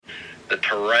The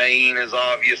terrain is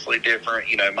obviously different.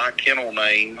 You know, my kennel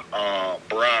name,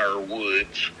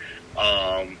 Briarwoods,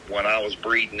 when I was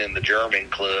breeding in the German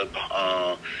club,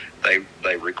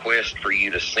 they request for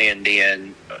you to send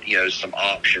in, you know, some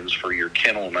options for your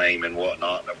kennel name and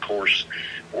whatnot. And of course,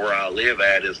 where I live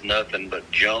at is nothing but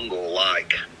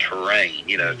jungle-like terrain.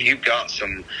 You know, if you've got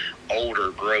some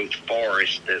older growth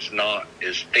forest that's not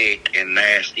as thick and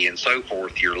nasty and so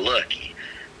forth, you're lucky.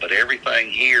 But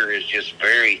everything here is just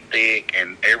very thick,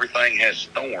 and everything has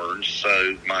thorns.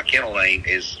 So my kennel name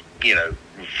is, you know,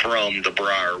 from the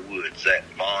Briarwoods. That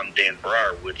Von Den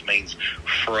Briarwoods means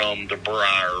from the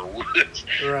Briarwoods.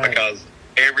 Right. Because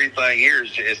everything here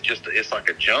is it's like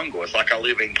a jungle. It's like I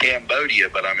live in Cambodia,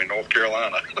 but I'm in North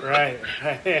Carolina. Right.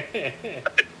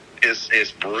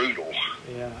 It's brutal.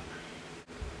 Yeah.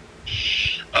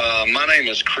 My name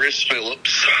is Chris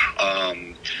Phillips.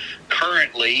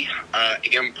 Currently, I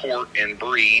import and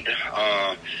breed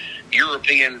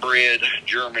European-bred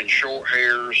German short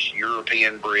hairs,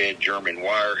 European-bred German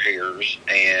wire hairs,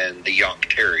 and the Yak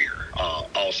Terrier,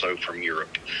 also from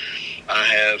Europe. I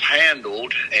have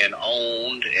handled and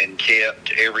owned and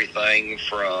kept everything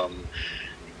from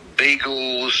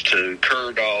beagles to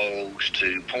cur dogs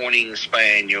to pointing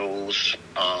spaniels,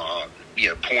 you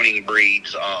know, pointing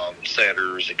breeds,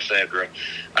 setters, etc.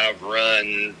 I've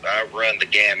run the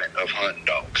gamut of hunting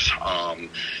dogs.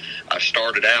 I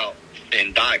started out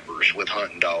in diapers with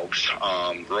hunting dogs.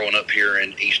 Growing up here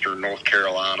in eastern North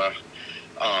Carolina,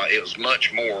 it was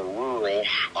much more rural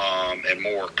and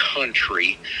more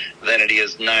country than it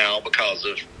is now because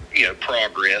of, you know,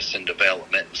 progress and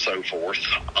development and so forth.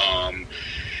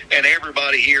 And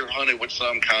everybody here hunted with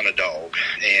some kind of dog.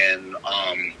 And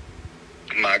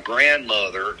my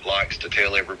grandmother likes to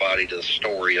tell everybody the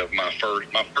story of my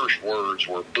first words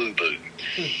were Boo Boo.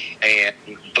 And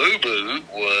Boo Boo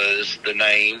was the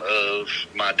name of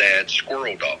my dad's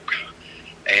squirrel dog.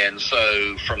 And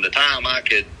so from the time I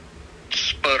could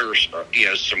sputter, you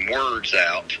know, some words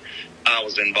out, I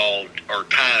was involved or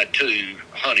tied to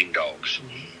hunting dogs.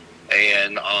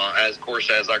 And as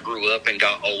I grew up and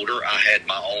got older, I had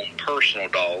my own personal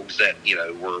dogs that, you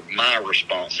know, were my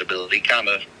responsibility. Kind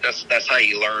of that's how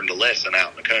you learn the lesson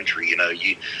out in the country. You know,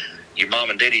 your mom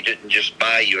and daddy didn't just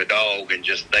buy you a dog and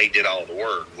just they did all the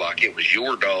work. Like, it was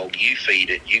your dog, you feed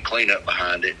it, you clean up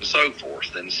behind it, and so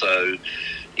forth. And so,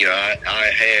 you know,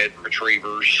 I had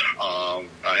retrievers. I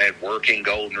had working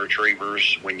golden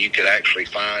retrievers when you could actually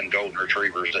find golden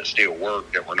retrievers that still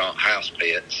worked that were not house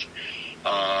pets.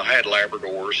 Had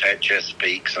Labradors, had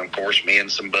Chesapeakes, and of course me and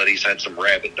some buddies had some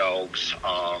rabbit dogs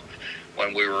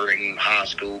when we were in high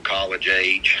school, college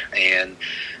age. And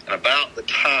about the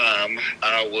time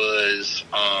I was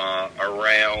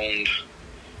around,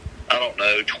 I don't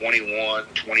know, 21,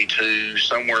 22,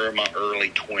 somewhere in my early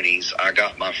 20s, I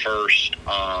got my first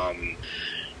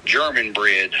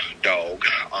German-bred dog.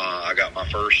 I got my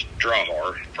first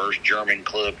Drahar, first German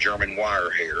club, German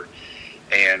wire hair.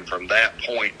 And from that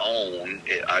point on,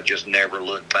 I just never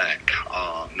looked back.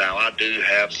 Now, I do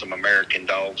have some American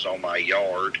dogs on my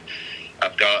yard.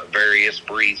 I've got various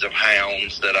breeds of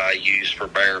hounds that I use for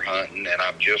bear hunting, and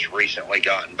I've just recently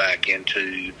gotten back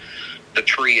into the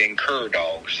tree and cur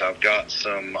dogs. I've got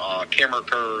some Kimmer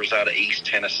curs out of East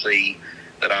Tennessee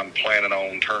that I'm planning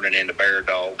on turning into bear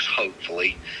dogs,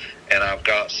 hopefully. And I've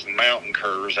got some mountain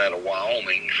curs out of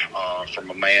Wyoming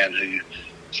from a man who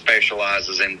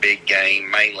specializes in big game,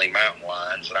 mainly mountain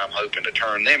lions, and I'm hoping to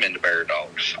turn them into bear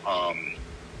dogs. I'm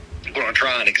going to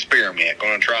try and experiment.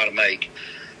 Going to try to make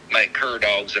cur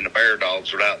dogs into bear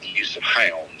dogs without the use of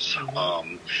hounds.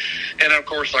 And of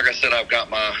course, like I said, I've got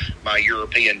my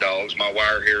European dogs, my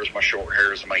wire hairs, my short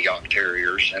hairs, and my Yak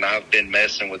Terriers, and I've been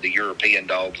messing with the European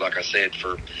dogs, like I said,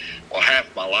 for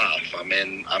half my life. I'm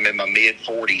in my mid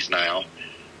 40s now,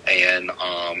 and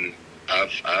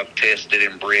I've tested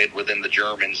and bred within the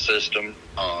German system.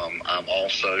 I'm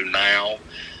also now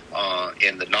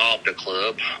in the NAVDA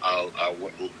club. I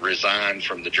resigned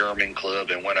from the German club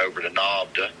and went over to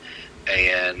NAVDA,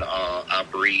 and I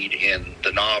breed in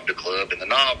the NAVDA club. And the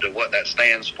NAVDA, what that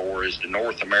stands for is the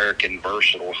North American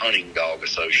Versatile Hunting Dog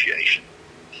Association.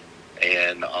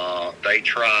 And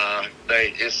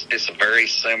it's a very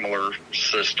similar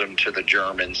system to the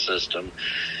German system.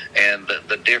 And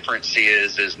the difference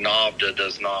is NAVDA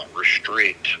does not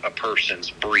restrict a person's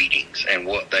breedings and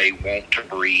what they want to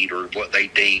breed or what they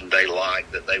deem they like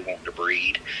that they want to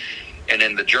breed. And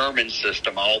in the German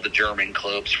system, all the German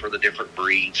clubs for the different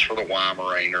breeds, for the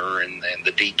Weimaraner and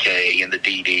the DK and the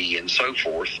DD and so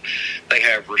forth, they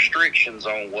have restrictions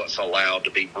on what's allowed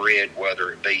to be bred,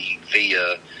 whether it be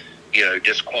via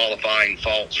disqualifying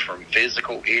faults from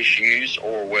physical issues,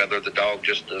 or whether the dog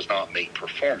just does not meet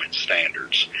performance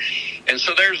standards. And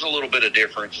so there's a little bit of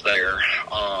difference there.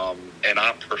 And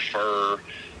I prefer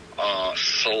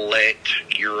select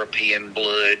European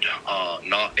blood.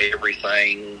 Not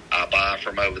everything I buy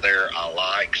from over there I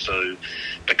like. So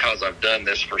because I've done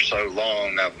this for so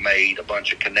long, I've made a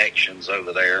bunch of connections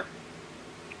over there.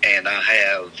 And I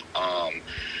have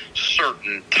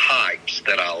certain types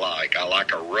that I like. I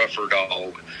like a rougher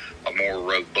dog, a more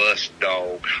robust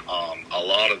dog. A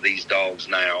lot of these dogs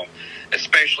now,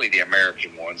 especially the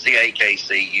American ones, the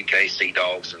AKC, UKC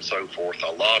dogs and so forth,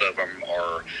 a lot of them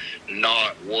are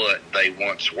not what they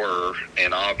once were.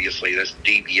 And obviously that's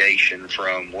deviation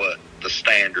from what the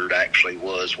standard actually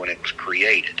was when it was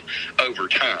created over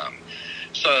time.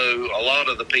 So a lot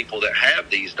of the people that have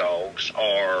these dogs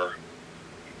are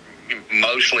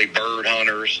mostly bird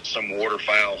hunters, some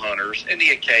waterfowl hunters, and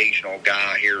the occasional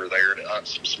guy here or there to hunt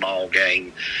some small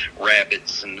game,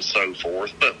 rabbits and so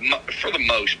forth. But for the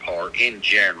most part, in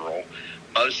general,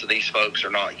 most of these folks are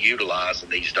not utilizing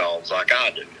these dogs like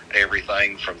I do.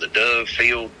 Everything from the dove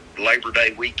field Labor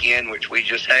Day weekend, which we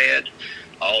just had,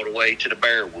 all the way to the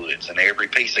Briarwoods, and every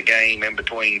piece of game in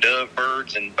between dove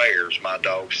birds and bears my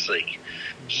dogs see.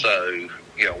 So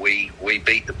we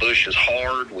beat the bushes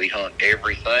hard. We hunt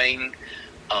everything.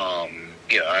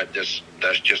 That's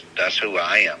who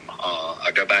I am.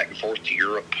 I go back and forth to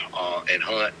Europe and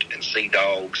hunt and see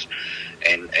dogs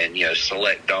and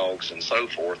select dogs and so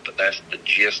forth. But that's the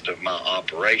gist of my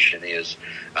operation is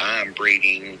I'm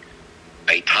breeding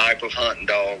a type of hunting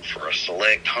dog for a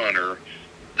select hunter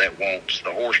that wants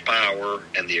the horsepower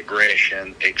and the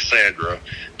aggression, etc.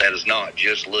 That is not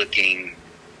just looking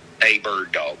a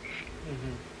bird dog.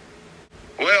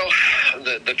 Well,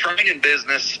 the training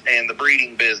business and the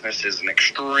breeding business is an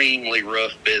extremely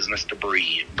rough business to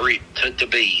be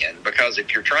in, because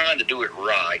if you're trying to do it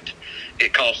right,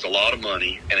 it costs a lot of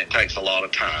money and it takes a lot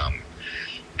of time.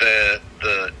 The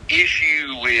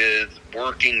issue with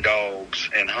working dogs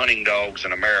and hunting dogs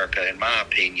in America, in my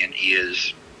opinion,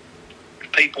 is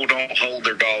people don't hold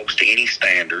their dogs to any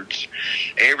standards.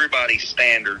 Everybody's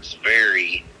standards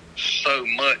vary so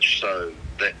much so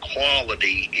that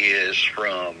quality is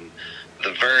from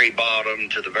the very bottom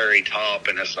to the very top,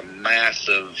 and it's a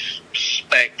massive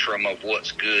spectrum of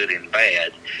what's good and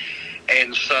bad.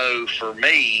 And so for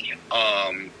me,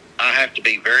 I have to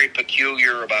be very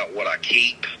peculiar about what I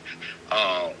keep,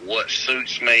 what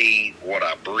suits me, what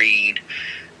I breed,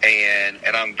 and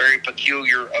I'm very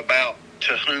peculiar about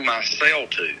to whom I sell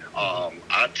to.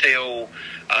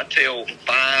 I tell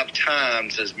 5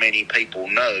 times as many people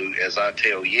no as I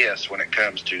tell yes when it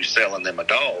comes to selling them a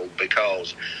dog,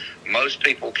 because most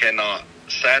people cannot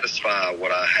satisfy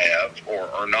what I have, or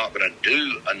are not going to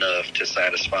do enough to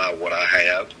satisfy what I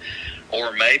have,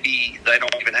 or maybe they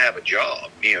don't even have a job.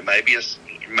 Maybe it's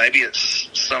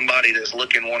somebody that's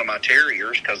looking one of my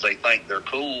terriers because they think they're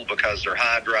cool because they're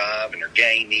high drive and they're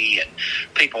gamey, and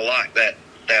people like that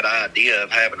idea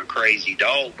of having a crazy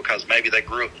dog because maybe they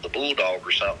grew up with a bulldog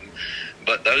or something.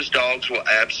 But those dogs will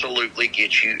absolutely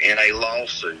get you in a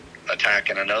lawsuit,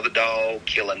 attacking another dog,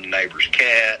 killing the neighbor's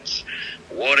cats,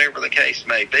 whatever the case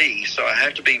may be. So I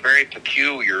have to be very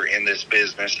peculiar in this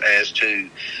business as to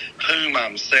whom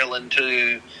I'm selling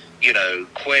to,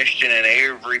 questioning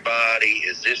everybody.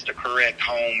 Is this the correct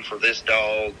home for this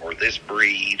dog or this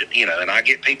breed? And I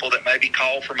get people that maybe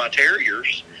call for my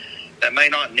terriers that may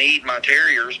not need my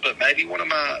terriers, but maybe one of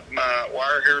my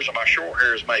wire hairs or my short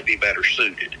hairs may be better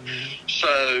suited. Mm-hmm.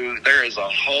 So there is a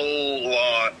whole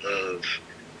lot of,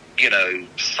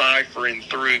 ciphering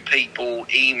through people,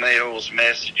 emails,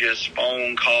 messages,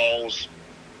 phone calls,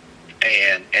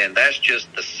 and that's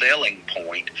just the selling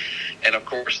point. And of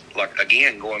course,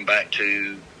 again, going back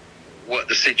to what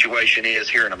the situation is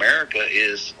here in America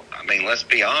is, let's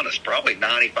be honest, probably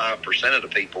 95% of the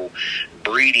people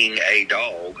breeding a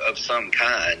dog of some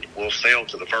kind will sell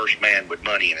to the first man with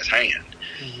money in his hand.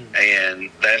 Mm-hmm. And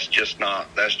that's just not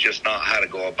how to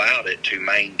go about it to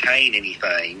maintain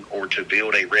anything, or to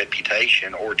build a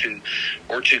reputation, or to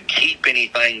keep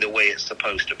anything the way it's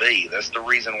supposed to be. That's the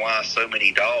reason why so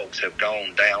many dogs have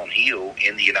gone downhill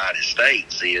in the United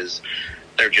States, is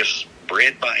they're just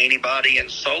bred by anybody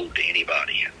and sold to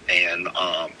anybody. And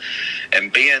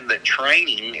being that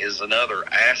training is another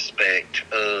aspect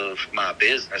of my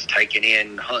business, taking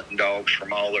in hunting dogs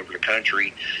from all over the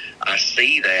country, I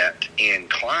see that in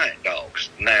client dogs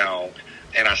now.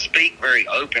 And I speak very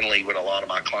openly with a lot of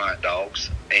my client dogs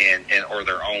and or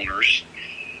their owners,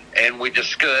 and we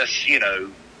discuss,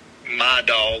 my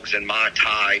dogs and my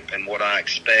type and what I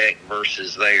expect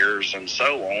versus theirs and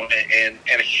so on. And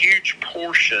a huge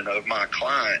portion of my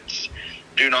clients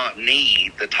do not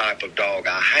need the type of dog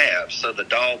I have. So the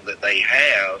dog that they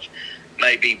have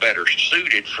may be better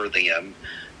suited for them,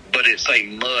 but it's a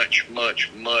much, much,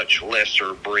 much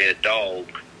lesser bred dog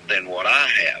than what I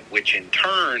have, which in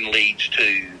turn leads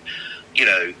to,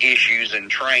 issues in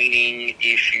training,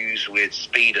 issues with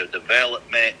speed of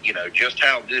development, just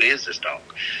how good is this dog?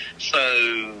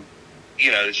 So,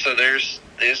 so there's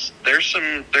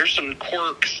some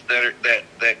quirks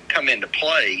that come into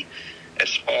play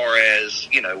as far as,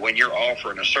 when you're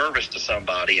offering a service to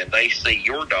somebody and they see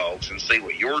your dogs and see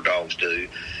what your dogs do,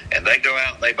 and they go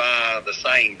out and they buy the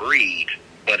same breed,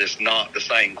 but it's not the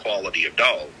same quality of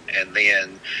dog. And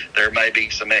then there may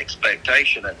be some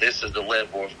expectation that this is the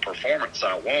level of performance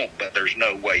I want, but there's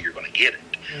no way you're going to get it.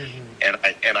 Mm-hmm.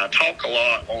 And I talk a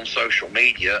lot on social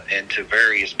media and to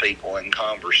various people in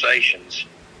conversations,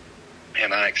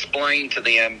 and I explain to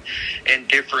them in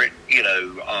different,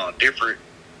 different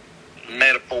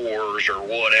metaphors or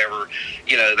whatever,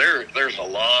 there's a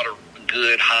lot of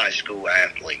good high school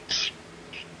athletes.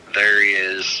 There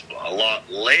is a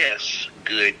lot less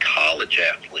good college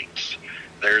athletes.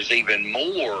 There's even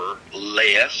a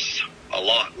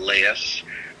lot less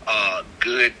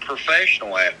good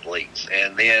professional athletes.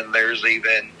 And then there's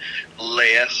even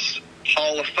less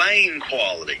Hall of Fame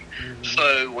quality. Mm-hmm.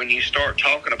 So when you start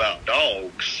talking about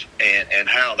dogs and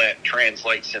how that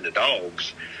translates into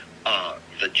dogs,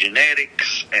 the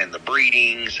genetics and the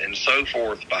breedings and so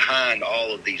forth behind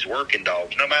all of these working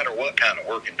dogs, no matter what kind of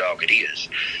working dog it is,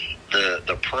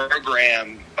 the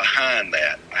program behind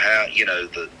that, how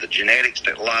the genetics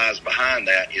that lies behind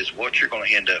that is what you're going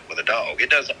to end up with a dog. It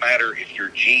doesn't matter if you're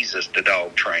Jesus the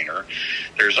dog trainer.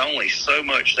 There's only so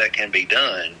much that can be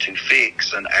done to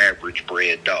fix an average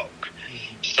bred dog.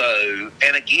 So,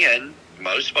 and again,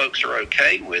 most folks are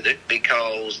okay with it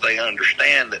because they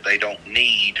understand that they don't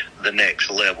need the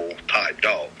next level type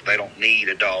dog. They don't need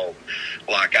a dog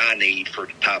like I need for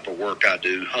the type of work I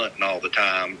do, hunting all the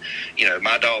time.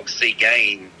 My dogs see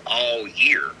game all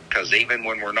year because even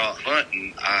when we're not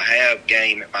hunting, I have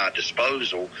game at my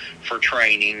disposal for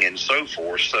training and so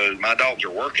forth. So my dogs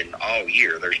are working all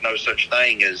year. There's no such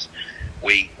thing as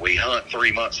we hunt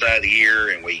 3 months out of the year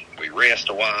and we rest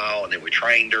a while and then we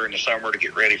train during the summer to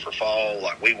get ready for fall.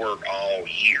 Like, we work all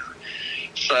year.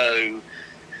 So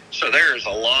there's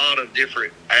a lot of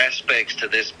different aspects to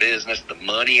this business. The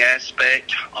money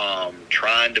aspect,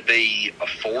 trying to be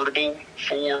affordable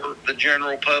for the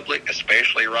general public,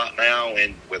 especially right now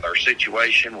and with our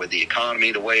situation, with the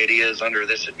economy the way it is under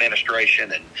this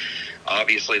administration, and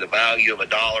obviously the value of a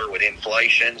dollar with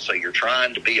inflation. So you're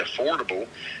trying to be affordable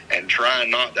and trying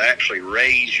not to actually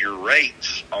raise your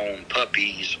rates on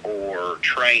puppies or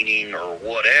training or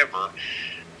whatever.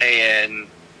 And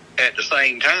at the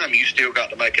same time, you still got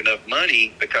to make enough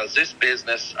money, because this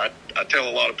business, I tell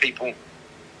a lot of people,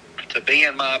 to be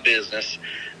in my business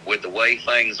with the way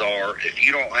things are, if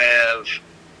you don't have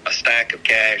a stack of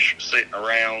cash sitting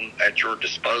around at your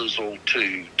disposal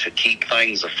to keep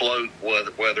things afloat,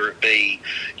 whether it be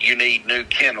you need new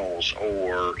kennels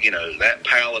or, that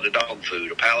pallet of dog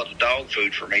food. A pallet of dog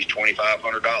food for me is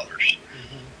 $2,500.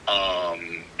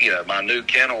 My new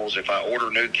kennels, if I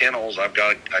order new kennels, I've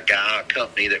got a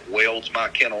company that welds my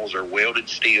kennels. They're welded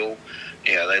steel.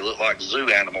 They look like zoo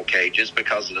animal cages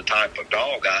because of the type of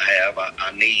dog I have.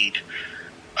 I need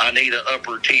an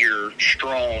upper tier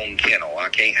strong kennel. I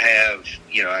can't have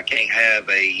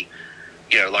a,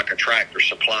 like a Tractor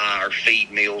Supply or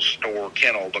Feed Meal store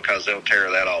kennel, because they'll tear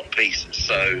that all to pieces.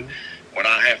 So when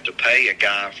I have to pay a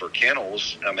guy for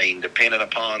kennels, depending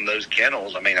upon those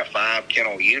kennels, a 5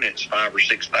 kennel unit's $5,000 or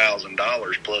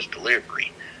 $6,000 plus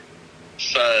delivery.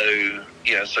 So,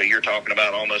 so you're talking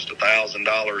about almost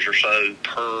 $1,000 or so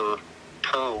per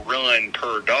run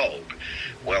per dog.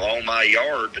 Well, on my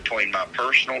yard, between my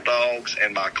personal dogs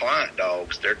and my client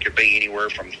dogs, there could be anywhere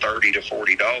from 30 to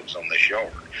 40 dogs on this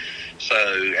yard. So,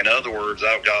 in other words,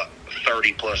 I've got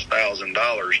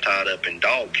 $30,000+ tied up in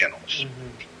dog kennels. Mm-hmm.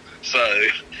 So,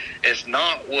 it's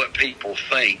not what people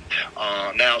think.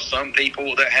 Now, some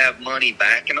people that have money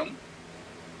backing them,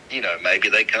 maybe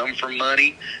they come from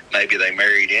money, maybe they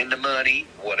married into money,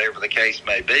 whatever the case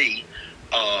may be.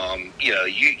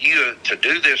 You to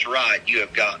do this right, you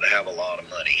have got to have a lot of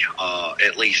money,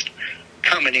 at least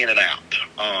coming in and out.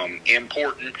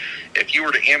 Importing, if you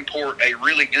were to import a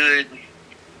really good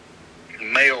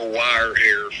male wire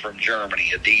hair from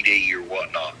Germany, a DD or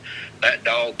whatnot, that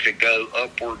dog could go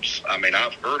upwards.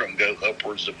 I've heard them go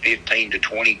upwards of 15 to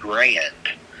 20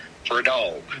 grand for a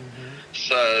dog. Mm-hmm.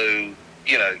 So,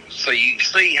 So you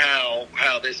see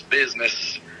how this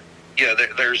business,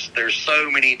 there's so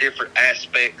many different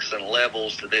aspects and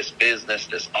levels to this business.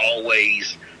 It's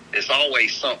always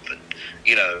something,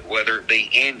 whether it be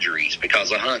injuries,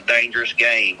 because I hunt dangerous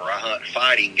game or I hunt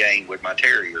fighting game with my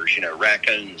terriers,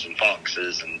 raccoons and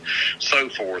foxes and so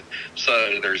forth.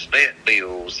 So there's vet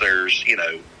bills. There's,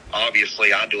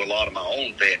 obviously I do a lot of my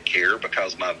own vet care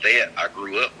because I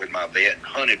grew up with my vet,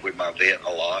 hunted with my vet a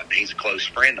lot. He's a close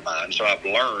friend of mine. So I've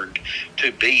learned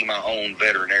to be my own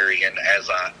veterinarian as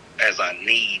I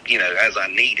need, as I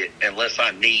need it. Unless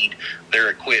I need their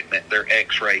equipment, their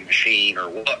x-ray machine or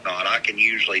whatnot, I can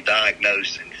usually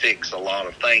diagnose and fix a lot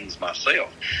of things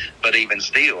myself. But even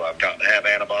still, I've got to have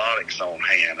antibiotics on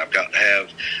hand. I've got to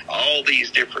have all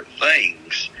these different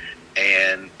things.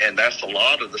 And that's a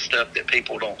lot of the stuff that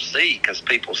people don't see, because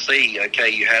people see, okay,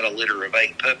 you had a litter of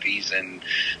 8 puppies, and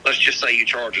let's just say you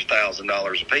charge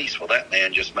 $1,000 a piece. Well, that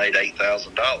man just made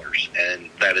 $8,000, and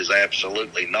that is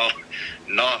absolutely not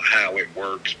how it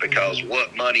works, because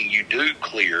what money you do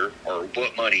clear, or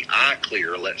what money I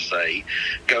clear, let's say,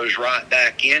 goes right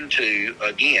back into,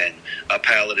 again, a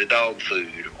pallet of dog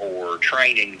food or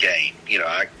training game.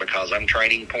 Because I'm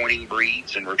training pointing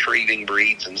breeds and retrieving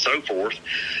breeds and so forth,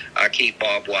 I keep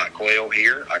bobwhite quail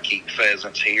here, I keep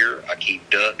pheasants here, I keep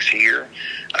ducks here,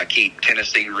 I keep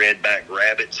Tennessee redback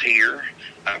rabbits here.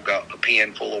 I've got a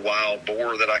pen full of wild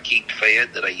boar that I keep fed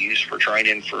that I use for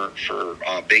training for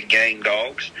big game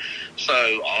dogs.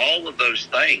 So all of those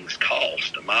things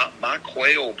cost. My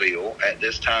quail bill at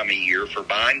this time of year for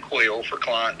buying quail for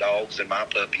client dogs and my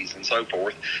puppies and so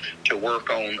forth to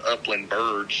work on upland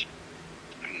birds,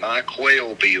 my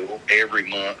quail bill every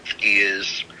month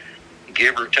is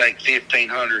give or take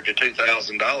 $1,500 to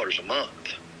 $2,000 a month.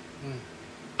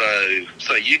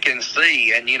 So you can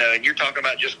see, and you're talking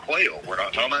about just quail. We're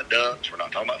not talking about ducks. We're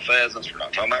not talking about pheasants. We're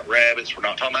not talking about rabbits. We're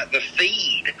not talking about the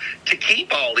feed to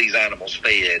keep all these animals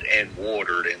fed and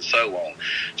watered and so on.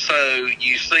 So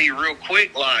you see real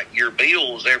quick, like your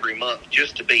bills every month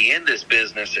just to be in this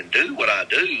business and do what I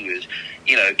do is,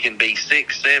 can be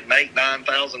 $6,000, $7,000, $8,000,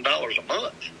 $9,000 a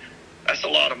month. That's a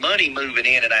lot of money moving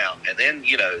in and out. And then,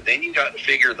 then you got to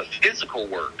figure the physical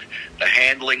work, the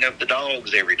handling of the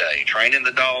dogs every day, training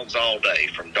the dogs all day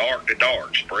from dark to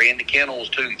dark, spraying the kennels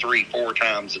 2, 3, 4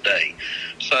 times a day.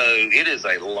 So it is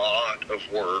a lot of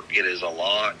work. It is a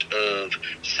lot of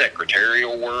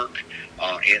secretarial work,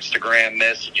 Instagram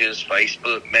messages,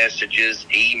 Facebook messages,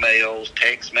 emails,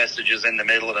 text messages in the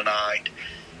middle of the night.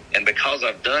 And because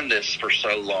I've done this for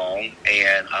so long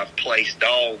and I've placed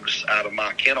dogs out of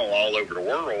my kennel all over the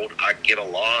world, I get a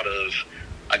lot of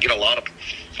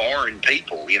foreign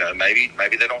people. Maybe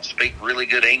they don't speak really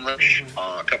good English.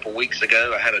 A couple weeks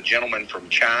ago, I had a gentleman from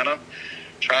China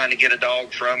trying to get a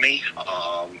dog from me.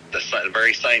 The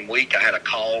very same week, I had a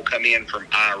call come in from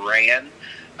Iran.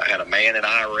 I had a man in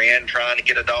Iran trying to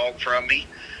get a dog from me.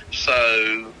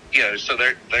 So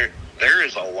there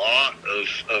is a lot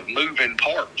of moving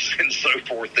parts and so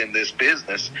forth in this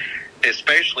business,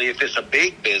 especially if it's a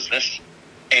big business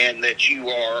and that you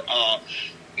are,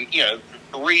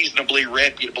 reasonably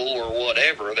reputable or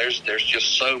whatever. There's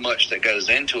just so much that goes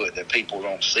into it that people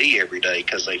don't see every day,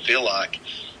 because they feel like,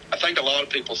 I think a lot of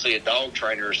people see a dog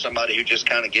trainer as somebody who just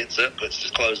kind of gets up, puts his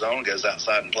clothes on, goes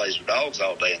outside and plays with dogs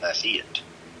all day, and that's it.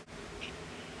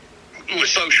 With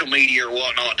social media or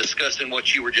whatnot, discussing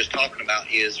what you were just talking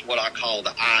about is what I call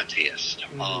the eye test.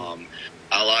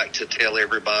 I like to tell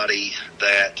everybody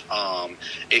that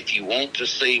if you want to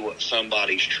see what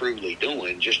somebody's truly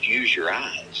doing, just use your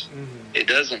eyes. It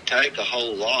doesn't take a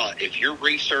whole lot. If you're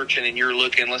researching and you're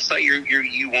looking, let's say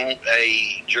you want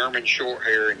a German short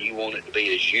hair and you want it to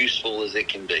be as useful as it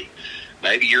can be.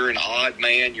 Maybe you're an odd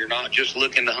man. You're not just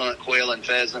looking to hunt quail and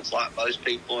pheasants like most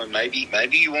people, and maybe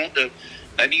you want to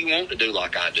do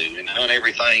like I do and hunt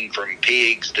everything from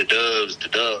pigs to doves to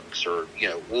ducks or,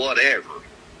 whatever.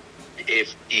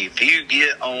 If you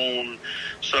get on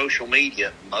social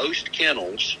media, most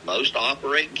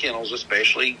operating kennels,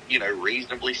 especially,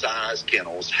 reasonably sized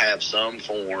kennels, have some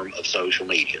form of social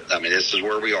media. I mean, this is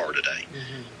where we are today.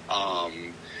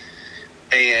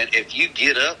 And if you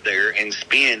get up there and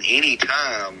spend any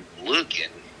time looking,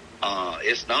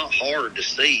 it's not hard to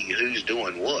see who's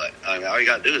doing what. I mean, all you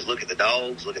got to do is look at the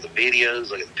dogs, look at the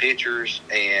videos, look at the pictures,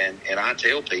 and I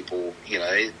tell people,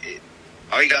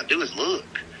 all you got to do is look.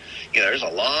 There's a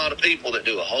lot of people that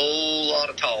do a whole lot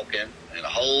of talking and a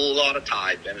whole lot of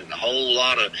typing and a whole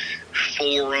lot of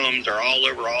forums. They're all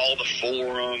over all the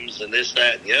forums and this,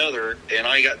 that, and the other, and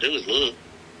all you got to do is look.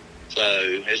 So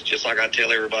it's just like I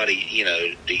tell everybody,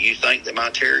 do you think that my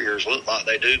terriers look like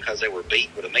they do because they were beat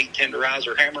with a meat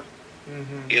tenderizer hammer?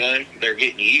 They're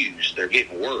getting used, they're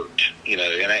getting worked,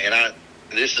 and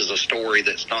this is a story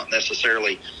that's not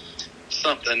necessarily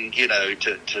something,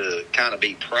 to kind of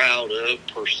be proud of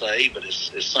per se, but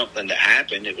it's something that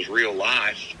happened. It was real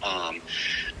life.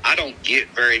 I don't get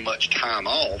very much time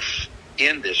off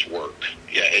in this work.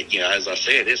 As I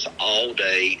said, it's all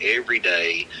day, every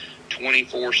day,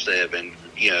 24/7.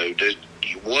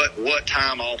 What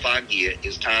time off I get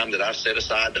is time that I set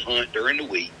aside to hunt during the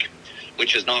week,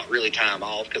 which is not really time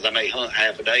off because I may hunt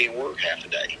half a day and work half a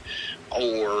day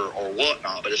or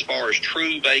whatnot. But as far as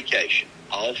true vacation,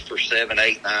 off for 7,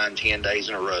 8, 9, 10 days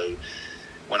in a row,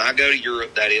 when I go to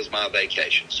Europe, that is my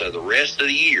vacation. So the rest of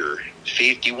the year,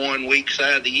 51 weeks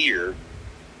out of the year,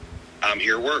 I'm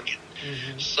here working.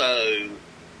 So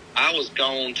I was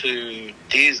going to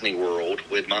Disney World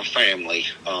with my family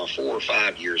 4 or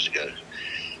 5 years ago.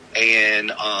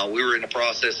 And we were in the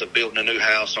process of building a new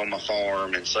house on my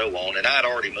farm and so on. And I'd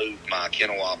already moved my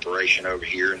kennel operation over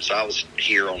here. And so I was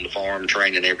here on the farm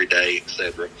training every day,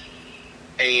 etc.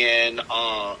 And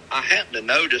I happened to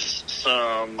notice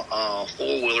some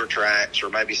four-wheeler tracks or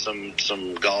maybe some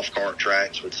golf cart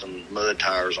tracks with some mud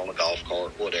tires on a golf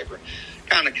cart, whatever,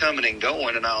 kind of coming and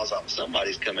going. And I was like,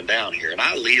 somebody's coming down here. And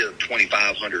I live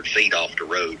 2,500 feet off the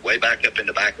road, way back up in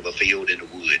the back of a field in the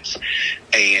woods.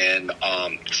 And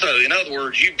so, in other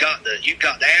words, you've got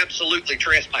to absolutely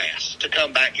trespass to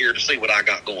come back here to see what I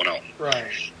got going on.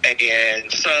 Right.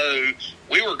 And so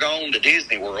we were going to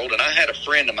Disney World, and I had a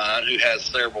friend of mine who has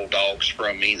several dogs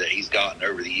from me that he's gotten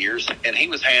over the years, and he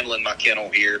was handling my kennel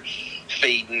here,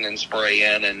 feeding and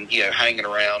spraying and, hanging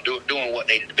around, doing what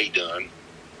needed to be done.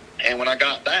 And when I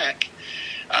got back,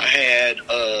 I had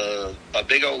a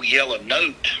big old yellow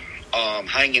note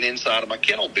hanging inside of my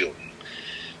kennel building.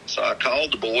 So I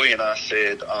called the boy and I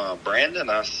said, Brandon,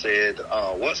 I said,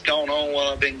 what's going on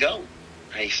while I've been gone?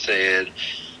 He said,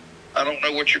 I don't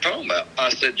know what you're talking about.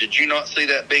 I said, did you not see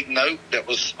that big note that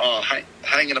was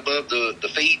hanging above the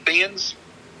feed bins?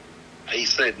 He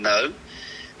said, no.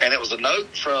 And it was a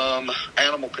note from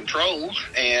Animal Control,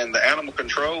 and the Animal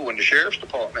Control and the Sheriff's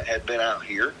Department had been out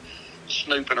here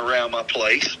snooping around my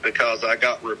place because I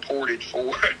got reported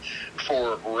for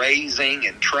raising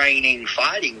and training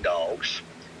fighting dogs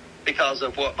because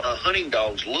of what my hunting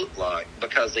dogs look like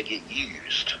because they get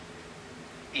used.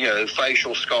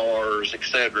 Facial scars, et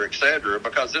cetera,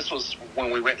 because this was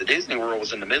when we went to Disney World,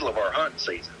 was in the middle of our hunting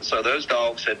season. So those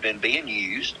dogs had been being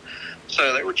used.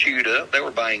 So they were chewed up, they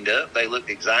were banged up, they looked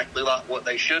exactly like what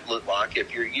they should look like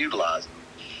if you're utilizing them.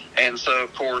 And so,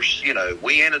 of course,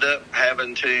 we ended up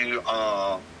having to,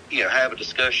 have a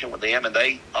discussion with them, and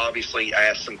they obviously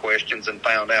asked some questions and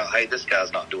found out, hey, this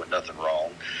guy's not doing nothing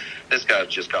wrong. This guy's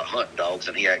just got hunting dogs,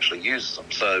 and he actually uses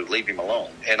them, so leave him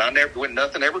alone. And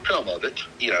nothing ever come of it.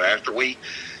 After we,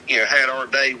 had our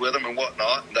day with them and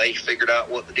whatnot, they figured out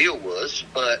what the deal was.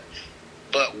 But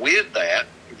with that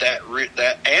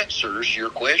answers your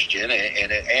question,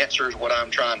 and it answers what I'm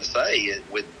trying to say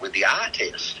with the eye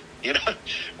test.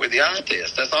 With the eye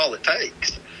test, that's all it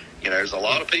takes. There's a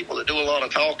lot of people that do a lot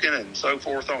of talking and so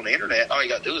forth on the internet. All you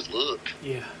got to do is look.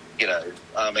 Yeah.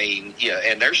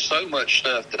 And there's so much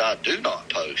stuff that I do not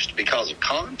post because of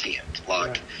content.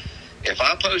 Like, if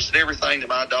I posted everything that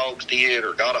my dogs did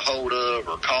or got a hold of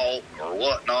or caught or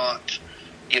whatnot,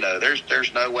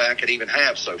 there's no way I could even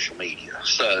have social media.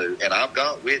 So, and I've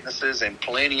got witnesses and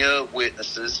plenty of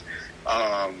witnesses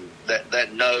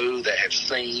that know, that have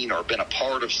seen or been a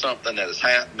part of something that has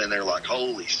happened, and they're like,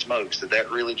 holy smokes, did that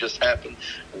really just happen?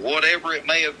 Whatever it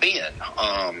may have been.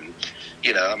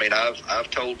 I've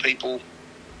told people,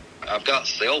 I've got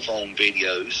cell phone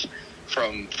videos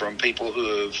from people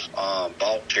who have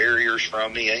bought terriers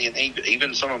from me, and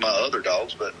even some of my other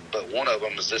dogs, but one of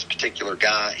them is this particular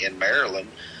guy in Maryland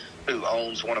who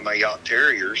owns one of my yacht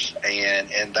terriers,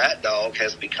 and that dog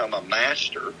has become a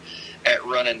master at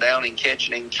running down and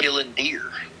catching and killing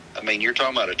deer. You're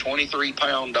talking about a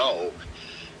 23-pound dog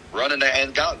running there,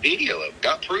 and got video of it,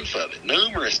 got proof of it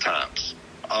numerous times.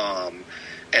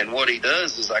 And what he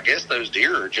does is, I guess those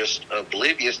deer are just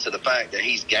oblivious to the fact that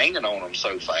he's gaining on them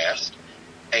so fast.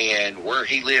 And where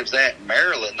he lives at in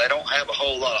Maryland, they don't have a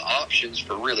whole lot of options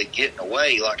for really getting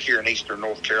away. Like here in eastern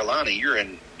North Carolina, you're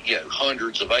in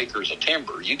hundreds of acres of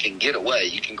timber. You can get away.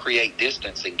 You can create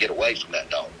distance and get away from that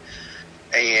dog.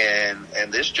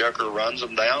 And this jucker runs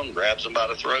them down, grabs them by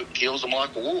the throat, and kills them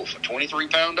like a wolf, a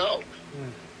 23-pound dog.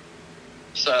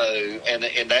 So, and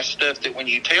that's stuff that when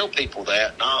you tell people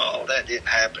that, no, that didn't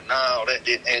happen, no, that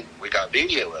didn't, and we got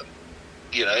video of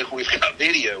it. We've got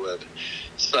video of it.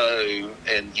 So,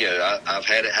 and, I've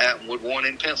had it happen with one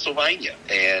in Pennsylvania,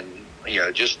 and,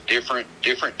 just different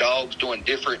dogs doing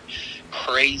different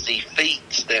crazy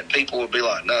feats that people would be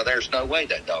like, no, there's no way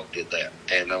that dog did that.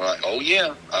 And I'm like, oh,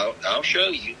 yeah, I'll show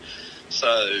you.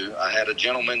 So I had a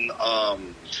gentleman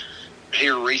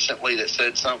here recently that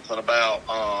said something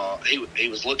about he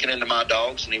was looking into my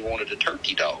dogs and he wanted a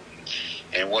turkey dog.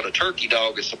 And what a turkey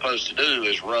dog is supposed to do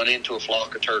is run into a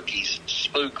flock of turkeys,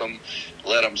 spook them,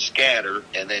 let them scatter,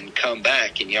 and then come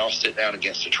back, and y'all sit down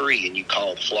against a tree and you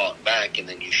call the flock back, and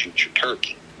then you shoot your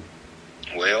turkey.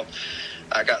 Well,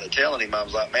 I got to telling him, I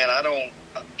was like, man, I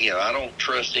don't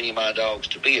trust any of my dogs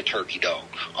to be a turkey dog.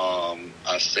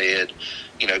 I said,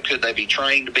 could they be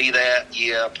trained to be that?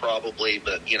 Yeah, probably.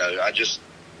 But,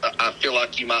 I feel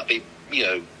like you might be,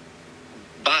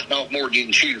 biting off more than you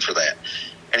can chew for that.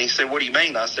 And he said, what do you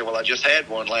mean? I said, well, I just had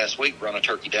one last week run a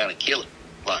turkey down and kill it,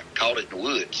 caught it in the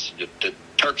woods. The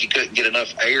turkey couldn't get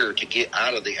enough air to get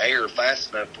out of the air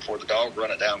fast enough before the dog run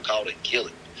it down, caught it, and killed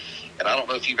it. And I don't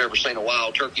know if you've ever seen a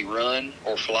wild turkey run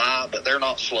or fly, but they're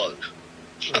not slow.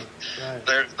 Right.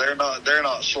 They're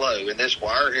not slow. And this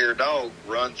wire-haired dog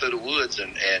run through the woods,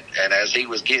 and as he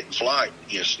was getting flight,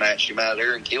 snatched him out of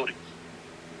there and killed him.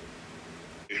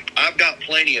 I've got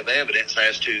plenty of evidence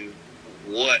as to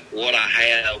what I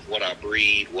have, what I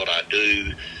breed, what I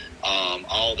do,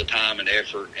 all the time and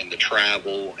effort and the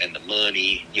travel and the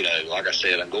money. Like I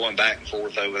said, I'm going back and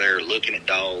forth over there looking at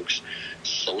dogs,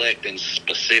 selecting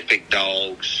specific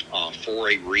dogs for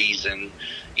a reason.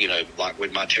 Like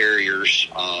with my terriers,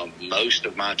 most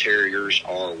of my terriers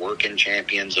are working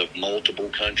champions of multiple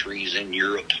countries in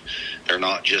Europe. They're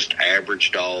not just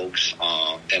average dogs.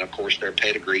 And, of course, their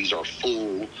pedigrees are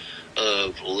full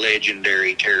of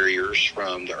legendary terriers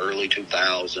from the early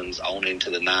 2000s on into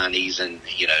the 90s. And,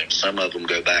 some of them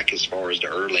go back as far as the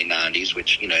early 90s,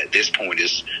 which, at this point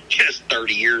is just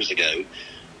 30 years ago.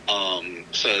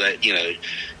 So that,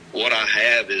 what I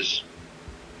have is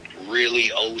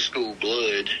really old school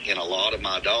blood in a lot of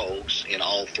my dogs in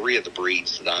all three of the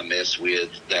breeds that I mess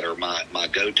with that are my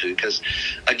go-to. Because,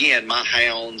 again, my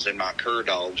hounds and my cur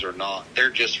dogs they're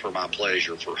just for my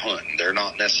pleasure for hunting. They're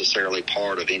not necessarily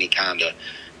part of any kind of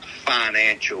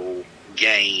financial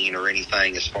gain or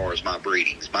anything as far as my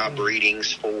breedings. My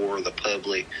breedings for the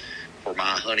public, for my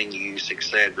hunting use,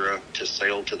 etc., to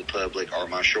sell to the public are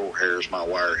my short hairs, my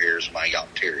wire hairs, my York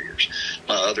terriers.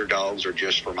 My other dogs are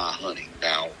just for my hunting.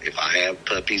 Now, if I have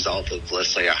puppies off of, let's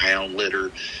say, a hound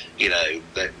litter,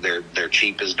 they're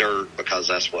cheap as dirt because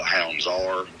that's what hounds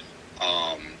are.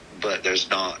 But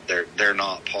they're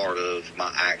not part of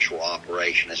my actual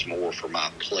operation. It's more for my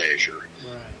pleasure.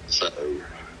 Right. So,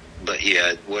 but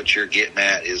yeah, what you're getting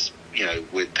at is,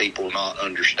 with people not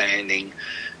understanding,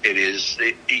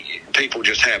 people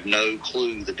just have no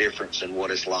clue the difference in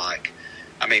what it's like.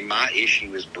 I mean, my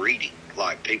issue is breeding.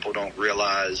 Like, people don't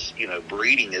realize,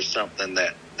 breeding is something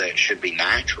that should be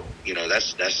natural.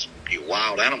 That's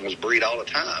wild animals breed all the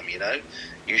time,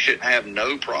 You shouldn't have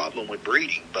no problem with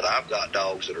breeding. But I've got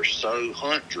dogs that are so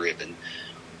hunt-driven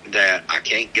that I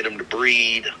can't get them to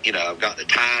breed. I've got to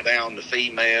tie down the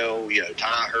female,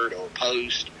 tie her to a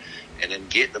post, and then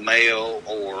get the male,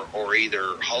 or either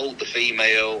hold the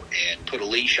female and put a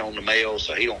leash on the male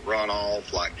so he don't run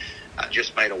off. Like, I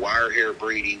just made a wire hair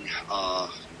breeding,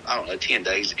 10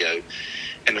 days ago.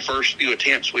 And the first few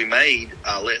attempts we made,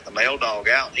 I let the male dog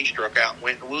out, and he struck out and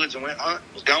went in the woods and went hunting.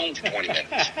 Was gone for 20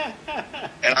 minutes.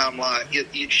 And I'm like,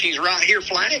 she's right here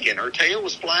flagging. Her tail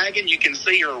was flagging. You can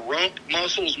see her rump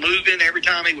muscles moving every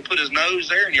time he would put his nose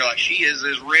there. And you're like, she is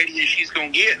as ready as she's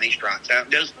going to get. And he strikes out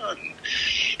and goes hunting.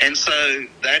 And so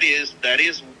that is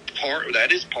part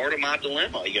of my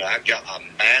dilemma. I've got a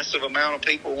massive amount of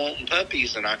people wanting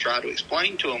puppies, and I try to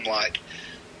explain to them, like,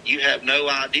 you have no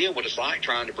idea what it's like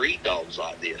trying to breed dogs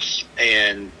like this.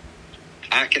 And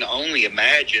I can only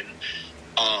imagine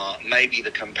maybe the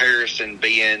comparison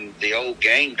being the old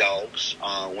game dogs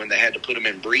when they had to put them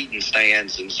in breeding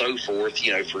stands and so forth,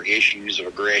 for issues of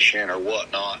aggression or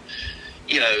whatnot.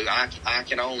 I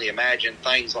can only imagine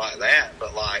things like that.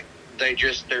 But, like,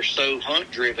 they're so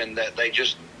hunt-driven that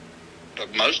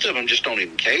most of them just don't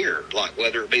even care, like,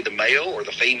 whether it be the male or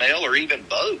the female or even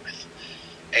both.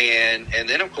 And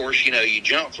then, of course, you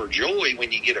jump for joy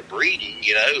when you get a breeding,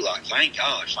 like, thank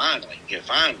God,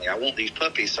 finally, I want these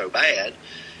puppies so bad.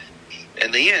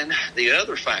 And then the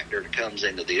other factor that comes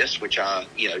into this, which I,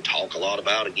 talk a lot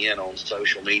about again on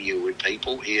social media with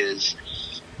people, is,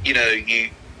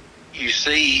 you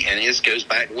see, and this goes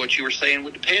back to what you were saying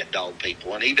with the pet dog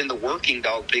people and even the working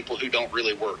dog people who don't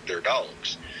really work their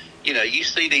dogs. You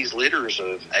see these litters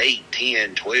of 8,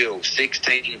 10, 12,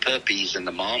 16 puppies, and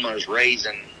the mama is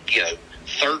raising,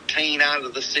 13 out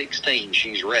of the 16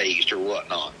 she's raised or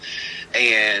whatnot.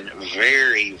 And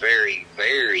very, very,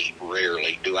 very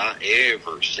rarely do I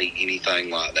ever see anything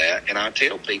like that. And I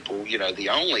tell people, the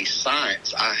only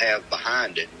science I have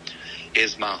behind it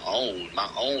is my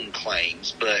own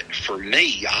claims. But for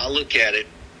me, I look at it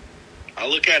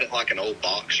like an old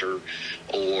boxer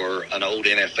or an old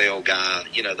NFL guy.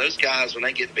 Those guys, when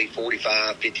they get to be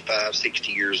 45, 55,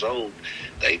 60 years old,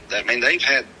 they've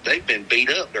been beat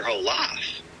up their whole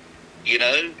life.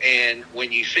 And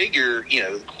when you figure,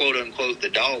 quote unquote, the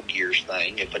dog years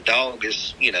thing, if a dog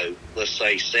is, let's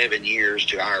say 7 years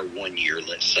to our 1 year,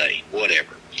 let's say,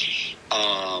 whatever,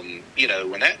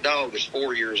 when that dog is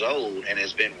 4 years old and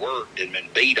has been worked and been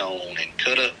beat on and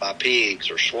cut up by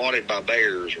pigs or swatted by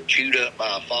bears or chewed up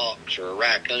by a fox or a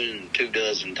raccoon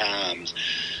 24 times,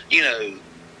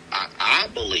 I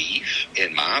believe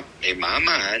in my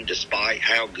mind, despite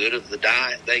how good of the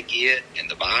diet they get and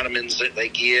the vitamins that they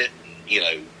get,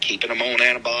 keeping them on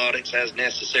antibiotics as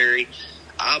necessary,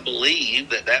 I believe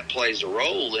that plays a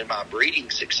role in my breeding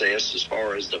success as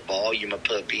far as the volume of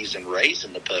puppies and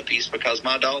raising the puppies, because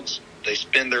my dogs, they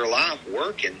spend their life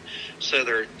working, so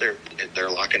they're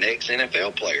like an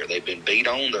ex-NFL player. They've been beat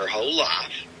on their whole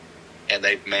life, and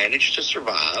they've managed to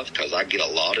survive, because I get a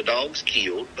lot of dogs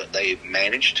killed, but they've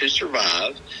managed to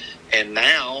survive. And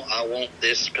now I want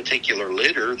this particular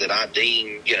litter that I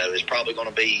deem, is probably going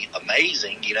to be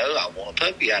amazing. I want a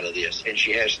puppy out of this. And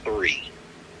she has 3.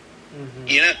 Mm-hmm.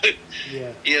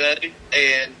 Yeah.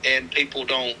 And people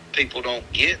don't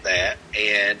get that.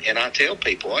 And I tell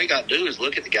people, all you got to do is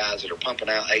look at the guys that are pumping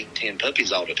out 8 and 10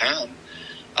 puppies all the time.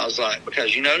 I was like,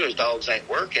 because those dogs ain't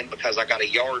working, because I got a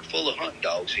yard full of hunting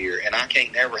dogs here, and I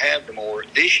can't never have no more.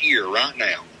 This year, right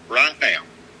now,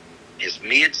 it's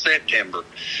mid-September,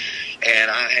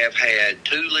 and I have had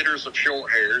 2 litters of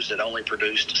short hairs that only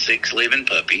produced 6 living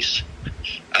puppies.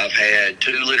 I've had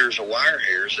 2 litters of wire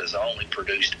hairs that's only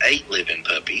produced 8 living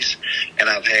puppies, and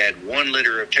I've had 1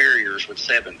 litter of terriers with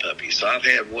 7 puppies. So I've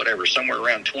had somewhere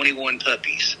around 21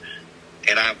 puppies,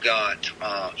 and I've got,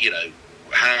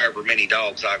 however many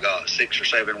dogs I got, 6 or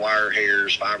 7 wire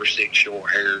hairs, 5 or 6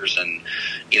 short hairs, and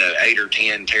 8 or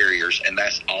 10 terriers, and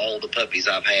that's all the puppies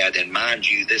I've had. And mind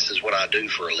you, this is what I do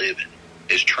for a living,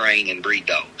 is train and breed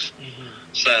dogs. Mm-hmm.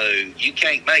 So you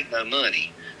can't make no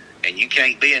money, and you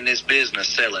can't be in this business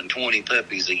selling 20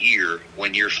 puppies a year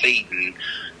when you're feeding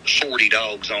 40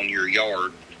 dogs on your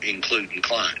yard, including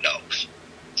client dogs.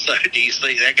 So do you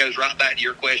see, that goes right back to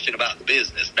your question about the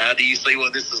business. Now, do you see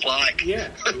what this is like? Yeah.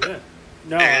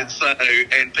 No.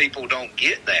 And people don't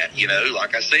get that,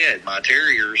 like I said, my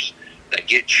terriers, they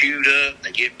get chewed up,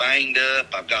 they get banged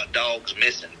up. I've got dogs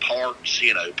missing parts,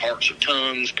 parts of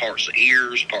tongues, parts of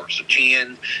ears, parts of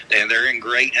chin, and they're in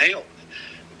great health.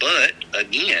 But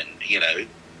again,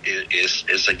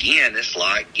 it's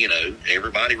like,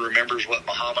 everybody remembers what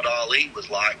Muhammad Ali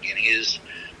was like in his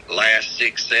last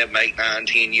 6, 7, 8, 9,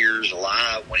 10 years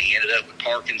alive, when he ended up with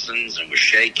Parkinson's and was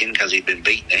shaking because he'd been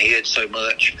beaten in the head so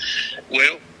much.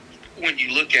 Well, when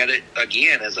you look at it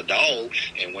again as a dog,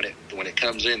 and when it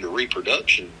comes into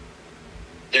reproduction,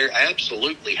 there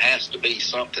absolutely has to be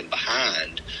something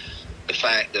behind the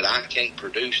fact that I can't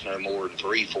produce no more than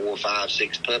 3, 4, 5,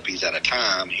 6 puppies at a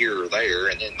time here or there,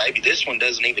 and then maybe this one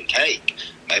doesn't even take.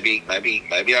 Maybe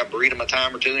I breed them a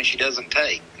time or 2 and she doesn't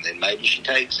take, and then maybe she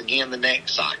takes again the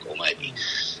next cycle. Maybe,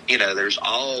 there's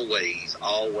always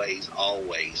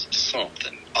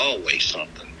something.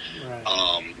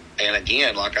 Right. And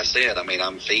again, like I said,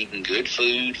 I'm feeding good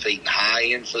food, feeding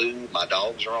high-end food. My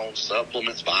dogs are on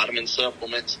supplements, vitamin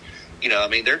supplements.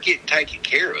 They're getting taken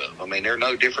care of. They're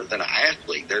no different than an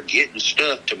athlete. They're getting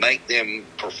stuff to make them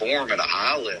perform at a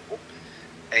high level.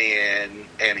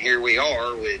 And here we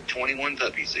are with 21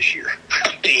 puppies this year.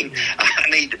 I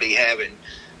need to be having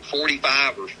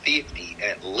 45 or 50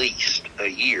 at least a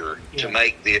year to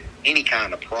make this any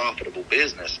kind of profitable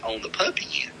business on the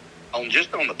puppy end, on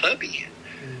the puppy end.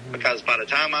 Mm-hmm. Because by the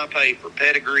time I pay for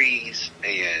pedigrees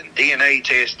and DNA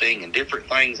testing and different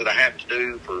things that I have to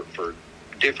do for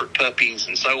different puppies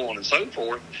and so on and so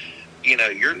forth,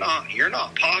 you're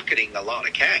not pocketing a lot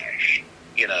of cash.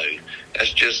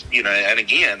 That's just, and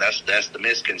again, that's the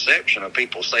misconception of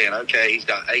people saying, okay, he's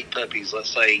got 8 puppies, let's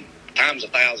say, times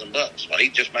 $1,000. Well, he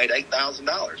just made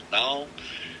 $8,000. No,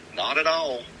 not at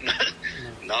all.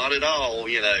 Not at all,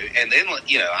 And then,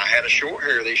 I had a short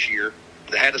hair this year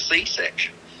that had a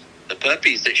C-section. The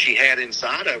puppies that she had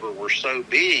inside of her were so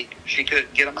big, she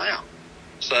couldn't get them out.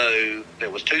 So there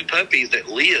was 2 puppies that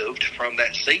lived from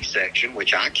that C-section,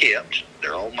 which I kept.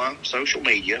 They're on my social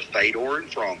media, Fedor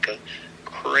and Franca.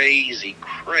 Crazy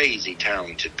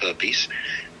talented puppies.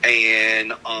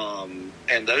 And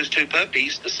those two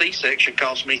puppies, the C-section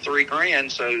cost me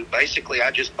 $3,000. So basically,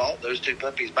 I just bought those two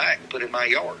puppies back and put in my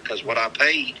yard, because what I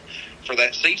paid for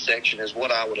that C-section is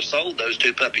what I would have sold those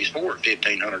two puppies for at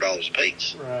 $1,500 a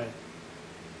piece. Right.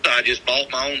 So I just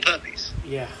bought my own puppies.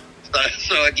 Yeah.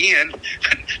 So again,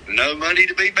 no money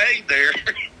to be made there.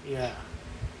 Yeah.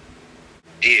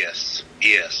 Yes,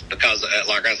 because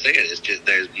like I said, it's just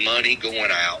there's money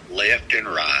going out left and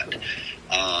right.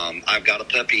 I've got a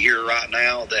puppy here right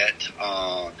now that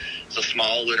it's a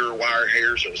small litter of wire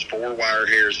hairs. There was 4 wire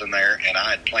hairs in there, and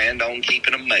I had planned on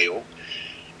keeping them male.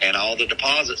 And all the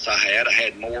deposits I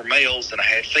had more males than I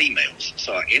had females.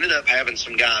 So I ended up having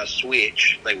some guys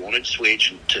switch. They wanted to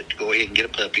switch to go ahead and get a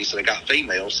puppy, so they got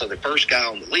females. So the first guy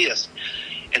on the list,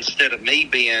 instead of me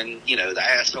being, the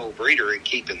asshole breeder and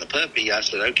keeping the puppy, I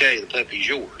said, okay, the puppy's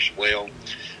yours. Well,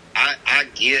 I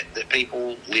get that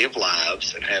people live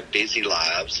lives and have busy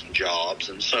lives and jobs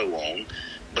and so on,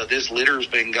 but this litter's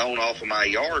been going off of my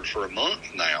yard for a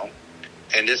month now,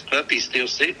 and this puppy's still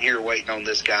sitting here waiting on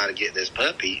this guy to get this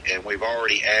puppy, and we've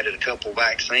already added a couple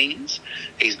vaccines.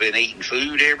 He's been eating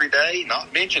food every day, not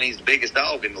to mention he's the biggest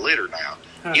dog in the litter now.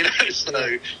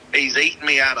 So he's eating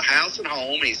me out of house and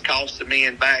home. He's costing me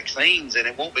in vaccines, and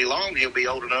it won't be long he'll be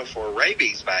old enough for a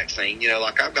rabies vaccine.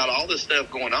 I've got all this stuff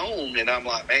going on, and I'm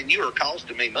like, man, you are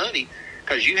costing me money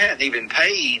because you hadn't even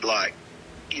paid,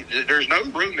 there's no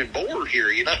room and board here,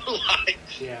 you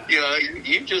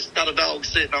just got a dog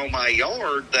sitting on my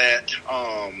yard that,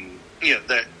 I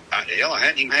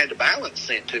hadn't even had the balance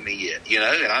sent to me yet,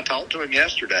 and I talked to him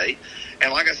yesterday.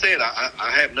 And like I said,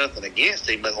 I have nothing against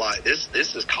him, but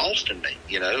this is costing me,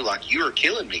 you are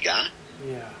killing me, guy.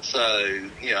 Yeah. So,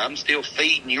 I'm still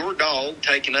feeding your dog,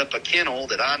 taking up a kennel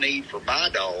that I need for my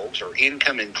dogs or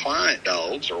incoming client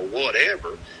dogs or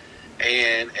whatever.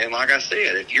 And like I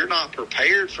said, if you're not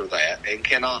prepared for that and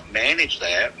cannot manage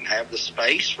that and have the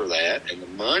space for that and the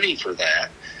money for that,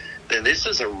 then this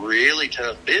is a really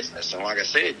tough business. And like I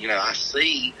said, I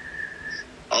see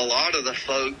a lot of the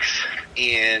folks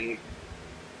in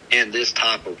this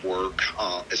type of work,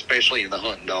 especially in the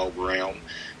hunting dog realm,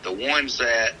 the ones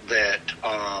that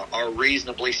are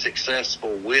reasonably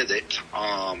successful with it,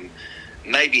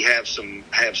 maybe have some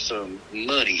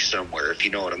money somewhere, if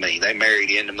you know what I mean. They married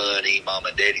into money. Mom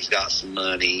and daddy's got some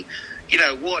money,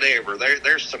 whatever.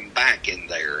 There's some backing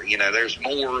there. There's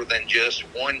more than just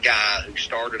one guy who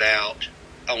started out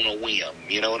on a whim,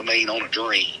 on a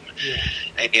dream. Yeah.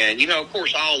 And, of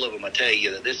course, all of them, I tell you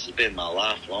that this has been my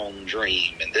lifelong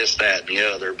dream and this, that, and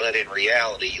the other. But in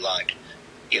reality,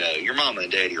 your mama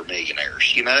and daddy are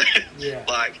millionaires, Yeah.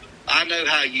 I know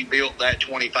how you built that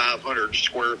 2,500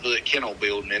 square foot kennel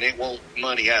building, and it won't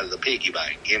money out of the piggy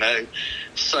bank,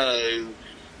 So,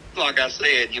 like I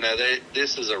said,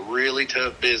 this is a really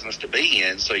tough business to be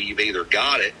in. So you've either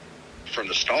got it from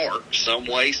the start, some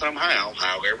way, somehow,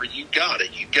 however you got it,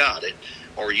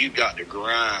 or you've got to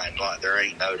grind like there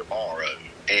ain't no tomorrow.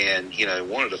 And,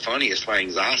 one of the funniest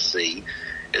things I see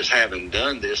is having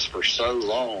done this for so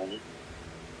long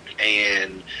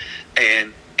and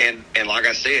like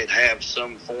I said, have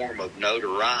some form of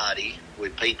notoriety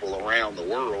with people around the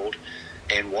world,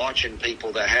 and watching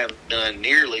people that haven't done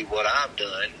nearly what I've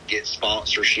done get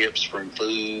sponsorships from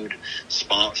food,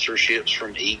 sponsorships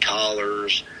from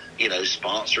e-collars,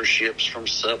 sponsorships from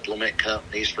supplement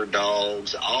companies for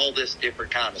dogs, all this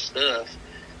different kind of stuff.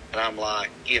 And I'm like,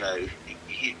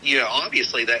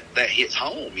 obviously that hits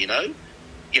home, you don't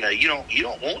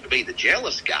want to be the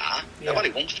jealous guy. Yeah.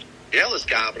 Nobody wants to be the jealous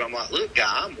guy, but I'm like, look,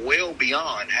 guy, I'm well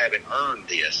beyond having earned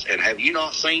this. And have you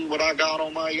not seen what I got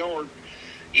on my yard?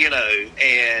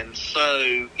 And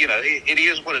so, it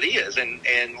is what it is. And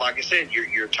like I said,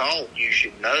 you're taught you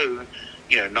should know,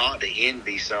 not to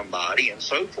envy somebody and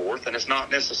so forth. And it's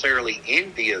not necessarily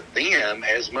envy of them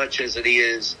as much as it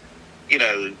is,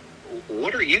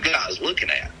 what are you guys looking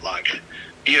at?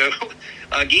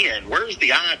 Again, where's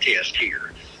the eye test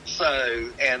here?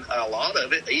 So, and a lot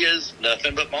of it is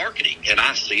nothing but marketing. And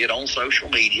I see it on social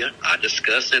media. I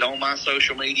discuss it on my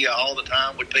social media all the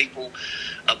time with people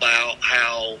about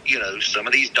how, some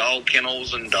of these dog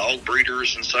kennels and dog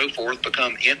breeders and so forth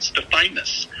become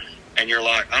insta-famous. And you're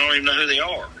like, I don't even know who they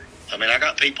are. I mean, I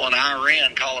got people in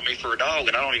Iran calling me for a dog,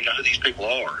 and I don't even know who these people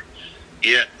are.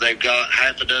 Yet they've got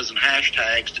half a dozen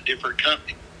hashtags to different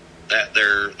companies that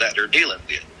they're dealing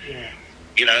with. Yeah.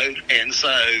 And so,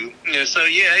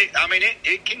 yeah, I mean,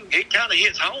 it kind of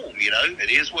hits home, it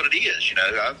is what it is.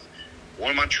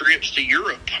 One of my trips to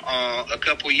Europe, a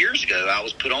couple of years ago, I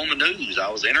was put on the news. I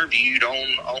was interviewed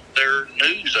on their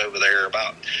news over there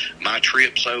about my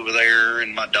trips over there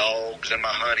and my dogs and my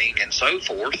hunting and so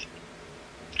forth.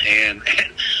 And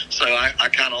so I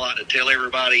kind of like to tell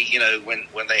everybody, you know,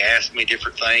 when they ask me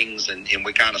different things, and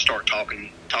we kind of start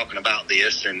talking about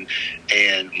this and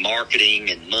marketing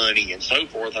and money and so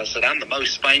forth, I said, I'm the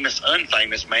most famous,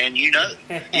 unfamous man you know.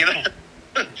 You know?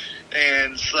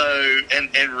 And so,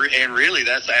 and really,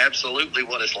 that's absolutely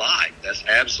what it's like. That's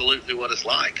absolutely what it's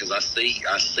like, because I see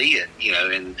it, you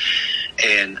know,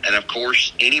 and of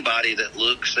course, anybody that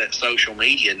looks at social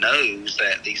media knows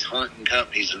that these hunting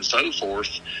companies and so forth,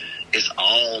 it's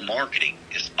all marketing.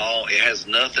 It has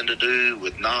nothing to do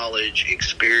with knowledge,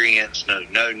 experience. No,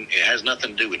 it has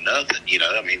nothing to do with nothing. You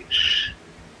know, I mean,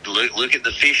 look at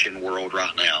the fishing world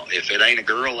right now. If it ain't a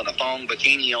girl in a thong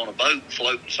bikini on a boat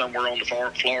floating somewhere on the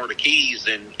Florida Keys,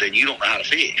 then you don't know how to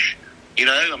fish. You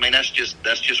know, I mean, that's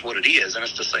just what it is, and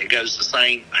it goes the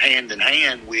same hand in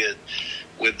hand with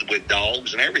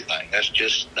dogs and everything.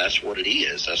 That's what it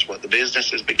is. That's what the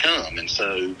business has become, and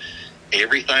so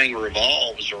everything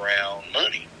revolves around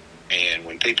money. And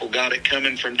when people got it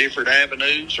coming from different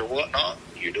avenues or whatnot,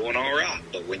 you're doing all right.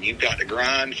 But when you've got to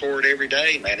grind for it every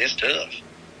day, man, it's tough.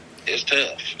 It's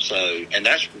tough. So, and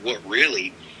that's what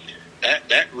really,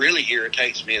 that really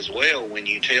irritates me as well, when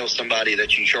you tell somebody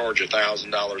that you charge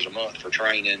 $1,000 a month for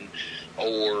training,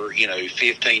 or, you know,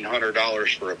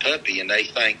 $1,500 for a puppy, and they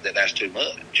think that that's too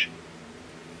much.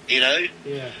 You know?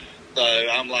 Yeah. So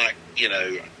I'm like, you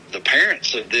know, the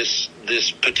parents of this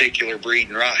particular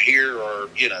breeding right here are,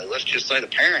 you know, let's just say the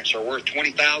parents are worth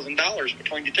 $20,000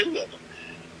 between the two of them.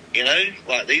 You know,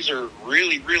 like, these are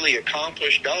really, really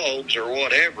accomplished dogs or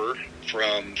whatever,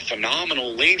 from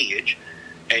phenomenal lineage,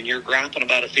 and you're griping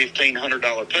about a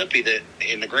 $1,500 puppy that,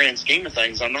 in the grand scheme of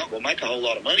things, I'm not going to make a whole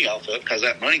lot of money off of, because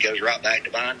that money goes right back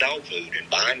to buying dog food and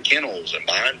buying kennels and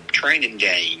buying training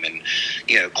game and,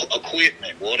 you know,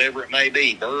 equipment, whatever it may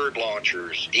be, bird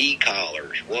launchers,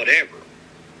 e-collars, whatever.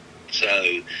 So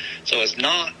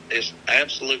it's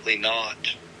absolutely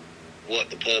not what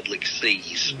the public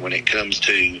sees when it comes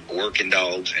to working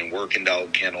dogs and working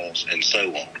dog kennels and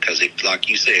so on. Because if, like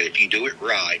you said, if you do it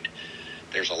right,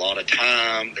 there's a lot of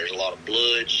time, there's a lot of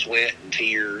blood, sweat, and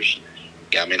tears.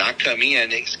 I mean, I come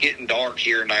in, it's getting dark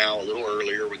here now, a little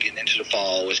earlier. We're getting into the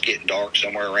fall. It's getting dark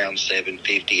somewhere around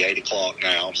 7:50, 8 o'clock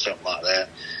now, something like that.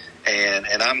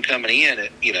 And I'm coming in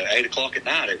at, you know, 8 o'clock at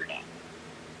night every night.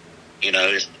 You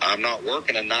know, I'm not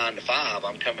working a 9 to 5.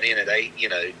 I'm coming in at 8, you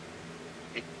know,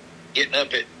 getting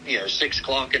up at, you know, 6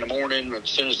 o'clock in the morning as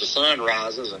soon as the sun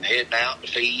rises, and heading out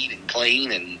to feed and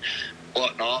clean and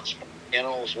whatnot,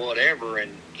 kennels, whatever.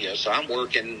 And, you know, so I'm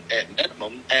working at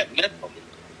minimum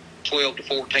 12 to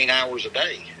 14 hours a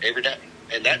day, every day.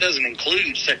 And that doesn't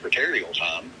include secretarial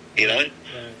time, you know,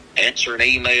 answering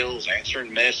emails,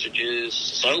 answering messages,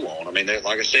 so on. I mean,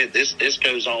 like I said, this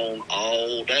goes on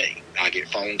all day. I get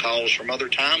phone calls from other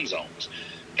time zones.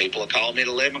 People will call me at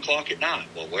 11 o'clock at night.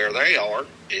 Well, where they are,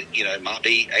 it might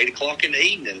be 8 o'clock in the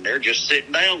evening, and they're just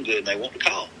sitting down good, and they want to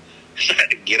call. So I had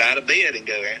to get out of bed and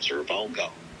go answer a phone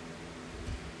call.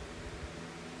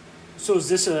 So is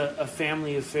this a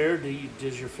family affair?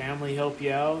 Does your family help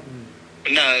you out?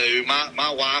 No,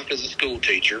 my wife is a school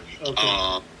teacher.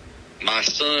 Okay. My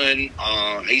son,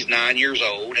 he's 9 years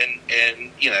old,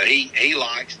 and you know, he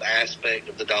likes the aspect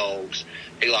of the dogs.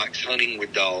 He likes hunting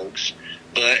with dogs,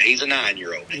 but he's a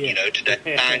 9-year-old. And, you know, today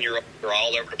 9-year-olds are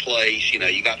all over the place. You know,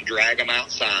 you got to drag them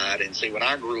outside. And see, when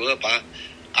I grew up,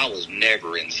 I was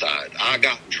never inside. I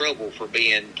got in trouble for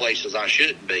being places I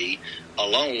shouldn't be,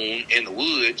 alone in the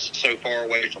woods, so far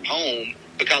away from home,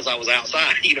 because I was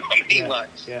outside. You know what I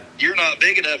mean? You're not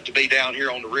big enough to be down here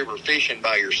on the river fishing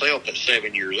by yourself at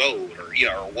 7 years old, or, you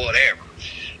know, or whatever.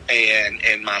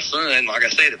 And my son, like I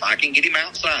said, if I can get him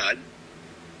outside,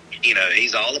 you know,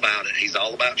 he's all about it. He's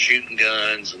all about shooting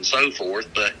guns and so forth.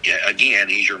 But again,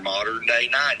 he's your modern day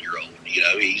 9-year-old. You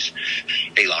know,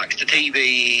 he likes the TV.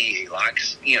 He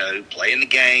likes, you know, playing the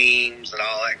games and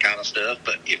all that kind of stuff.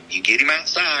 But if you get him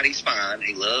outside, he's fine.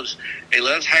 He loves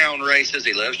hound races.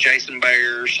 He loves chasing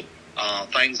bears,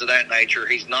 things of that nature.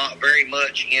 He's not very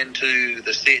much into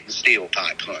the sit and still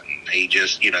type hunting. He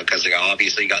just, you know, because they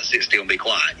obviously got to sit still and be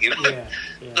quiet. You know,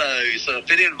 so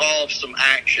if it involves some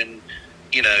action,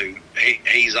 you know,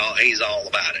 he's all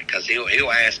about it, because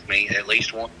he'll ask me at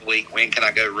least once a week, when can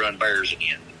I go run bears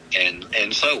again,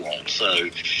 and so on. So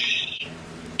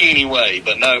anyway,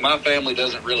 but no, my family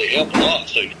doesn't really help a lot.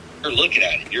 So you're looking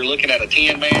at it. You're looking at a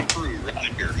 10-man crew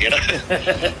right here, you know.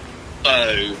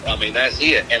 So I mean, that's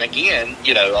it. And again,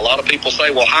 you know, a lot of people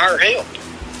say, well, hire help.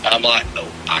 I'm like, no,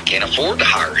 I can't afford to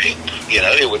hire help. You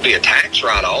know, it would be a tax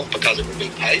write-off because it would be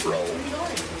payroll.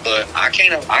 But I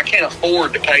can't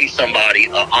afford to pay somebody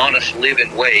an honest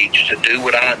living wage to do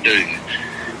what I do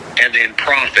and then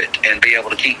profit and be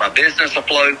able to keep my business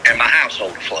afloat and my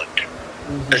household afloat.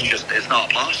 It's not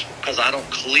possible, because I don't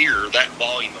clear that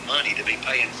volume of money to be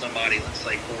paying somebody, let's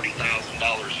say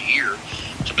 $40,000 a year,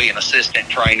 to be an assistant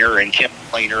trainer and kennel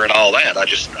cleaner and all that. I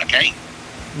can't.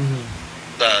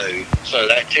 So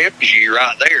that tells you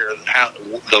right there how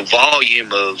the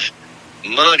volume of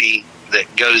money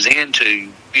that goes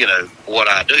into, what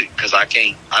I do, because I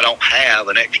don't have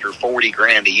an extra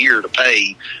 $40,000 a year to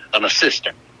pay an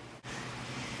assistant.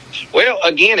 Well,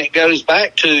 again, it goes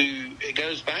back to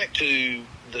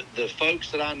the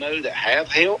folks that I know that have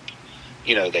help.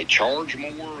 They charge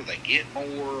more, they get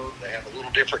more, they have a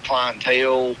little different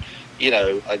clientele.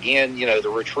 Again,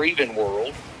 the retrieving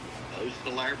world, most of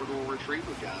the Labrador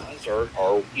retriever guys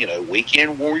are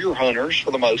weekend warrior hunters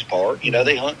for the most part.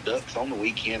 They hunt ducks on the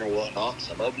weekend or whatnot.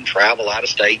 Some of them travel out of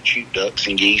state, shoot ducks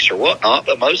and geese or whatnot,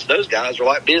 but most of those guys are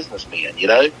like businessmen,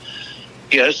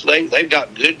 so they've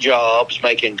got good jobs,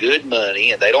 making good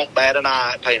money, and they don't bat an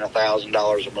eye at paying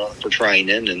 $1,000 a month for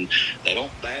training, and they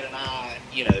don't bat an eye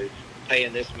at,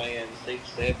 paying this man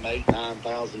 $6,000, $7,000, $8,000,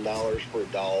 $9,000 for a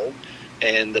dog.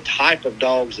 And the type of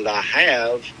dogs that I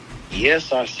have,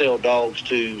 yes, I sell dogs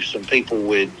to some people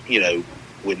with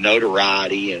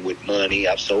notoriety and with money.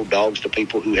 I've sold dogs to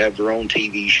people who have their own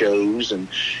TV shows and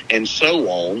so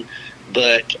on.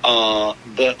 But a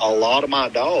lot of my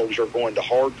dogs are going to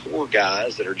hardcore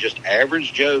guys that are just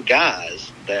average Joe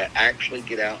guys that actually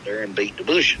get out there and beat the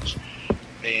bushes.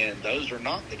 And those are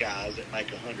not the guys that make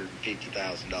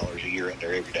 $150,000 a year at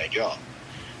their everyday job.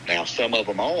 Now, some of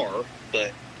them are,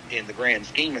 but in the grand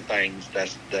scheme of things,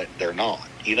 that they're not,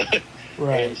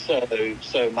 Right. And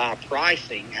so my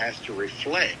pricing has to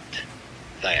reflect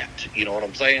that. You know what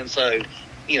I'm saying? So,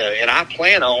 and I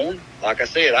plan on, like I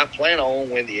said,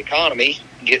 when the economy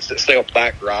gets itself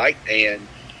back right and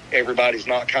everybody's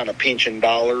not kind of pinching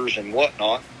dollars and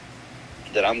whatnot,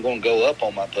 that I'm going to go up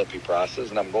on my puppy prices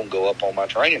and I'm going to go up on my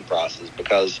training prices,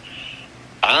 because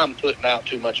I'm putting out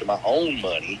too much of my own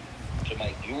money to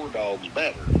make your dogs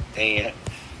better. And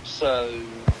so,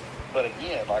 but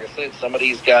again, like I said, some of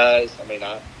these guys,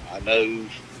 I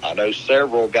know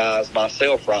several guys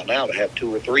myself right now that have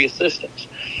 2 or 3 assistants.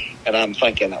 And I'm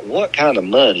thinking, what kind of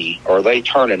money are they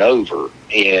turning over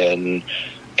in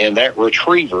that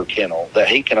retriever kennel that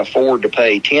he can afford to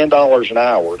pay $10 an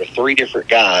hour to 3 different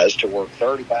guys to work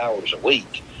 30 hours a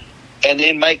week and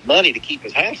then make money to keep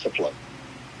his house afloat?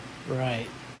 Right.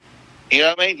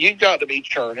 You've got to be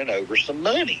churning over some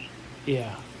money.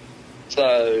 Yeah.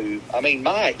 So,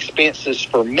 my expenses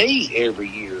for me every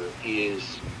year is,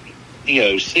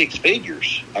 6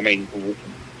 figures.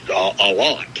 A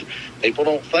lot. People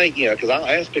don't think, because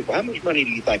I ask people, how much money do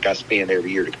you think I spend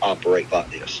every year to operate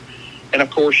like this? And of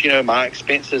course, my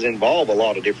expenses involve a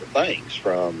lot of different things,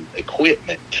 from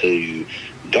equipment to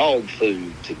dog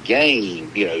food to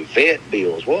game, vet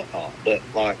bills, whatnot. But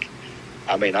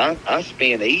I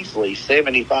spend easily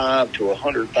 $75,000 to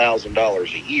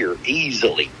 $100,000 a year,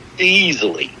 easily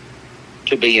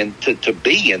to be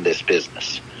in this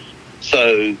business.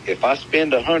 So if I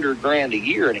spend $100,000 a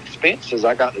year in expenses,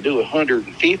 I got to do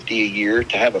 $150,000 a year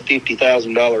to have a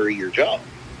 $50,000 a year job.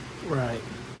 Right.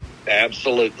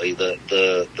 Absolutely.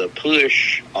 The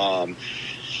push. I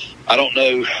don't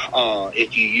know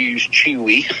if you use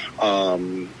Chewy,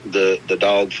 the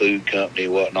dog food company,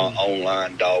 whatnot,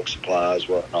 online dog supplies,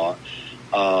 whatnot.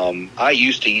 I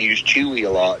used to use Chewy a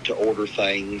lot to order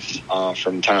things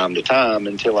from time to time,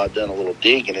 until I'd done a little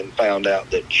digging and found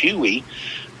out that Chewy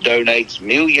donates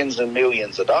millions and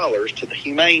millions of dollars to the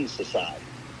Humane Society.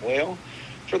 Well,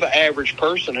 for the average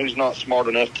person who's not smart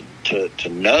enough to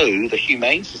know, the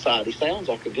Humane Society sounds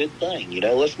like a good thing.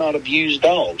 Let's not abuse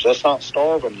dogs. Let's not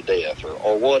starve them to death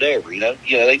or whatever.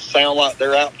 They sound like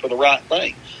they're out for the right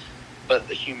thing. But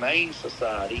the Humane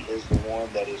Society is the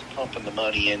one that is pumping the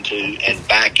money into and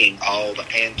backing all the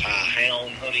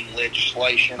anti-hound hunting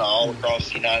legislation all across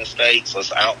the United States.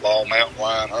 Let's outlaw mountain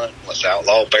lion hunting. Let's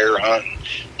outlaw bear hunting.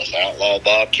 Let's outlaw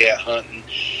bobcat hunting.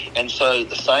 And so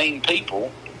the same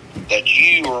people that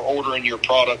you are ordering your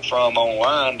product from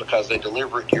online because they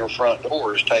deliver it to your front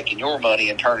door is taking your money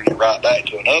and turning it right back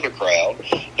to another crowd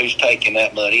who's taking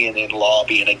that money and then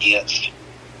lobbying against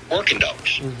working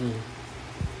dogs. Mm-hmm.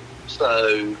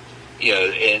 So,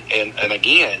 and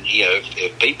again,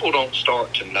 if people don't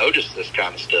start to notice this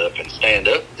kind of stuff and stand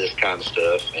up to this kind of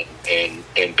stuff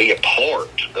and be a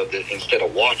part of it instead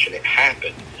of watching it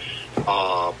happen,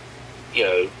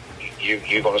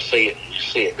 you're going to see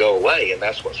it go away. And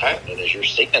that's what's happening, is you're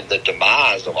seeing the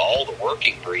demise of all the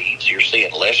working breeds. You're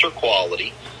seeing lesser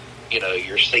quality.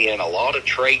 You're seeing a lot of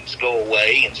traits go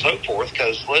away and so forth.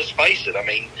 Because let's face it, I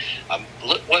mean,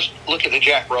 let's look at the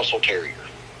Jack Russell Terrier.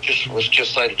 Let's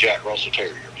just say the Jack Russell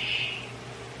Terrier.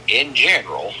 In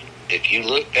general, if you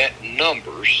look at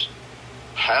numbers,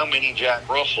 how many Jack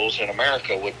Russells in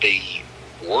America would be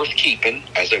worth keeping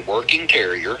as a working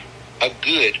terrier, a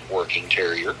good working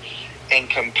terrier, and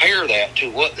compare that to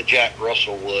what the Jack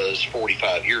Russell was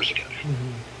 45 years ago?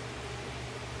 Mm-hmm.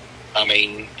 I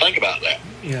mean, think about that.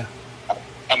 Yeah.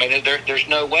 I mean, there's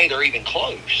no way they're even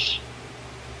close.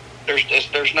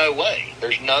 There's no way.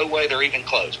 There's no way they're even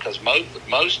close, because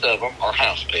most of them are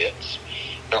house pets.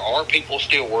 There are people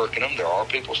still working them. There are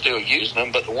people still using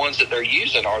them, but the ones that they're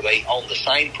using, are they on the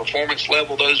same performance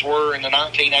level those were in the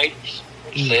 1980s,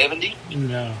 70s?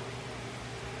 No.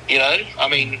 I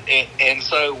mean, and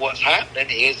so what's happening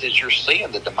is you're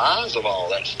seeing the demise of all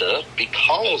that stuff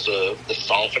because of the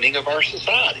softening of our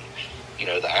society.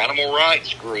 The animal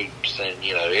rights groups, and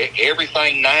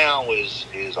everything now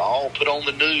is all put on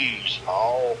the news.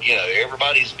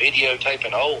 Everybody's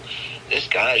videotaping. Oh, this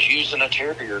guy's using a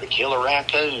terrier to kill a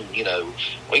raccoon.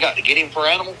 We got to get him for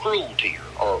animal cruelty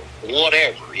or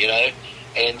whatever.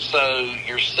 And so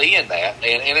you're seeing that,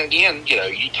 and again,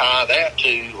 you tie that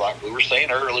to, like we were saying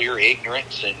earlier,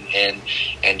 ignorance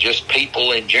and just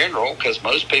people in general, because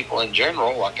most people in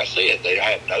general, like I said, they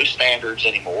have no standards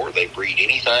anymore. They breed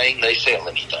anything, they sell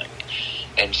anything.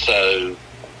 And so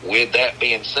with that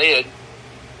being said,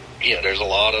 there's a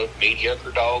lot of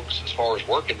mediocre dogs as far as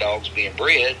working dogs being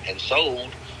bred and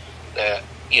sold that,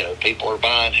 people are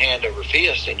buying hand over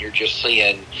fist, and you're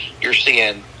seeing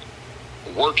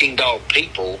working dog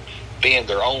people being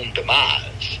their own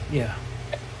demise. Yeah.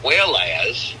 Well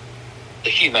as the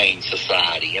Humane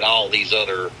Society and all these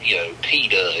other,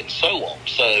 PETA and so on.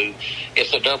 So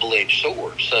it's a double-edged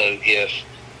sword. So if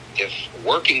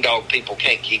working dog people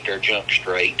can't keep their junk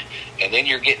straight, and then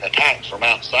you're getting attacked from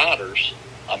outsiders,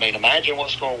 I mean, imagine what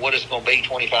it's going to be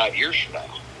 25 years from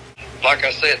now. Like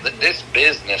I said, this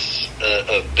business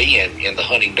of being in the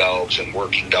hunting dogs and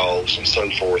working dogs and so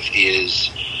forth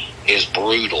is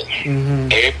brutal. Mm-hmm.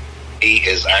 Everybody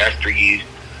is after you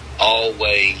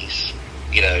always.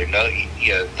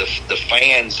 The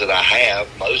fans that I have,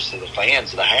 most of the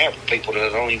fans that I have are people that I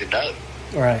don't even know.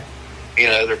 Right.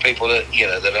 They're people that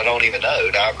that I don't even know.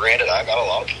 Now, granted, I got a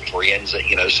lot of friends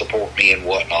that support me and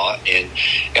whatnot, and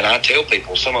I tell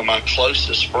people, some of my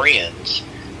closest friends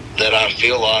that I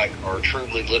feel like are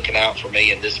truly looking out for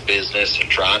me in this business and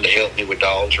trying to help me with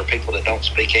dogs are people that don't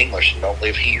speak English and don't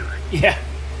live here. Yeah.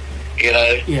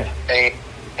 Yeah.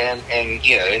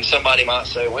 And somebody might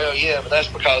say, well, yeah, but that's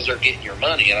because they're getting your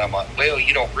money. And I'm like, well,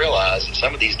 you don't realize that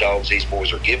some of these dogs these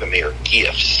boys are giving me are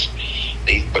gifts,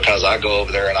 because I go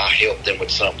over there and I help them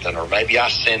with something, or maybe I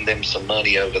send them some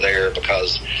money over there,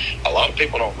 because a lot of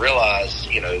people don't realize,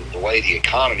 the way the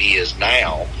economy is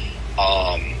now.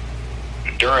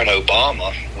 During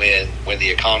Obama, when the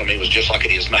economy was just like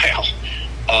it is now,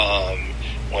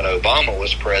 when Obama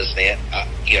was president,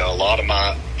 a lot of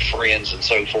my friends and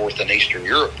so forth in Eastern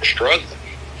Europe were struggling,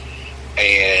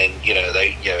 and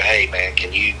they, hey man,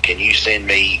 can you send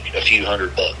me a few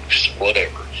 $100,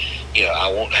 whatever?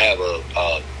 I want to have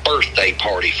a birthday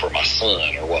party for my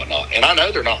son or whatnot. And I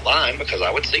know they're not lying, because I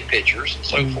would see pictures and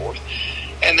so forth.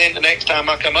 And then the next time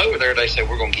I come over there, they say,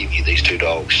 we're going to give you these 2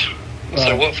 dogs. Right.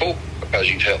 So what for? Because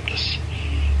you've helped us.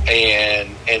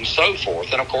 And so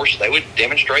forth. And of course they would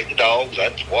demonstrate the dogs.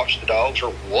 I'd watch the dogs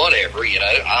or whatever.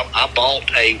 I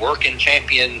bought a working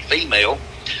champion female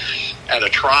at a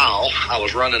trial. I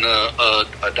was running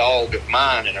a dog of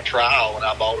mine in a trial, and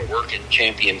I bought a working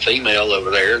champion female over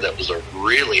there that was a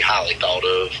really highly thought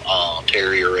of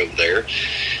terrier over there,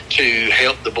 to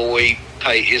help the boy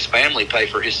his family pay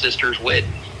for his sister's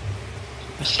wedding.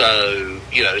 So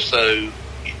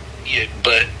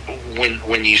but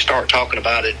when you start talking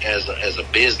about it as a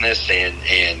business,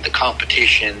 and the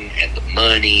competition and the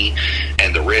money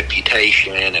and the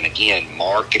reputation, and again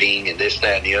marketing and this,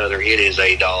 that, and the other, it is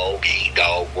a dog eat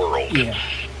dog world. Yeah.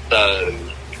 So,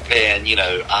 and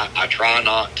I try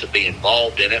not to be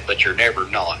involved in it, but you're never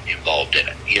not involved in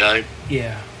it.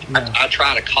 Yeah. No. I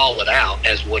try to call it out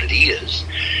as what it is,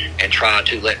 and try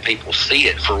to let people see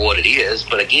it for what it is.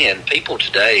 But again, people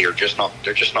today are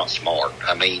they're just not smart.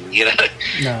 I mean,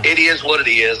 No. It is what it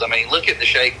is. I mean, look at the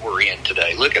shape we're in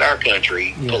today. Look at our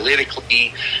country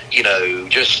politically,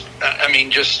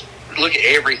 just look at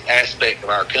every aspect of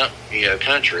our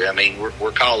country. I mean,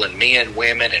 we're calling men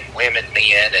women and women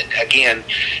men. And again,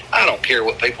 I don't care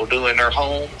what people do in their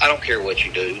home. I don't care what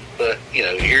you do. But,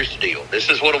 here's the deal. This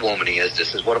is what a woman is.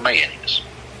 This is what a man is.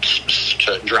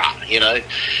 Cut and dry,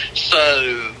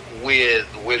 So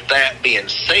with that being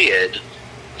said,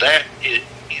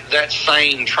 that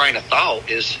same train of thought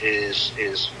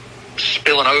is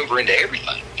spilling over into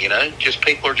everything. Just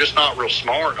people are just not real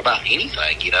smart about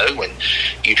anything. When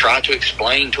you try to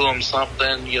explain to them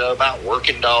something, about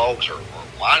working dogs, or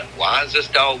why is this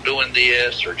dog doing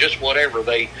this, or just whatever,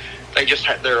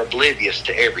 they're oblivious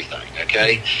to everything.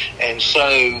 Okay, and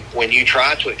so when you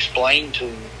try to explain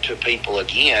to people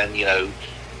again,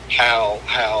 how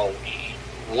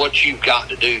what you've got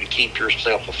to do to keep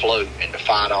yourself afloat and to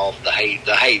fight off the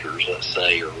haters, let's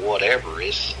say, or whatever,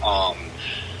 is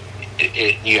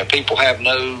people have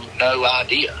no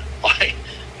idea, like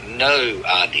no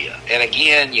idea. And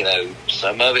again,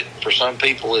 some of it for some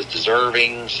people is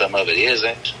deserving, some of it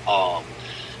isn't.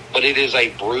 But it is a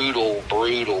brutal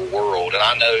world, and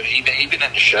I know even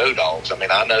in the show dogs. I mean,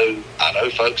 I know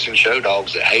folks in show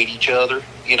dogs that hate each other.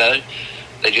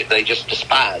 They just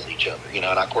despise each other. And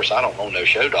of course I don't own no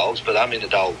show dogs, but I'm in the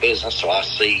dog business, so I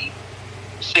see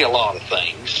a lot of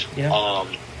things. Yeah.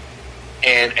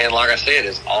 And like I said,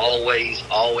 it's always,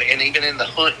 and even in the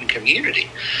hunting community,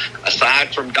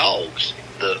 aside from dogs,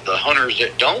 the hunters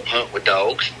that don't hunt with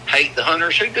dogs hate the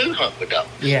hunters who do hunt with dogs.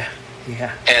 Yeah.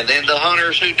 Yeah. And then the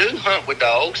hunters who do hunt with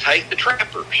dogs hate the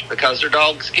trappers because their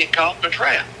dogs get caught in a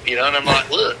trap. And I'm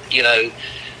like, look,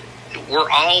 we're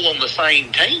all on the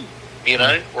same team.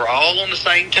 We're all on the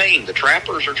same team. The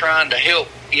trappers are trying to help,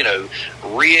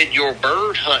 rid your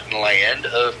bird hunting land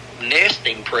of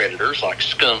nesting predators like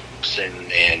skunks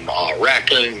and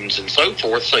raccoons and so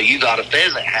forth. So you got a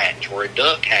pheasant hatch or a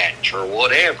duck hatch or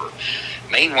whatever.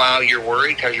 Meanwhile, you're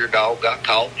worried because your dog got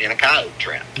caught in a coyote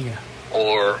trap. Yeah.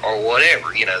 Or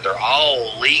whatever. They're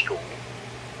all legal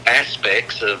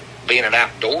aspects of being an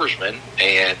outdoorsman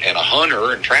and a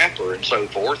hunter and trapper and so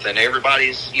forth. And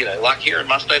everybody's, like here in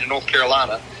my state of North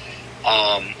Carolina,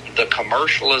 the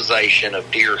commercialization of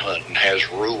deer hunting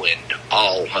has ruined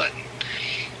all hunting.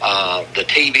 The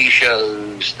TV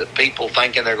shows, the people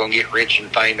thinking they're going to get rich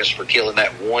and famous for killing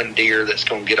that one deer that's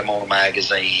going to get them on a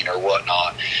magazine or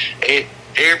whatnot.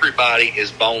 Everybody is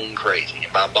bone crazy.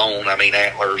 And by bone, I mean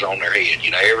antlers on their head.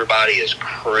 Everybody is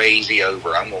crazy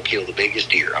over, I'm going to kill the biggest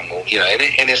deer. I'm going,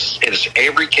 and it's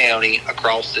every county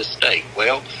across this state.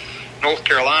 Well, North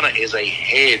Carolina is a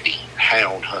heavy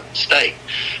hound hunting state.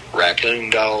 Raccoon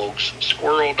dogs,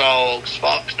 squirrel dogs,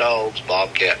 fox dogs,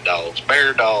 bobcat dogs,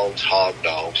 bear dogs, hog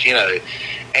dogs,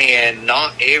 and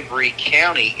not every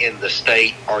county in the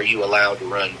state are you allowed to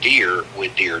run deer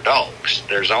with deer dogs.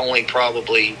 There's only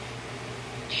probably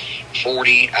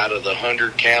 40 out of the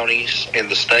 100 counties in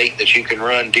the state that you can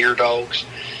run deer dogs.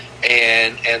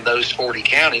 And those 40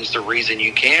 counties, the reason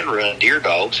you can run deer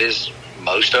dogs is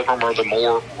most of them are the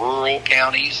more rural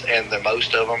counties, and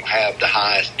most of them have the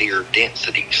highest deer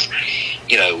densities.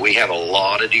 We have a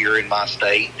lot of deer in my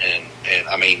state, and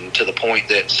I mean, to the point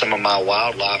that some of my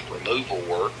wildlife removal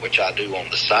work, which I do on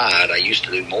the side, I used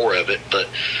to do more of it, but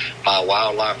my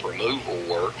wildlife removal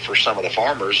work for some of the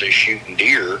farmers is shooting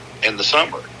deer in the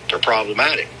summer. They're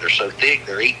problematic. They're so thick,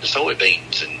 they're eating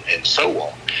soybeans and so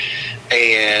on.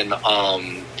 And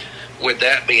with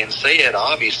that being said,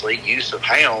 obviously, use of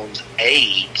hounds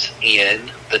aids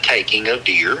in the taking of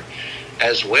deer,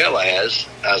 as well as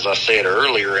I said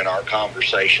earlier in our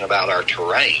conversation about our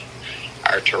terrain.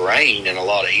 Our terrain in a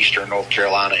lot of eastern North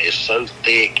Carolina is so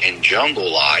thick and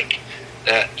jungle-like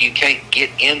that you can't get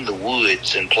in the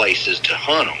woods and places to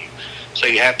hunt them. So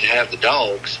you have to have the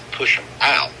dogs push them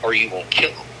out, or you won't kill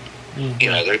them.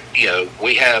 Mm-hmm.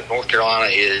 We have, North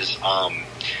Carolina is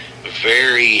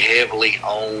very heavily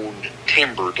owned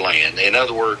timbered land. In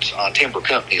other words, timber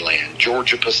company land,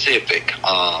 Georgia Pacific,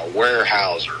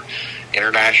 Weyerhaeuser,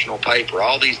 International Paper,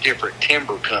 all these different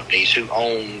timber companies who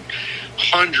own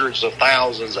hundreds of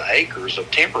thousands of acres of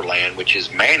timberland, which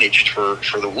is managed for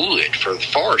the wood, for the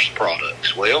forest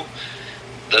products. Well,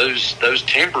 those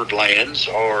timbered lands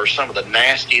are some of the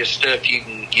nastiest stuff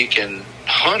you can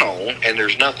hunt on, and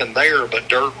there's nothing there but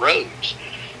dirt roads.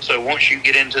 So once you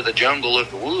get into the jungle of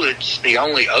the woods, the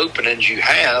only openings you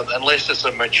have, unless it's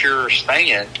a mature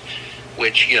stand,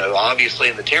 which, obviously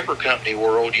in the timber company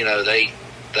world,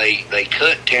 they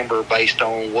cut timber based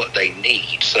on what they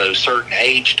need. So certain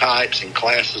age types and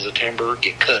classes of timber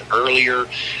get cut earlier,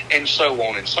 and so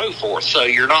on and so forth. So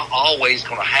you're not always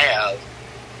going to have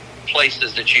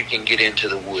places that you can get into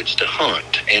the woods to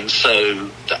hunt. And so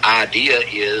the idea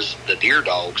is the deer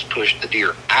dogs push the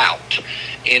deer out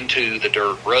into the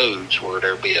dirt roads where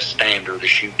there'll be a stander to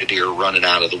shoot the deer running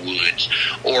out of the woods,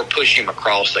 or push him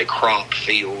across a crop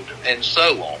field and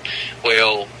so on.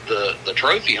 Well, the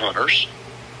trophy hunters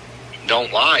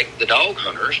don't like the dog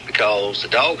hunters because the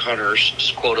dog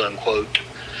hunters, quote unquote,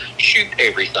 shoot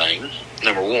everything,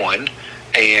 number one.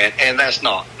 And that's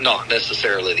not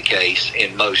necessarily the case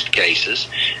in most cases.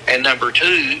 And number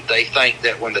two, they think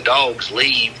that when the dogs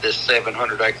leave this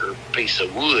 700-acre piece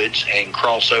of woods and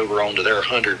cross over onto their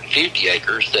 150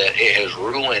 acres, that it has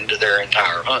ruined their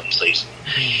entire hunting season.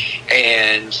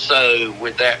 And so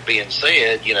with that being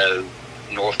said,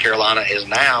 North Carolina is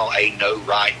now a no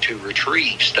right to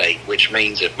retrieve state, which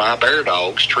means if my bear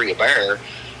dogs tree a bear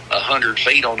 100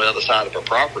 feet on the other side of a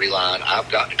property line, I've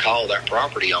got to call that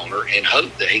property owner and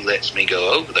hope that he lets me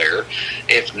go over there.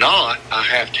 If not, I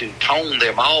have to tone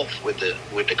them off with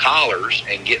the collars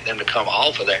and get them to come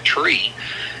off of that tree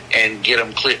and get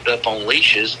them clipped up on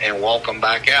leashes and walk them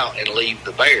back out and leave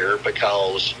the bear,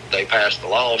 because they passed the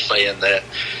law saying that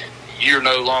you're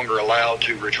no longer allowed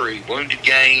to retrieve wounded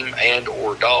game and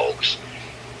or dogs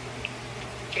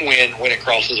when it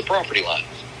crosses a property line.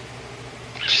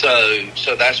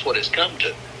 So that's what it's come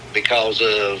to, because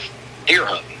of deer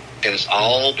hunting, and it's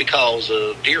all because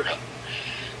of deer hunting.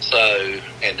 So,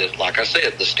 and like I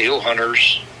said, the still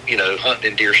hunters,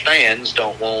 hunting in deer stands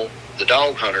don't want the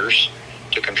dog hunters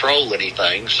to control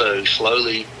anything. So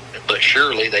slowly but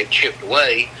surely they've chipped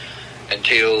away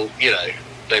until,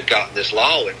 they've got this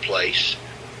law in place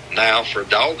now for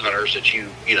dog hunters that you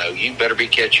better be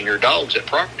catching your dogs at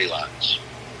property lines.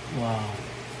 Wow.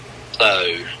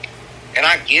 So, and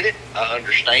I get it, I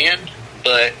understand,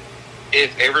 but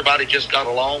if everybody just got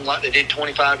along like they did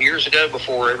 25 years ago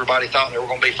before everybody thought they were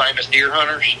going to be famous deer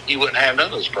hunters, you wouldn't have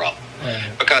none of this problem. Right.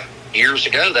 Because years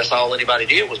ago, that's all anybody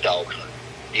did was dog hunt,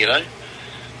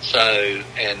 So,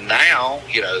 and now,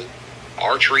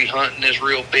 archery hunting is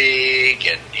real big,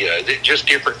 and, just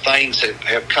different things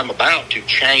have come about to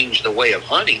change the way of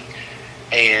hunting,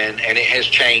 and it has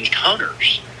changed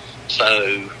hunters.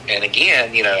 So, and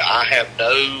again, I have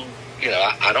no...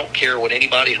 I don't care what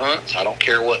anybody hunts. I don't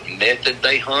care what method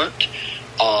they hunt.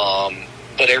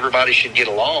 But everybody should get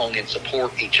along and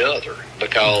support each other,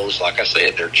 because, like I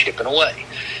said, they're chipping away.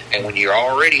 And when you're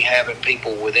already having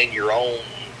people within your own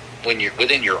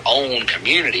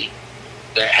community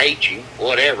that hate you,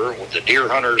 whatever, the deer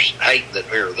hunters hate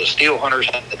or the still hunters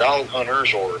hate the dog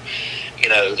hunters, or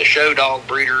the show dog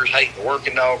breeders hate the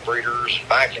working dog breeders.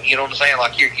 You know what I'm saying?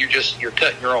 Like you're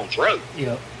cutting your own throat.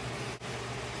 Yep.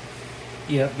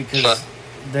 Yeah, because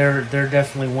they're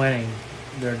definitely winning.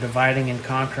 They're dividing and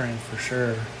conquering for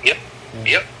sure. Yep. Yeah.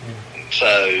 Yep. Yeah. So,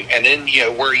 and then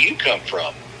where you come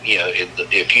from.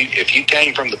 If you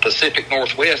came from the Pacific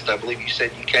Northwest, I believe you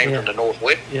said you came from the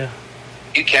Northwest. Yeah.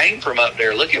 You came from up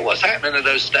there. Look at what's happening to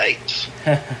those states.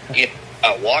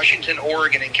 Washington,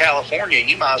 Oregon, and California.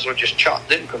 You might as well just chop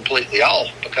them completely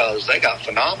off, because they got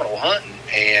phenomenal hunting,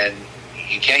 and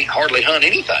you can't hardly hunt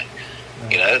anything.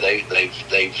 Right.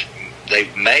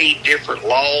 They've made different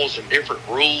laws and different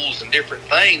rules and different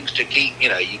things to keep,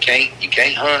 you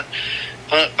can't hunt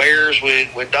bears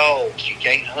with dogs. You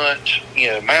can't hunt,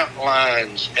 mountain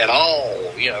lions at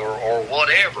all, or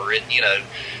whatever. And,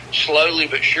 slowly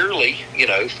but surely,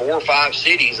 4 or 5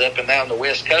 cities up and down the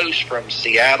West Coast, from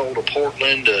Seattle to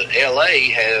Portland to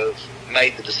LA, have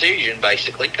made the decision,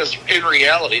 basically, because in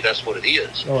reality, that's what it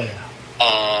is. Oh, yeah.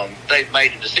 They've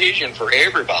made a decision for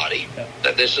everybody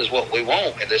that this is what we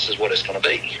want and this is what it's going to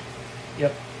be.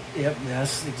 Yep,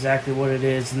 that's exactly what it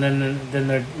is. And then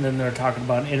they're talking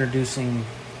about introducing,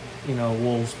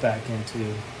 wolves back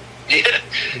into.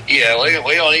 Yeah.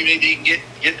 We don't even need to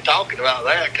get to talking about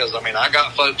that, because I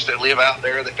got folks that live out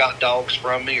there that got dogs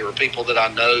from me, or people that I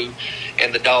know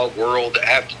in the dog world that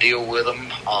have to deal with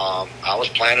them. I was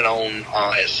planning on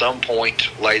at some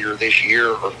point later this year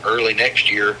or early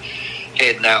next year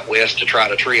heading out west to try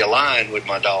to tree a line with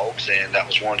my dogs, and that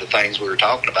was one of the things we were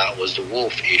talking about, was the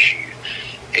wolf issue.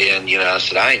 And I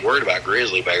said, I ain't worried about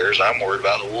grizzly bears, I'm worried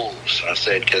about the wolves. I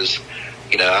said, because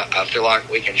I feel like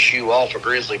we can shoo off a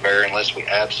grizzly bear unless we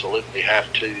absolutely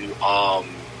have to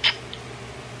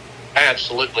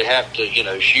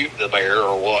shoot the bear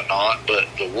or whatnot. But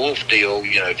the wolf deal,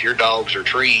 if your dogs are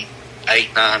treed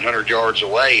 800-900 yards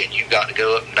away and you've got to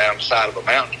go up and down the side of a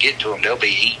mountain to get to them, they'll be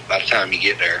eaten by the time you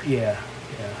get there. Yeah.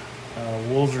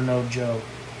 Wolves are no joke.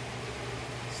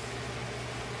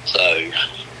 So,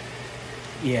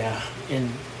 yeah,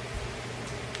 and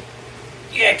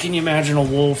can you imagine a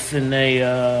wolf in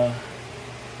a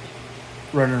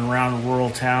running around a rural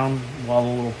town while the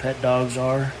little pet dogs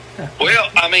are? Well,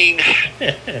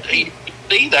 you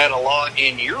see that a lot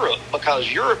in Europe,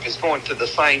 because Europe is going through the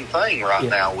same thing right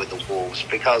now with the wolves,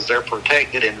 because they're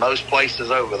protected in most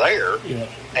places over there. Yeah.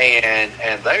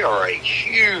 And they are a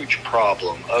huge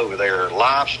problem over there.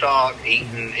 Livestock,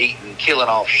 killing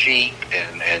off sheep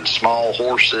and small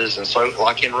horses, and so,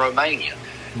 like in Romania.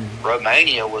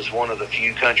 Romania was one of the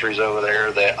few countries over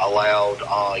there that allowed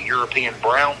European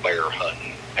brown bear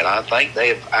hunting, and I think they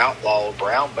have outlawed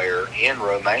brown bear in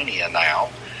Romania now,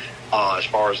 as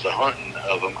far as the hunting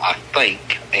of them, I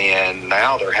think. And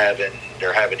now they're having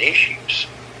issues,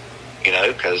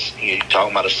 because you're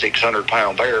talking about a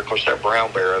 600-pound bear. Of course, that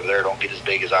brown bear over there don't get as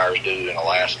big as ours do in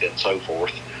Alaska and so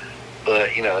forth. But,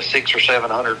 a 600 or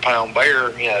 700-pound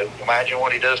bear, imagine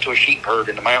what he does to a sheep herd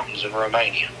in the mountains in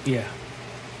Romania. Yeah.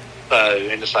 So,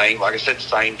 and like I said, the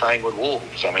same thing with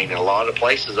wolves. I mean, in a lot of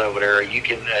places over there,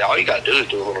 all you got to do is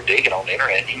do a little digging on the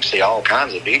internet. You can see all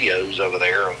kinds of videos over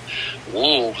there of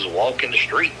wolves walking the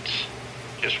streets.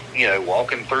 Just,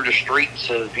 walking through the streets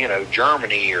of,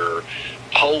 Germany or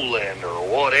Poland or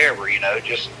whatever,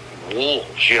 just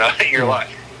wolves, You're like,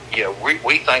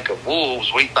 we think of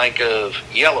wolves, we think of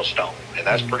Yellowstone, and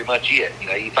that's pretty much it.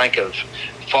 You think of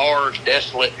far,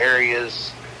 desolate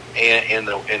areas in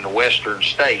the western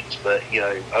states, but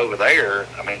over there,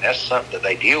 I mean, that's something that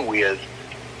they deal with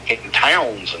in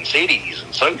towns and cities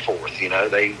and so forth.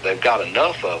 They've got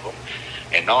enough of them,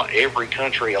 and not every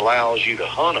country allows you to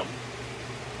hunt them.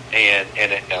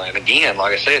 And again,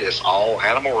 like I said, it's all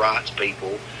animal rights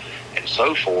people and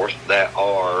so forth that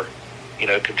are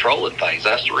controlling things.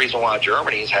 That's the reason why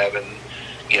Germany is having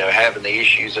the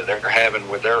issues that they're having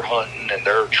with their hunting and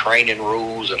their training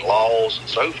rules and laws and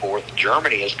so forth.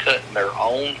 Germany is cutting their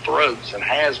own throats and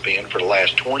has been for the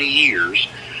last 20 years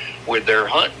with their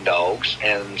hunting dogs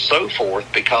and so forth,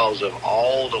 because of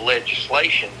all the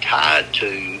legislation tied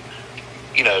to,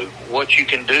 what you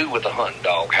can do with a hunting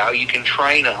dog, how you can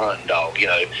train a hunting dog.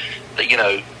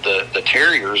 The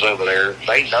terriers over there,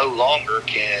 they no longer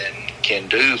can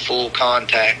do full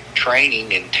contact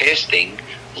training and testing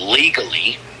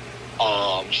legally.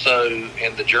 So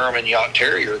in the German Yacht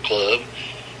Terrier Club,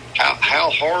 how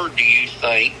hard do you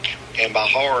think, and by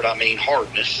hard I mean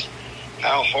hardness,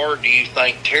 how hard do you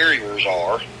think terriers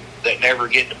are that never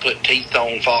get to put teeth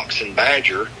on fox and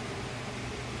badger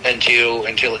until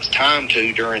it's time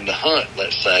to during the hunt,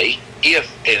 let's say?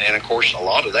 And of course a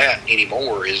lot of that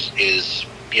anymore is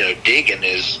digging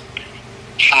is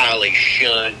highly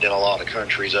shunned in a lot of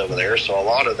countries over there, so a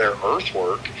lot of their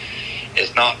earthwork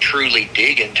is not truly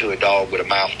digging to a dog with a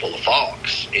mouthful of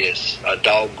fox. It's a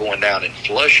dog going down and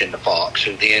flushing the fox,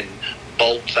 who then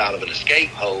bolts out of an escape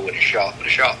hole and is shot with a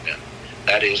shotgun.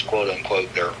 That is, quote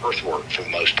unquote, their earthwork for the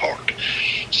most part.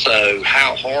 So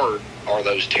how hard are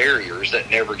those terriers that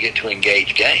never get to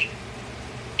engage game?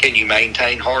 Can you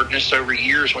maintain hardness over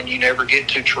years when you never get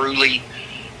to truly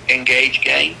engage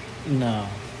game? No.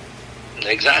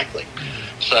 Exactly.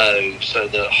 So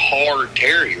the hard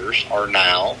terriers are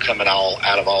now coming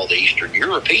out of all the Eastern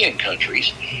European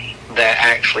countries that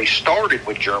actually started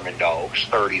with German dogs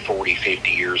 30, 40, 50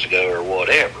 years ago or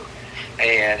whatever.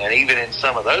 And even in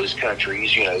some of those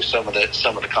countries, some of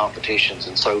the competitions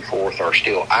and so forth are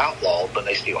still outlawed, but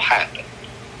they still happen.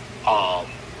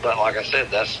 But like I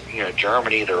said, that's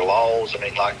Germany, their laws. I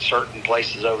mean, like certain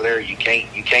places over there, you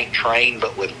can't train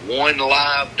but with one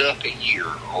live duck a year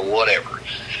or whatever.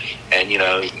 And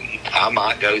I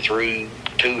might go through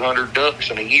 200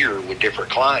 ducks in a year with different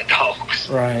client dogs.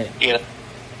 Right.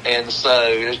 And so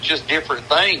it's just different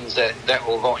things that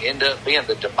will going to end up being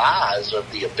the demise of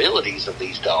the abilities of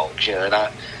these dogs. And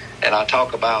I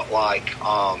talk about like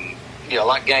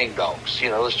game dogs.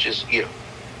 Let's just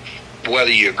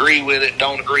whether you agree with it,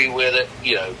 don't agree with it,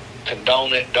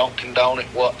 condone it, don't condone it,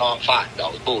 whatnot, fighting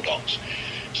dogs, bulldogs.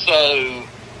 So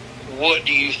what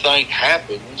do you think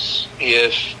happens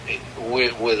if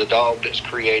with a dog that's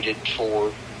created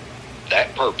for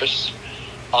that purpose,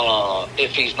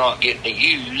 if he's not getting to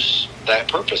use that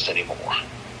purpose anymore?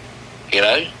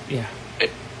 Yeah.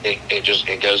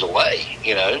 It goes away.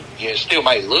 You still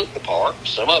may look the part.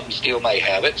 Some of them still may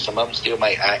have it. Some of them still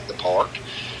may act the part.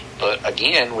 But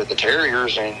again, with the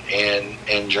terriers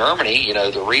in Germany,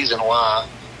 the reason why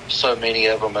so many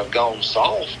of them have gone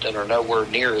soft and are nowhere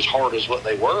near as hard as what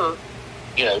they were,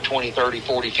 20, 30,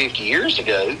 40, 50 years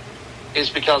ago, is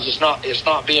because it's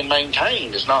not being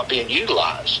maintained. It's not being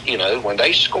utilized. When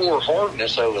they score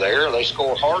hardness over there, they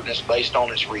score hardness based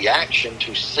on its reaction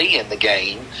to seeing the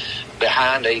game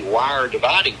behind a wire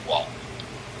dividing wall.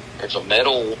 It's a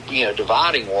metal,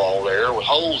 dividing wall there with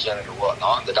holes in it or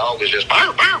whatnot. The dog is just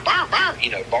bark, bark, bark, bark,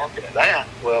 barking at that.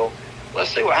 Well,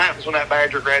 let's see what happens when that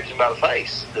badger grabs him by the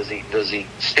face. Does he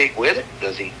stick with it?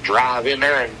 Does he drive in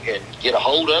there and get a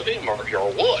hold of him or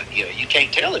what? You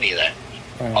can't tell any of that.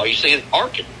 Right. All you see is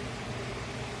barking.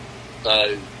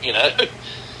 So,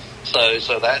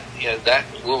 so that, that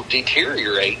will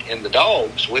deteriorate in the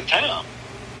dogs with time.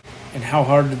 And how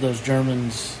hard did those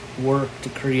Germans work to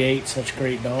create such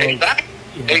great dogs?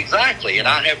 Yeah. Exactly, and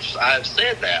I've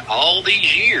said that all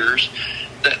these years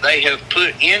that they have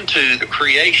put into the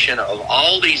creation of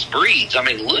all these breeds. I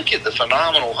mean, look at the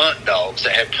phenomenal hunting dogs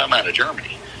that have come out of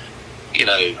Germany. You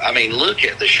know, I mean, look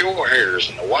at the short hairs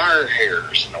and the wire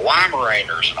hairs and the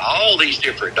Weimaraners and all these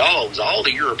different dogs, all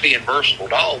the European versatile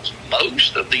dogs.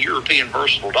 Most of the European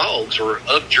versatile dogs are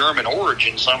of German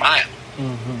origin somehow.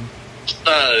 Mm-hmm.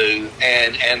 So,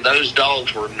 and those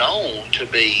dogs were known to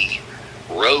be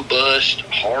robust,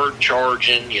 hard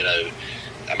charging, you know.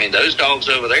 I mean, those dogs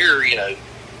over there, you know,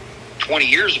 20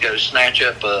 years ago, snatch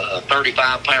up a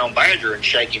 35-pound badger and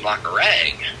shake him like a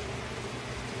rag.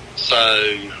 So,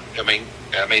 I mean,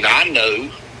 I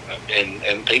know,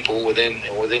 and people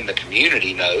within the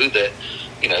community know that,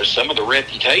 you know, some of the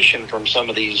reputation from some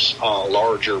of these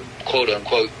larger quote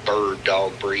unquote bird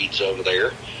dog breeds over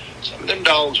there. Some of them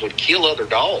dogs would kill other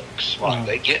dogs. Like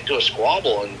they'd get into a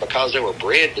squabble, and because they were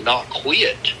bred to not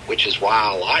quit, which is why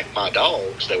I like my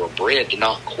dogs, they were bred to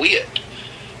not quit.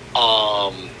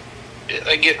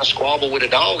 They get in a squabble with a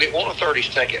dog. It wasn't a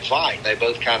 30-second fight. They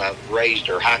both kind of raised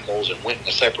their hackles and went in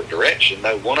a separate direction.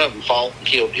 Though one of them fought and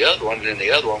killed the other one, and then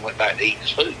the other one went back to eating his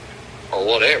food or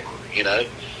whatever, you know.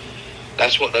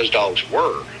 That's what those dogs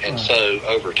were. And so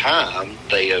over time,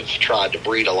 they have tried to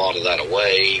breed a lot of that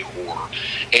away, or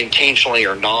intentionally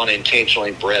or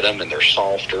non-intentionally bred them, and they're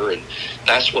softer. And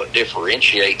that's what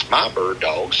differentiates my bird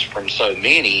dogs from so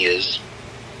many is,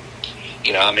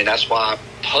 you know, I mean, that's why I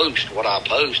post what I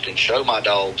post and show my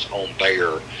dogs on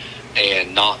bear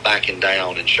and not backing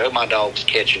down, and show my dogs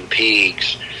catching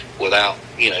pigs without,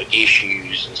 you know,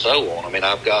 issues and so on. I mean,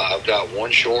 I've got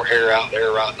one short hair out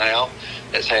there right now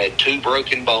that's had 2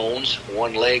 broken bones,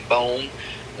 1 leg bone,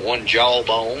 1 jaw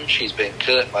bone. She's been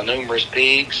cut by numerous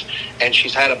pigs, and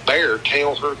she's had a bear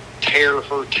tear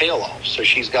her tail off. So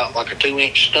she's got like a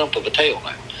 2-inch stump of a tail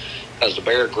now, because the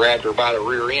bear grabbed her by the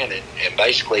rear end, and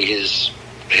basically his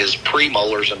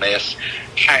premolars a mess,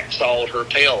 hacksawed her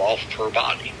tail off of her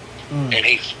body, and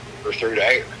he threw her through the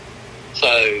air.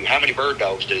 So how many bird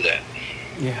dogs do that?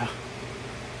 Yeah.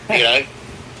 You know?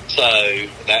 So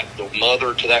that the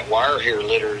mother to that wire hair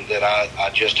litter that I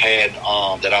just had,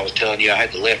 that I was telling you I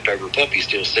had the leftover puppy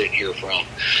still sitting here from,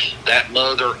 that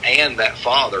mother and that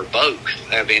father both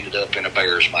have ended up in a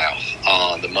bear's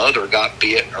mouth. The mother got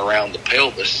bit around the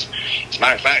pelvis. As a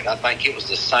matter of fact, I think it was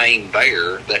the same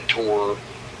bear that tore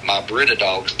my Brita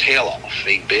dog's tail off.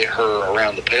 He bit her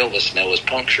around the pelvis, and there was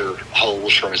puncture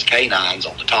holes from his canines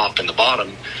on the top and the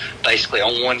bottom, basically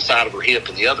on one side of her hip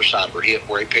and the other side of her hip,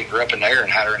 where he picked her up in the air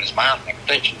and had her in his mouth like a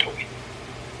fetching toy.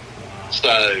 So,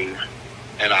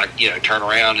 and I, you know, turn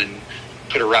around and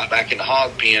put her right back in the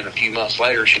hog pen. A few months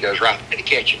later, she goes right back to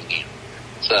catching again.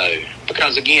 So,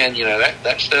 because again, you know,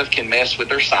 that stuff can mess with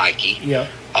their psyche. Yeah.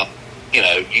 You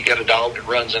know, you got a dog that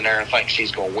runs in there and thinks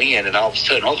he's going to win, and all of a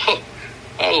sudden,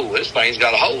 oh, this thing's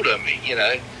got a hold of me. You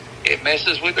know, it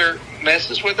messes with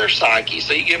their psyche.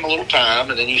 So you give them a little time,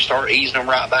 and then you start easing them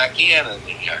right back in, and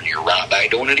you know, you're right back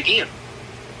doing it again.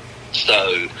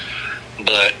 So,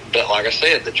 but like I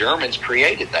said, the Germans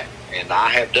created that, and I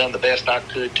have done the best I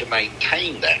could to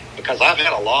maintain that, because I've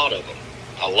had a lot of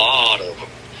them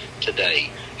today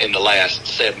in the last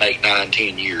 7, 8, 9,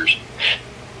 10 years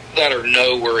that are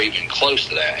nowhere even close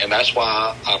to that. And that's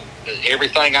why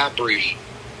everything I breed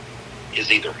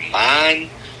is either mine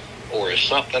or is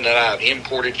something that I've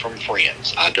imported from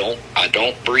friends. I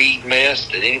don't breed mess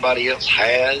that anybody else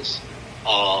has.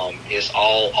 It's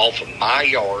all off of my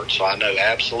yard, so I know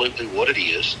absolutely what it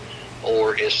is,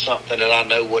 or it's something that I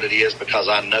know what it is because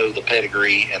I know the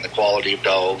pedigree and the quality of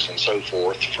dogs and so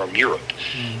forth from Europe.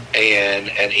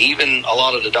 And even a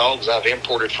lot of the dogs I've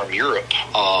imported from Europe,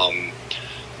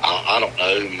 I don't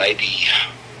know, maybe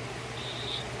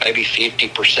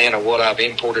 50% of what I've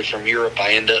imported from Europe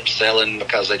I end up selling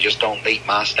because they just don't meet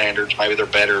my standards. Maybe they're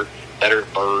better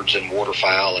at birds and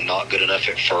waterfowl and not good enough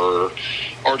at fur,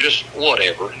 or just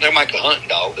whatever. They'll make a hunting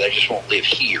dog, they just won't live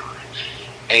here.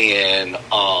 And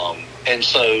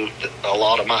so a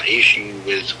lot of my issue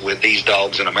with these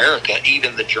dogs in America,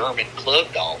 even the German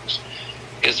club dogs,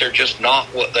 is they're not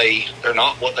what they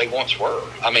once were.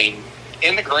 I mean,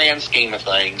 in the grand scheme of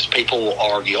things, people will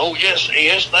argue, oh, yes,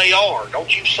 they are.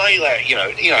 Don't you say that. You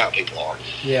know how people are.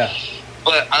 Yeah.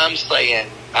 But I'm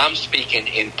speaking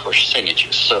in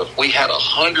percentages. So if we had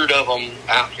 100 of them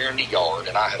out here in the yard,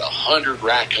 and I had 100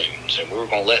 raccoons, and we were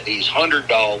going to let these 100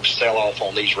 dogs sell off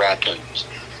on these raccoons,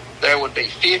 there would be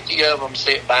 50 of them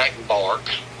sit back and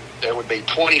bark, there would be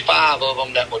 25 of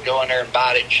them that would go in there and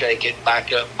bite it, shake it,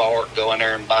 back up, bark, go in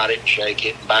there and bite it, shake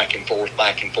it, back and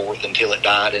forth until it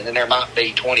died. And then there might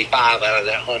be 25 out of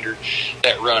that 100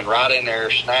 that run right in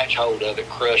there, snatch hold of it,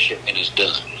 crush it, and it's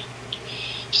done.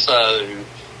 So,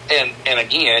 and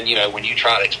again, you know, when you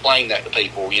try to explain that to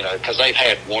people, you know, because they've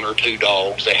had one or two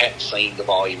dogs, they hadn't seen the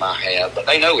volume I have, but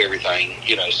they know everything,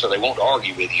 you know, so they won't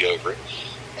argue with you over it.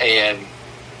 And,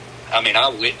 I mean, I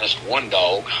witnessed one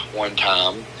dog one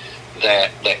time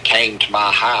that came to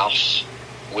my house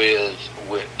with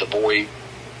the boy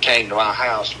came to my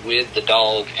house with the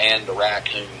dog and the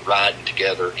raccoon riding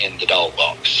together in the dog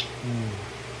box.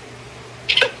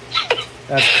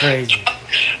 That's crazy.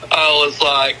 I was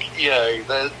like, you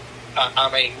know,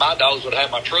 I mean, my dogs would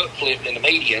have my truck flipped in the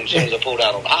median as soon as I pulled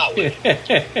out on the highway.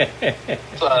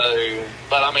 So,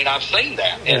 but I mean, I've seen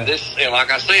that, and and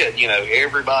like I said, you know,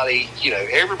 everybody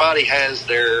has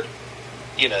their,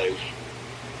 you know,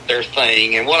 their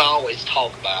thing. And what I always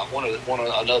talk about,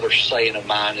 another saying of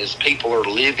mine is, people are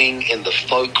living in the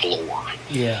folklore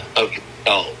of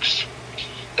dogs.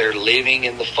 They're living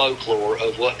in the folklore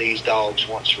of what these dogs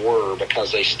once were,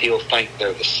 because they still think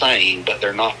they're the same, but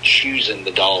they're not choosing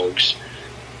the dogs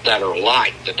that are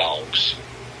like the dogs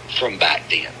from back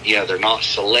then. You know, they're not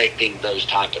selecting those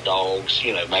type of dogs.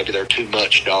 You know, maybe they're too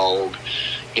much dog.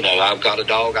 You know, I've got a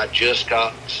dog. I just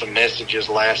got some messages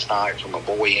last night from a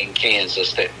boy in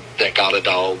Kansas that got a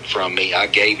dog from me. I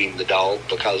gave him the dog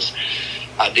because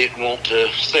I didn't want to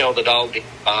sell the dog to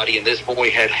anybody, and this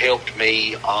boy had helped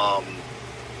me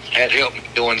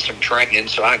doing some training,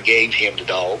 so I gave him the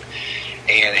dog.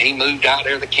 And he moved out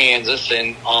there to Kansas,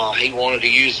 and he wanted to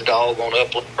use the dog on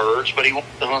upland birds, but he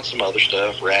wanted to hunt some other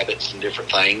stuff, rabbits and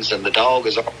different things. And the dog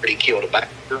has already killed a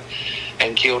badger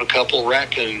and killed a couple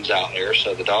raccoons out there,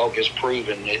 so the dog has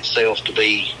proven itself to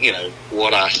be, you know,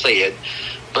 what I said.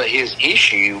 But his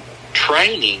issue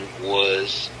training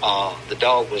was the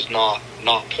dog was not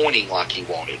pointing like he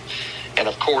wanted. And,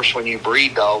 of course, when you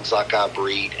breed dogs like I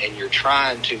breed and you're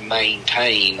trying to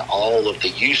maintain all of the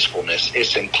usefulness,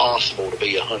 it's impossible to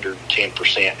be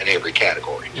 110% in every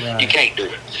category. Right. You can't do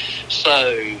it.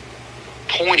 So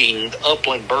pointing,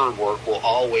 upland bird work will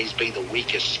always be the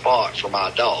weakest spot for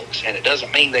my dogs. And it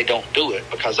doesn't mean they don't do it,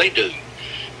 because they do.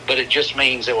 But it just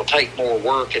means it will take more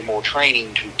work and more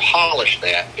training to polish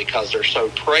that, because they're so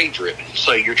prey-driven.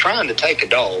 So you're trying to take a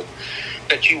dog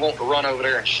that you want to run over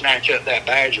there and snatch up that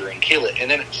badger and kill it, and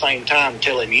then at the same time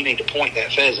tell him you need to point that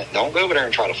pheasant. Don't go over there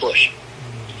and try to flush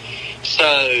it.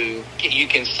 So you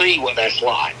can see what that's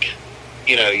like.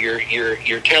 You know,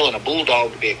 you're telling a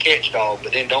bulldog to be a catch dog,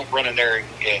 but then don't run in there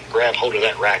and grab hold of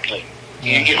that raccoon.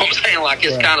 You know what I'm saying? Like,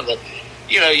 it's kind of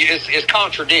it's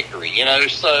contradictory. You know,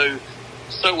 so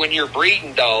when you're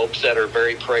breeding dogs that are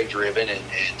very prey driven and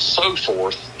so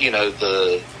forth, you know,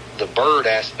 the bird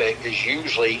aspect is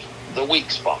usually the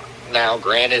weak spot. Now,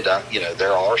 granted, you know,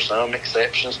 there are some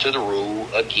exceptions to the rule.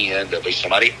 Again, there'll be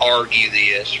somebody argue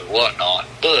this or whatnot,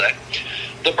 but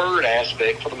the bird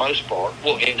aspect, for the most part,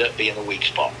 will end up being the weak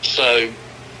spot. So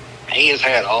he has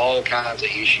had all kinds of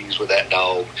issues with that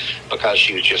dog, because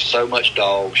she was just so much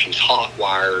dog. She's hot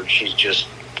wired. She's just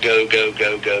go, go,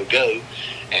 go, go, go.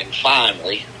 And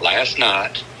finally, last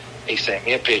night, he sent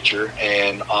me a picture,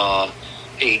 and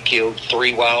he killed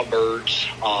 3 wild birds.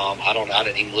 I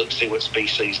didn't even look to see what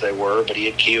species they were, but he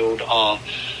had killed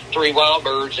 3 wild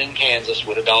birds in Kansas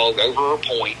with a dog over a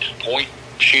point,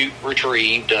 shoot,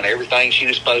 retrieve, done everything she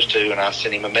was supposed to. And I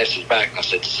sent him a message back, and I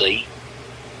said, see?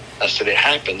 I said, it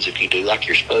happens if you do like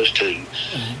you're supposed to.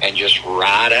 Mm-hmm. And just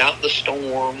ride out the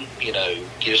storm, you know,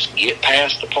 just get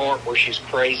past the part where she's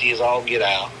crazy as all get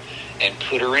out, and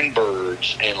put her in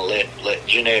birds and let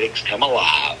genetics come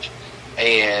alive.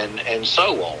 And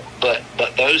so on. But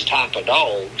those type of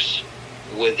dogs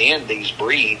within these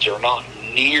breeds are not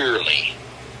nearly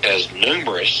as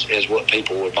numerous as what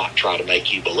people would might try to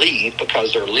make you believe,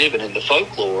 because they're living in the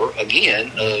folklore,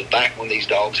 again, back when these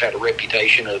dogs had a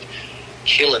reputation of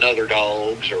killing other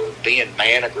dogs or being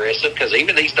man aggressive, because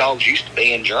even these dogs used to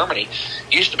be in Germany,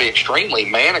 used to be extremely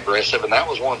man aggressive, and that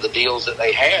was one of the deals that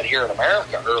they had here in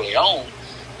America early on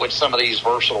with some of these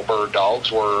versatile bird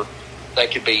dogs, where they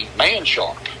could be man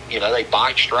sharp. You know, they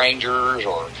bite strangers,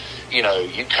 or, you know,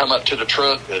 you come up to the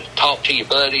truck to talk to your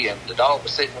buddy, and the dog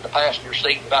was sitting in the passenger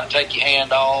seat and about to take your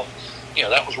hand off. You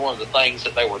know, that was one of the things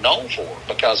that they were known for,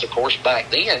 because, of course, back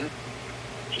then,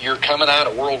 you're coming out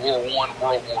of World War I,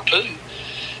 World War II,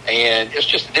 and it's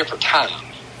just a different time.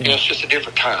 You know, it's just a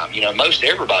different time. You know, most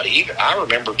everybody, even I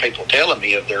remember people telling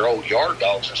me of their old yard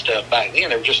dogs and stuff back then.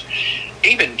 They were just,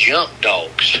 even junk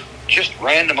dogs, just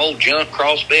random old junk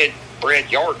crossbred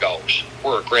bred yard dogs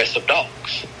were aggressive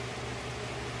dogs.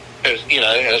 'Cause,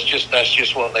 that's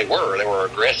just what they were. They were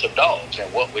aggressive dogs.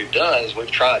 And what we've done is we've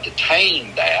tried to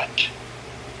tame that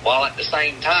while at the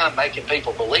same time making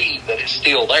people believe that it's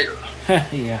still there.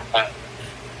 Yeah.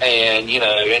 And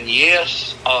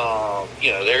yes,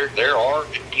 there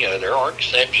are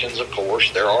exceptions, of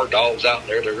course. There are dogs out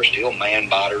there that are still man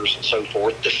biters and so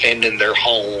forth, defending their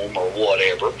home or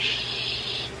whatever.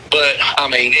 But I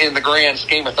mean, in the grand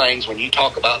scheme of things, when you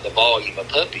talk about the volume of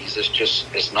puppies,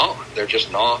 it's not. They're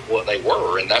just not what they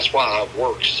were, and that's why I've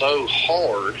worked so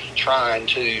hard trying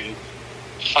to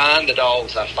find the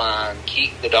dogs I find,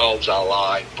 keep the dogs I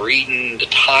like, breeding the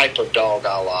type of dog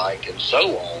I like, and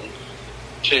so on,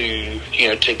 to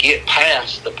get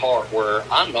past the part where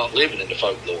I'm not living in the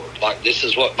folklore. Like, this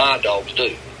is what my dogs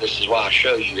do. This is why I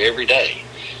show you every day.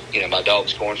 My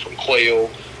dog's going from quail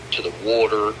to the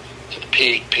water to the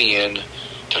pig pen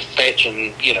to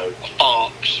fetching, a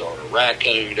fox or a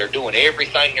raccoon. They're doing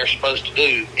everything they're supposed to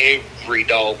do, every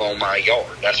dog on my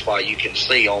yard. That's why you can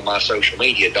see on my social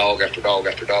media dog after dog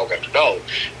after dog after dog,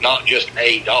 not just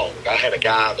a dog. I had a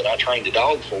guy that I trained a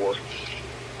dog for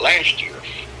last year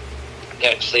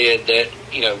that said that,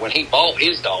 when he bought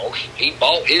his dog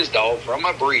from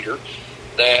a breeder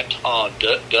that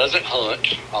doesn't hunt,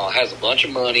 has a bunch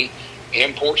of money,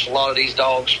 imports a lot of these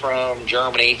dogs from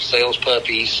Germany, sells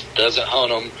puppies, doesn't hunt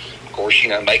them. Of course,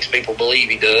 makes people believe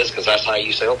he does because that's how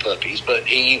you sell puppies. But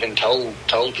he even told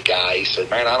the guy, he said,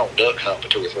 man, I don't duck hunt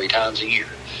but 2 or 3 times a year.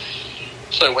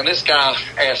 So when this guy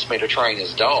asked me to train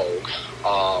his dog,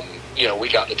 we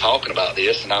got to talking about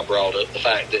this, and I brought up the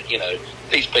fact that,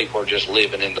 these people are just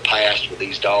living in the past with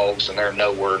these dogs, and they're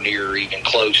nowhere near even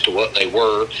close to what they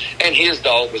were. And his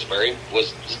dog was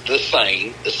the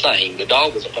same. The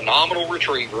dog was a phenomenal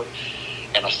retriever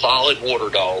and a solid water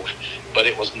dog, but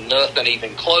it was nothing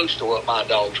even close to what my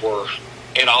dogs were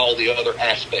in all the other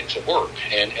aspects of work.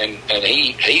 And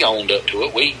he owned up to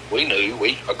it. We knew,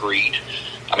 we agreed.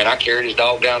 I mean, I carried his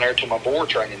dog down there to my boar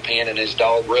training pen, and his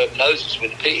dog rubbed noses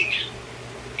with the pig.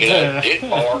 Didn't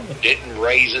bark, didn't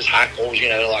raise his hackles,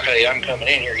 like, hey, I'm coming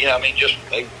in here. Just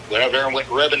they went over there and went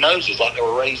rubbing noses like they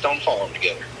were raised on farm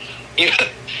together.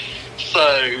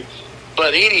 So,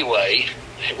 but anyway,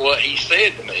 what he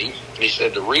said to me, he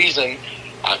said, the reason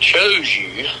I chose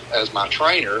you as my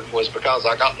trainer was because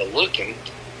I got to looking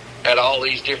at all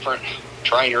these different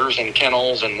trainers and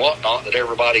kennels and whatnot that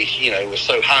everybody, was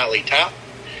so highly touted.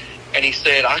 And he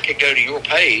said, I could go to your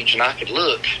page and I could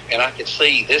look and I could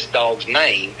see this dog's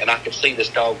name and I could see this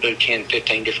dog do 10,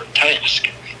 15 different tasks.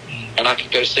 And I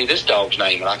could go see this dog's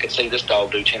name and I could see this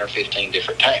dog do 10 or 15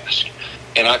 different tasks.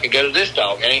 And I could go to this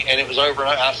dog. And it was over. And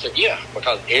I said, yeah,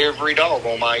 because every dog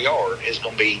on my yard is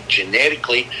going to be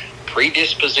genetically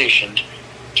predispositioned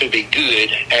to be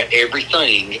good at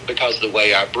everything because of the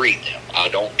way I breed them. I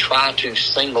don't try to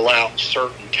single out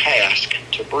certain tasks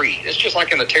to breed. It's just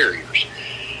like in the terriers.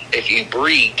 If you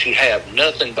breed to have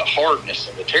nothing but hardness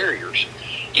in the terriers,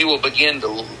 you will begin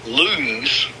to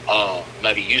lose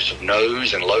maybe use of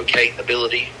nose and locate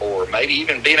ability, or maybe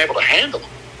even being able to handle them,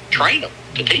 train them,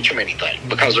 to teach them anything,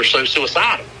 because they're so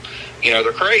suicidal.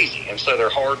 They're crazy, and so they're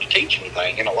hard to teach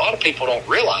anything. And a lot of people don't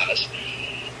realize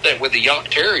that with the York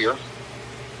Terrier,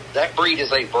 that breed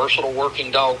is a versatile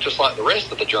working dog just like the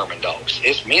rest of the German dogs.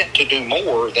 It's meant to do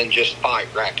more than just fight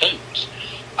raccoons.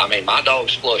 I mean, my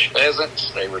dogs flush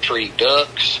pheasants, they retrieve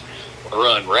ducks,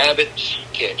 run rabbits,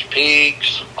 catch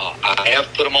pigs. I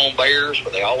have put them on bears,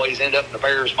 but they always end up in the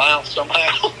bear's mouth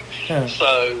somehow. So,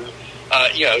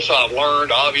 so I've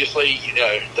learned, obviously,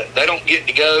 that they don't get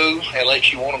to go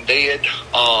unless you want them dead.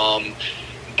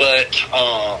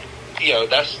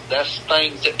 That's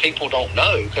things that people don't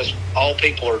know, because all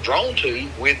people are drawn to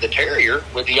with the terrier,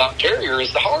 with the York Terrier,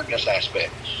 is the hardness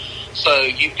aspect. So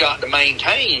you've got to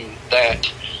maintain that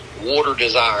water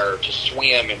desire to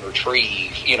swim and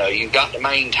retrieve. You've got to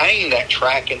maintain that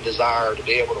tracking desire to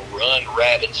be able to run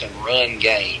rabbits and run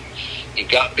game. You've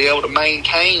got to be able to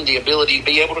maintain the ability to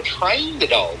be able to train the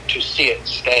dog to sit,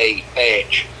 stay,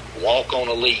 fetch, walk on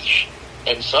a leash,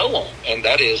 and so on. And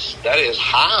that is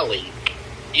highly,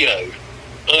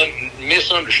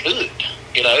 misunderstood.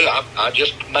 I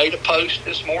just made a post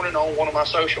this morning on one of my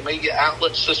social media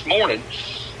outlets this morning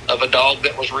of a dog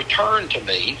that was returned to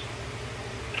me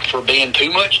for being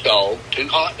too much dog, too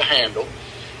hot to handle,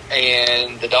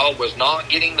 and the dog was not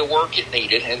getting the work it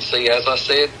needed. And see, as I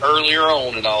said earlier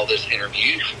on in all this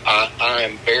interview, I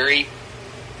am very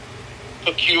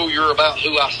peculiar about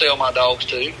who I sell my dogs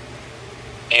to.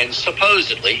 And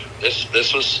supposedly,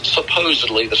 this was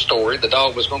supposedly the story, the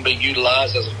dog was going to be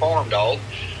utilized as a farm dog,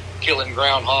 killing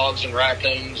groundhogs and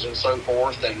raccoons and so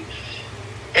forth, and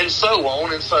so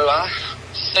on. And so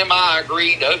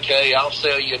semi-agreed, okay, I'll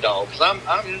sell you a dog. Because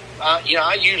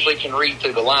I usually can read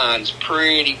through the lines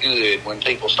pretty good when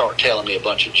people start telling me a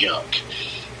bunch of junk.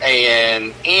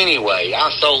 And anyway, I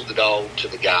sold the dog to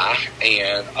the guy,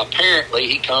 and apparently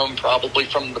he come probably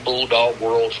from the bulldog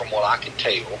world, from what I could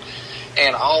tell.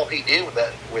 And all he did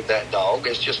with that dog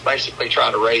is just basically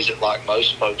try to raise it like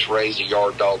most folks raise a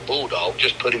yard dog bulldog.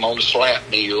 Just put him on the slap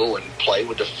meal and play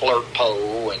with the flirt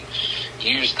pole and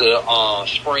use the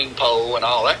spring pole and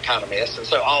all that kind of mess. And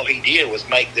so all he did was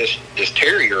make this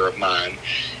terrier of mine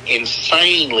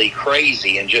insanely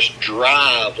crazy and just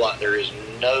drive like there is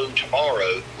no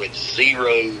tomorrow, with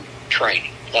zero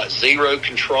training, like zero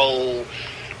control,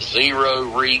 zero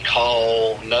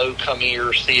recall, no come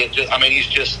here, see it.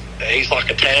 He's like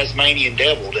a Tasmanian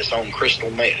devil that's on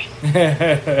crystal meth.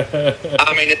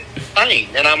 I mean, it's insane.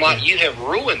 And I'm like, you have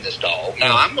ruined this dog.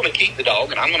 Now, I'm going to keep the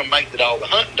dog, and I'm going to make the dog a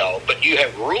hunting dog, but you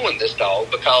have ruined this dog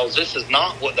because this is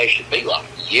not what they should be like.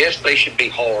 Yes, they should be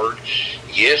hard.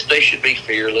 Yes, they should be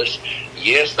fearless.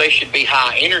 Yes, they should be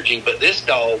high energy, but this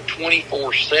dog,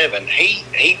 24/7,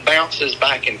 he bounces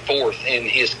back and forth in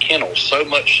his kennel so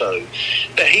much so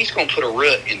that he's going to put a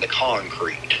rut in the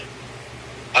concrete.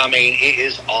 I mean, it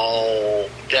is all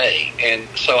day. And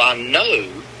so I know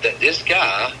that this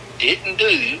guy he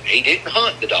didn't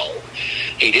hunt the dog.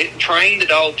 He didn't train the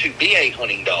dog to be a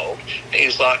hunting dog. He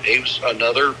was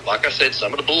another, like I said,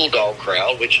 some of the bulldog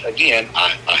crowd, which, again,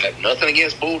 I have nothing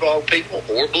against bulldog people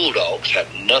or bulldogs.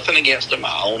 Have nothing against them.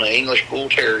 I own an English bull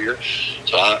terrier,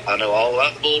 so I know all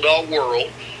about the bulldog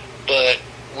world. But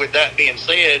with that being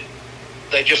said,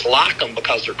 they just like them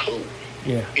because they're cool.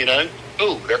 Yeah. You know?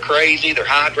 Ooh, they're crazy, they're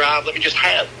high drive, let me just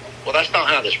have them. Well, that's not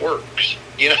how this works,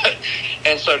 you know?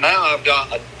 And so now I've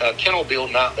got a kennel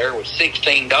building out there with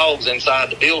 16 dogs inside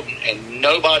the building, and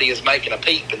nobody is making a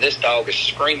peep, and this dog is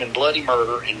screaming bloody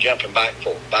murder and jumping back and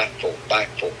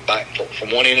forth,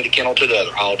 from one end of the kennel to the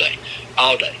other all day.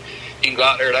 You can go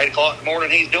out there at 8 o'clock in the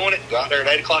morning, he's doing it. Go out there at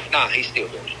 8 o'clock at night, he's still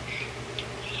doing it.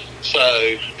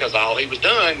 So, because all he was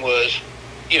doing was,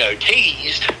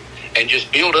 teased, and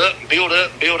just build up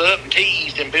and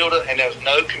teased and build up, and there was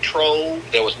no control,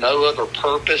 there was no other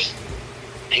purpose.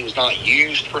 He was not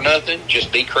used for nothing,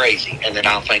 just be crazy, and then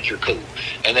I'll think you're cool.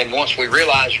 And then once we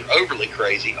realize you're overly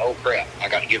crazy, oh crap, I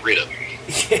got to get rid of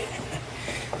him.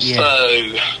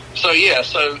 Yeah.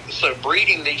 So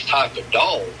breeding these type of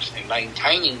dogs and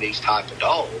maintaining these type of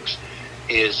dogs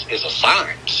is a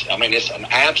science. I mean, it's an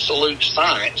absolute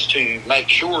science to make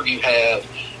sure you have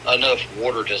enough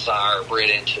water desire bred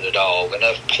into the dog,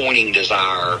 enough pointing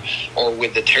desire, or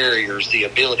with the terriers, the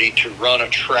ability to run a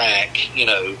track,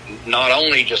 not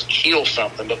only just kill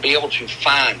something, but be able to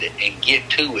find it and get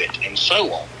to it and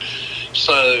so on.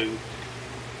 So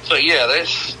yeah,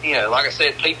 that's, like I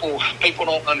said, people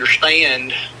don't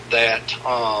understand that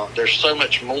there's so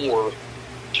much more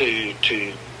to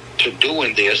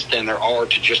doing this than there are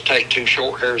to just take two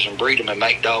short hairs and breed them and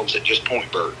make dogs that just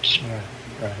point birds.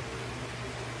 Right.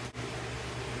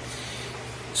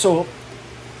 So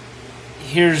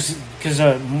here's, because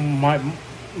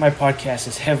my podcast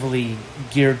is heavily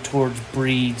geared towards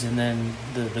breeds and then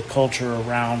the culture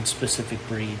around specific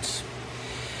breeds.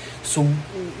 So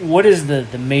what is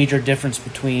the major difference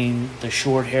between the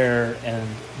short hair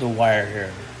and the wire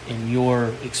hair in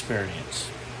your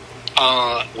experience?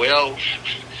 Well,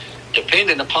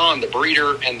 depending upon the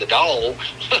breeder and the dog,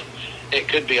 it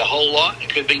could be a whole lot, it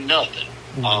could be nothing.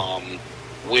 Mm-hmm.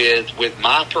 With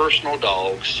my personal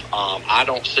dogs, I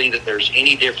don't see that there's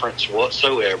any difference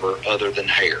whatsoever other than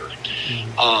hair.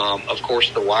 Mm-hmm. Of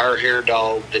course, the wire hair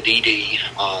dog, the DD,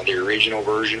 the original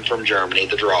version from Germany,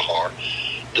 the Drahthaar,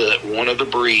 one of the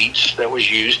breeds that was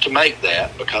used to make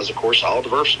that, because of course all the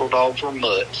versatile dogs were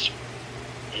mutts.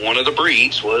 One of the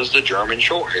breeds was the German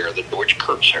short hair, the Deutsche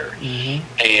Kurzhaar,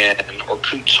 mm-hmm. or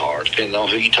Kutzhaar, depending on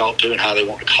who you talk to and how they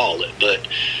want to call it. But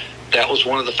that was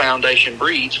one of the foundation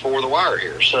breeds for the wire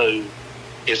hair, so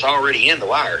it's already in the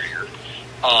wire hair.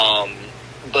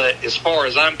 But as far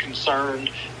as I'm concerned,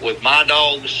 with my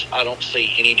dogs, I don't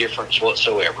see any difference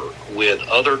whatsoever. With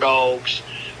other dogs,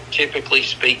 typically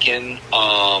speaking,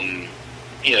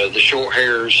 the short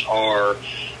hairs are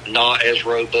not as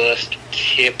robust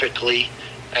typically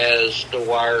as the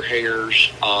wire hairs.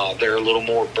 They're a little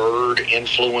more bird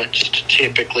influenced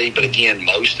typically, but again,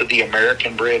 most of the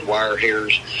American bred wire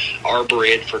hairs are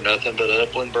bred for nothing but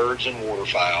upland birds and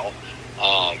waterfowl.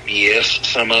 Yes,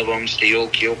 some of them still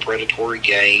kill predatory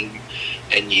game,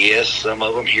 and yes, some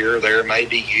of them here or there may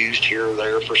be used here or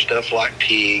there for stuff like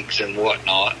pigs and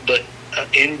whatnot, but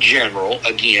in general,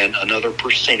 again, another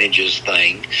percentages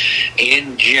thing,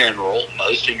 in general,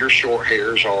 most of your short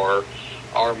hairs are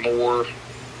more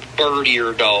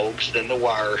sturdier dogs than the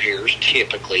wire hairs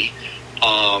typically.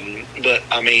 But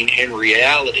I mean, in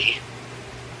reality,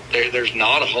 there's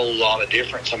not a whole lot of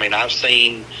difference. I mean, I've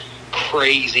seen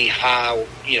crazy high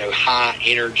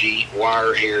energy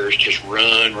wire hairs just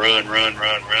run.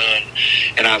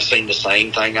 And I've seen the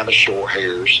same thing out of short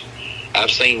hairs. I've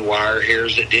seen wire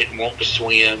hairs that didn't want to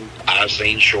swim. I've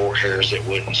seen short hairs that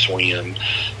wouldn't swim.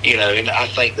 And I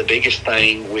think the biggest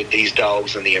thing with these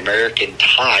dogs in the American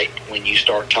type, when you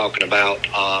start talking about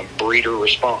breeder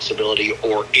responsibility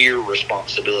or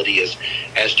irresponsibility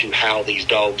as to how these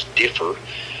dogs differ,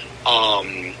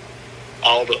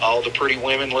 all the pretty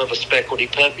women love a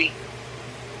speckledy puppy,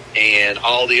 and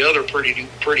all the other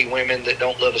pretty women that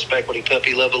don't love a speckledy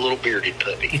puppy love a little bearded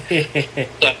puppy.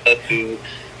 So,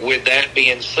 with that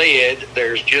being said,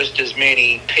 there's just as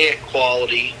many pet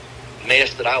quality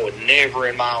mess that I would never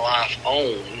in my life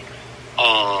own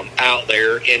out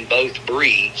there in both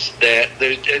breeds. That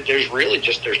there's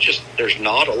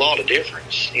not a lot of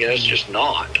difference. It's just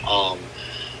not.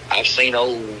 I've seen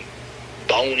old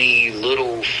bony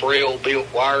little frail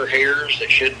built wire hairs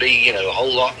that should be a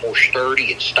whole lot more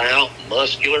sturdy and stout and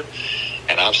muscular,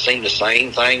 and I've seen the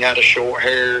same thing out of short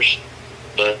hairs.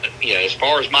 But, as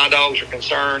far as my dogs are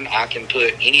concerned, I can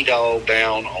put any dog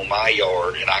down on my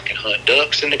yard, and I can hunt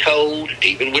ducks in the cold,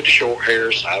 even with the short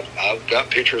hairs. I've got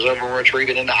pictures of them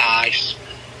retrieving in the ice.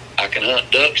 I can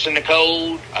hunt ducks in the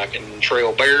cold. I can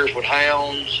trail bears with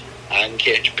hounds. I can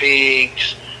catch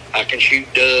pigs. I can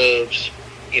shoot doves.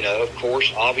 Of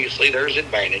course, obviously there's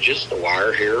advantages. The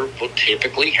wire hair will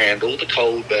typically handle the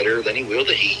cold better than he will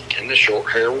the heat, and the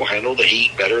short hair will handle the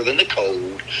heat better than the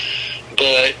cold.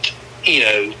 But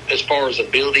as far as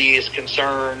ability is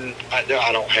concerned, I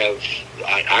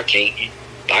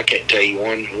can't tell you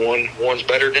one's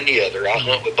better than the other. I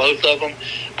hunt with both of them.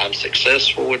 I'm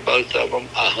successful with both of them.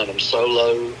 I hunt them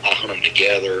solo. I hunt them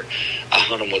together. I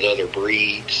hunt them with other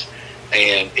breeds.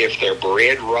 And if they're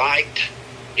bred right,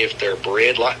 if they're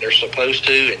bred like they're supposed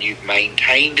to, and you've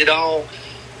maintained it all,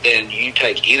 then you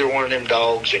take either one of them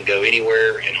dogs and go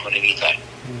anywhere and hunt anything.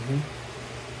 Mm-hmm.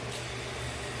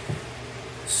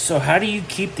 So how do you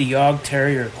keep the Yog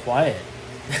Terrier quiet?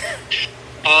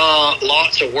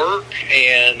 Lots of work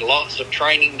and lots of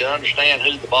training to understand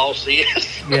who the boss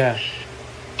is. Yeah.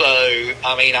 So,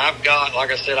 I mean, I've got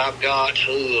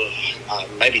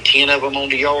maybe 10 of them on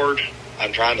the yard.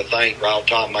 I'm trying to think right off the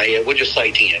top of my head. We'll just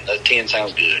say 10. 10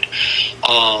 sounds good.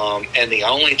 And the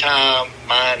only time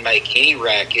mine make any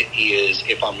racket is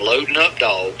if I'm loading up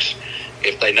dogs.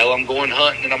 If they know I'm going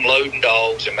hunting and I'm loading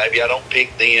dogs, and maybe I don't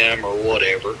pick them or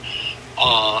whatever.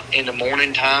 In the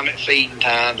morning time at feeding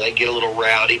time, they get a little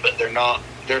rowdy, but they're not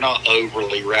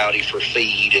overly rowdy for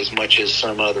feed as much as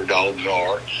some other dogs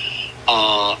are.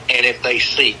 And if they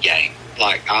see game,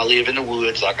 like I live in the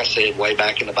woods, like I said, way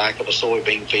back in the back of a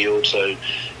soybean field, so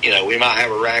we might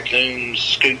have a raccoon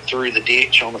scoot through the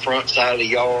ditch on the front side of the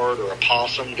yard, or a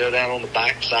possum go down on the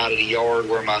back side of the yard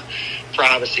where my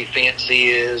privacy fence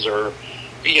is, or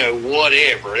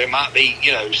whatever. It might be,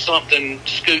 something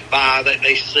scoot by that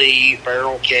they see,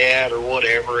 feral cat or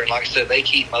whatever. And like I said, they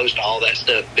keep most of all that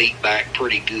stuff beat back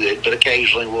pretty good, but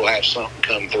occasionally we'll have something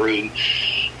come through.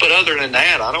 But other than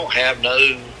that, I don't have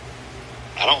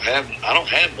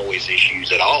noise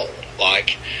issues at all.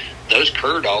 Like those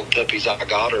cur dog puppies I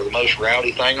got are the most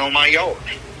rowdy thing on my yard.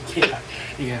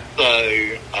 Yeah. So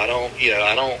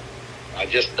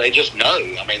they just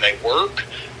know. I mean, they work.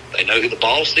 They know who the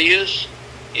boss is.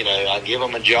 I give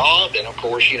them a job, and of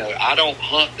course, I don't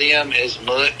hunt them as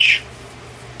much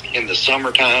in the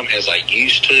summertime as I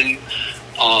used to,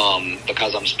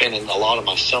 because I'm spending a lot of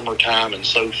my summertime and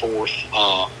so forth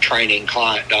training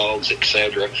client dogs,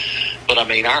 etc. But I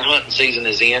mean, our hunting season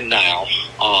is in now,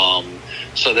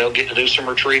 so they'll get to do some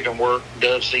retrieving work.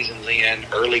 Dove season's in,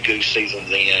 early goose season's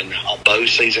in, bow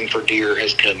season for deer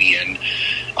has come in.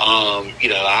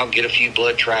 I'll get a few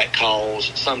blood track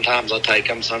calls. Sometimes I take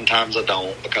them, sometimes I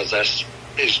don't, because it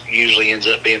usually ends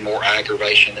up being more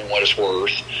aggravation than what it's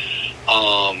worth.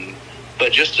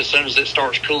 But just as soon as it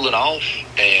starts cooling off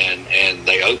and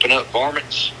they open up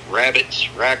varmints, rabbits,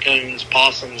 raccoons,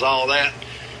 possums, all that,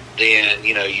 then,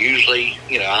 usually,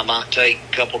 I might take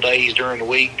a couple days during the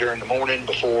week, during the morning,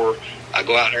 before I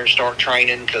go out there and start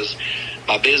training, because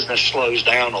my business slows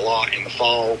down a lot in the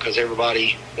fall because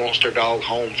everybody wants their dog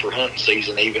home for hunting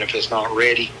season, even if it's not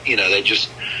ready.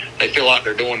 They feel like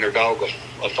they're doing their dog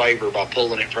a favor by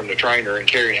pulling it from the trainer and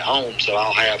carrying it home. So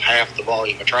I'll have half the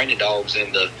volume of training dogs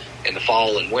in the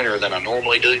fall and winter than I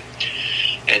normally do.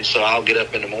 And so I'll get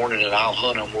up in the morning and I'll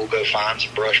hunt them. We'll go find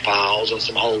some brush piles and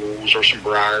some holes or some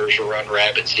briars or run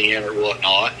rabbits in or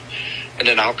whatnot. And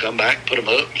then I'll come back, put them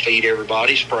up, feed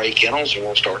everybody, spray kennels, and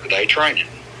we'll start the day training.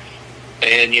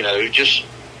 And, just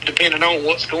depending on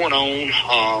what's going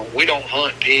on, we don't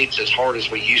hunt pigs as hard as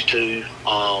we used to.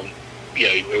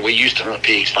 We used to hunt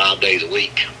pigs 5 days a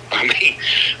week. I mean,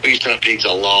 we used to hunt pigs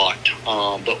a lot.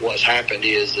 But what's happened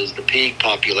is the pig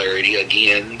popularity,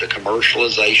 again, the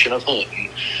commercialization of hunting,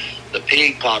 the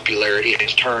pig popularity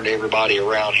has turned everybody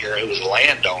around here who was a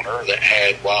landowner that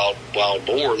had wild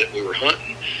boar that we were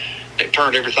hunting. They've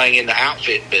turned everything into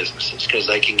outfit businesses because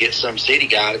they can get some city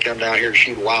guy to come down here and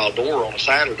shoot a wild boar on a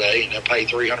Saturday, and they'll pay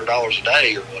 $300 a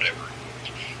day or whatever.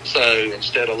 So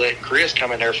instead of letting Chris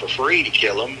come in there for free to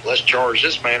kill him, let's charge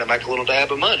this man and make a little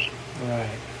dab of money.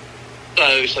 Right.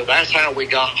 So that's how we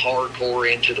got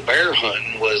hardcore into the bear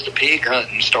hunting. Was the pig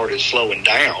hunting started slowing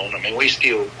down. I mean, we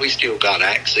still got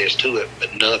access to it,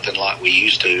 but nothing like we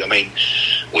used to. I mean,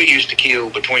 we used to kill,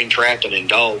 between trapping and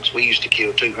dogs, we used to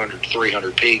kill 200 to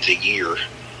 300 pigs a year.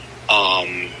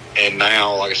 And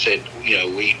now, like I said,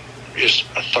 we just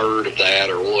a third of that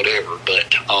or whatever.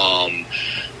 But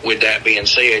with that being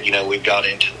said, we've got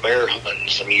into the bear hunting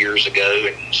some years ago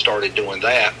and started doing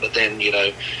that. But then,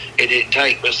 it didn't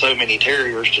take but so many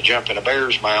terriers to jump in a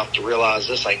bear's mouth to realize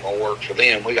this ain't gonna work for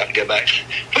them. We got to go back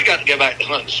to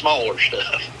hunting smaller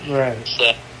stuff. Right.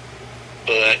 So,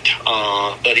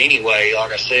 but anyway,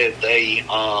 like I said, they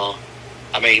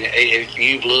if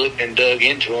you've looked and dug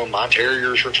into them, my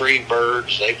terriers retrieve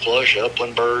birds, they flush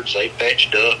upland birds, they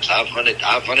fetch ducks. I've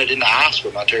hunted in the ice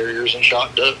with my terriers and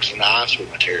shot ducks in the ice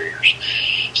with my terriers.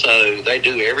 So they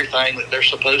do everything that they're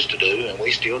supposed to do, and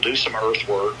we still do some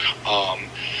earthwork.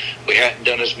 We hadn't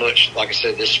done as much, like I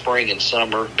said, this spring and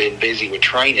summer, been busy with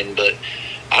training, but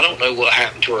I don't know what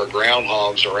happened to our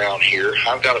groundhogs around here.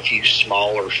 I've got a few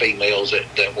smaller females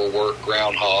that will work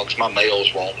groundhogs. My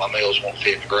males won't. My males won't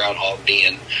fit in the groundhog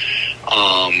den.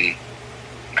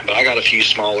 But I got a few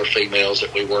smaller females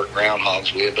that we work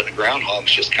groundhogs with, but the groundhogs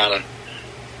just kind of,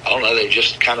 I don't know, they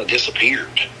just kind of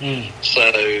disappeared. So,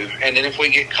 and then if we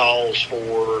get calls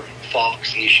for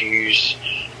fox issues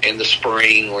in the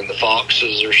spring when the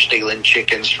foxes are stealing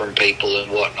chickens from people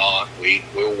and whatnot,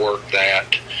 we'll work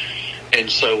that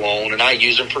and so on. And I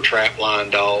use them for trap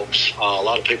line dogs. A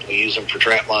lot of people use them for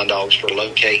trap line dogs for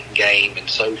locating game and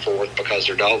so forth because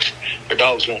their dogs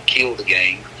won't kill the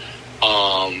game.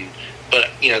 But,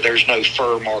 there's no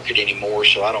fur market anymore,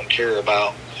 so I don't care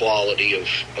about quality of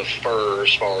fur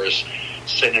as far as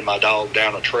sending my dog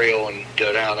down a trail and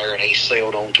go down there and he's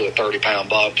sailed onto a 30-pound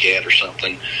bobcat or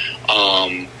something.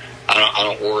 I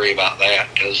don't worry about that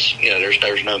because,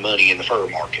 there's no money in the fur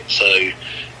market. So,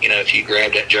 if you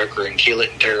grab that joker and kill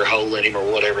it and tear a hole in him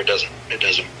or whatever, it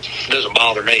doesn't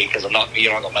bother me because you're not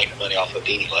going to make the money off of it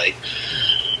anyway.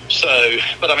 So,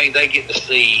 but I mean, they get to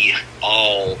see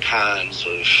all kinds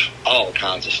of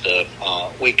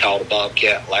stuff. We caught a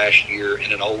bobcat last year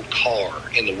in an old car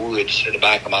in the woods at the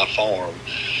back of my farm.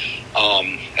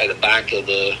 At the back of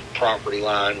the property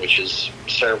line, which is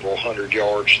several hundred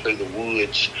yards through the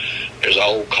woods, there's an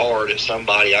old car that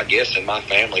somebody, I guess in my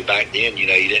family back then,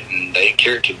 they didn't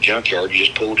carry it to the junkyard. You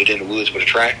just pulled it in the woods with a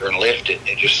tractor and left it, and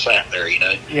it just sat there,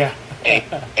 Yeah.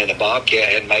 and the bobcat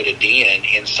had made a den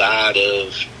inside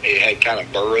of it, had kind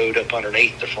of burrowed up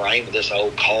underneath the frame of this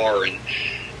old car, and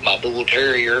my bull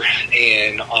terrier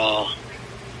and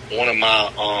one of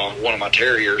my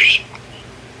terriers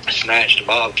snatched a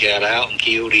bobcat out and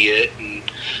killed it.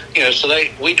 And so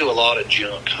we do a lot of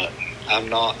junk hunting. I'm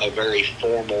not a very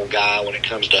formal guy when it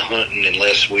comes to hunting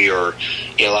unless we are,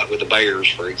 like with the bears,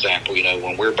 for example.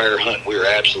 When we're bear hunting, we're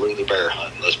absolutely bear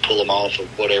hunting. Let's pull them off of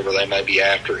whatever they may be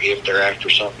after, if they're after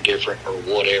something different or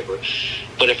whatever.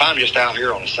 But if I'm just out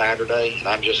here on a Saturday and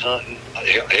I'm just hunting,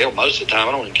 hell, most of the time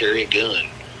I don't even carry a gun.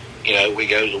 We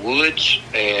go to the woods,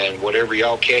 and whatever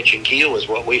y'all catch and kill is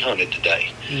what we hunted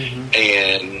today.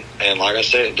 Mm-hmm. And like I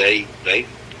said, they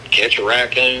catch a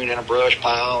raccoon in a brush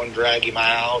pile and drag him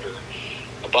out, or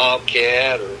a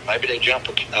bobcat, or maybe they jump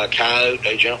a coyote.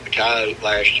 They jumped a coyote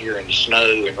last year in the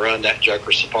snow and run that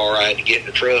joker so far I had to get in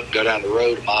the truck and go down the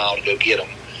road a mile to go get them.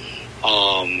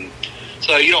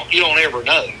 So you don't ever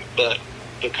know, but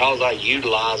because I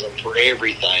utilize them for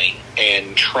everything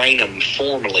and train them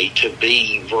formally to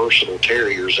be versatile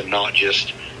terriers and not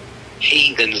just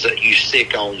heathens that you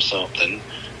sick on something,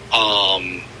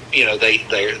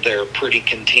 they're pretty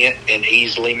content and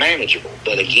easily manageable.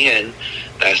 But again,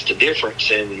 that's the difference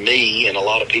in me and a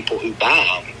lot of people who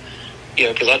buy them.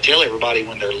 Because I tell everybody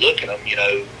when they're looking at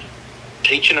them,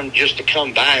 teaching them just to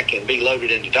come back and be loaded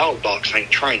in the dog box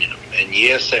ain't training them. And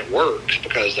yes, that works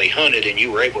because they hunted and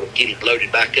you were able to get him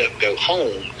loaded back up and go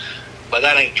home, but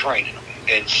that ain't training them.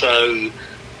 And so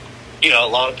a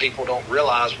lot of people don't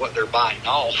realize what they're biting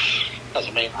off. Because,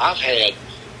 I mean,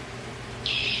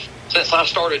 since I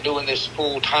started doing this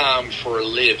full time for a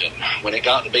living, when it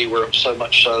got to be where so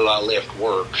much so I left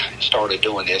work and started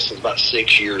doing this, it was about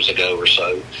 6 years ago or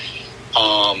so.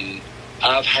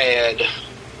 I've had,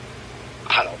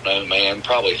 I don't know, man,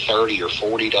 probably 30 or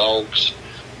 40 dogs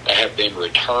that have been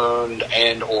returned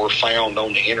and or found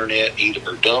on the internet,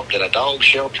 either dumped at a dog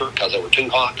shelter because they were too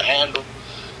hot to handle,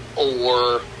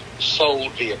 or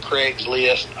sold via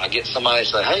Craigslist. I get somebody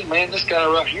say, hey, man, this guy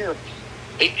right here,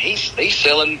 he's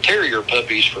selling terrier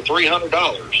puppies for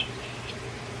 $300.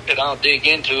 And I'll dig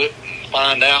into it and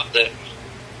find out that,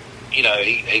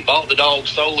 he bought the dog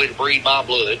solely to breed my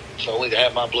blood, solely to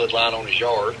have my bloodline on his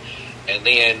yard. And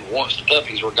then once the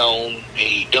puppies were gone,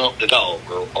 he dumped the dog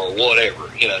or whatever.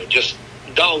 Just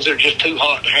dogs that are just too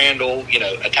hot to handle,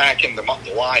 attacking the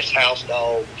wife's house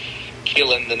dog,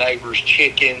 killing the neighbor's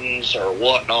chickens or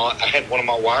whatnot. I had one of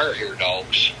my wire hair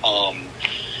dogs.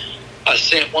 I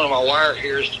sent one of my wire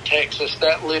hairs to Texas.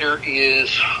 That litter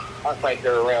is, I think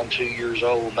they're around 2 years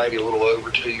old, maybe a little over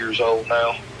 2 years old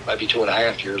now, maybe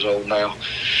 2.5 years old now.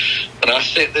 And I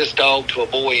sent this dog to a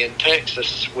boy in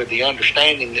Texas with the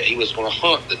understanding that he was going to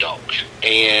hunt the dog.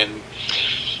 And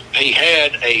he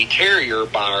had a terrier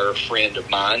buyer friend of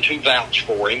mine who vouched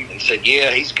for him and said, yeah,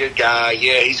 he's a good guy.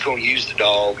 Yeah, he's going to use the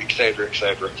dog, et cetera, et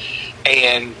cetera.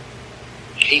 And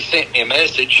he sent me a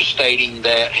message stating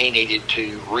that he needed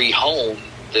to rehome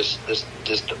this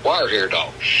wire hair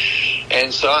dog.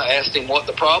 And so I asked him what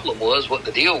the problem was, what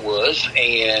the deal was,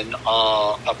 and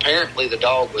apparently the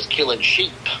dog was killing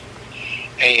sheep.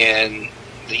 And,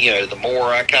 the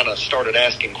more I kind of started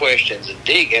asking questions and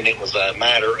digging, it was a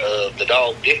matter of the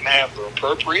dog didn't have the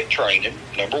appropriate training,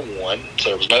 number one, so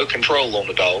there was no control on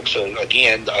the dog. So,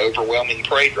 again, the overwhelming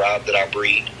prey drive that I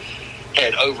breed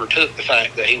had overtook the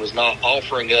fact that he was not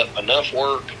offering up enough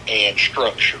work and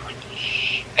structure.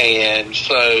 And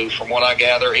so, from what I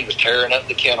gather, he was tearing up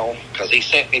the kennel because he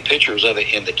sent me pictures of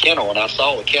it in the kennel, and I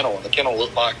saw the kennel, and the kennel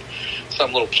looked like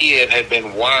some little kid had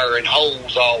been wiring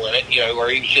holes all in it, where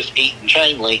he was just eating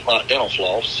chain link like dental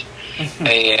floss.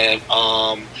 And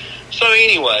so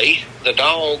anyway, the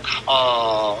dog,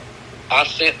 I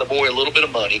sent the boy a little bit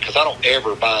of money because I don't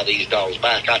ever buy these dogs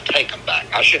back. I take them back.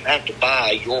 I shouldn't have to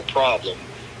buy your problem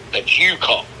that you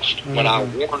caused when I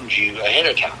warned you ahead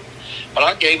of time. But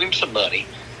I gave him some money,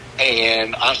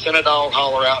 and I sent a dog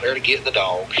hauler out there to get the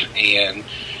dog. And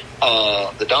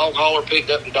the dog hauler picked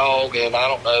up the dog, and I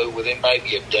don't know, within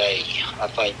maybe a day,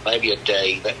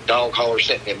 that dog hauler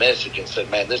sent me a message and said,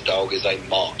 man, this dog is a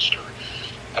monster.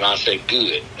 And I said,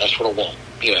 good, that's what I want.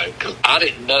 Because I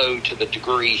didn't know to the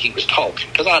degree he was talking,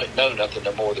 because I didn't know nothing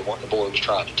no more than what the boy was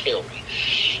trying to tell me.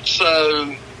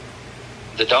 So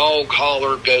the dog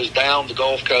hauler goes down the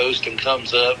Gulf Coast and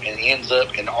comes up and ends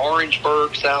up in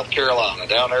Orangeburg, South Carolina,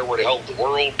 down there where they hold the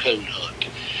World Coon Hunt.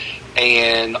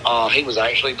 And he was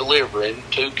actually delivering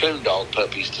 2 coon dog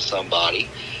puppies to somebody.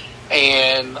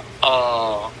 And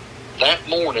that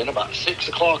morning, about 6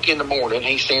 o'clock in the morning,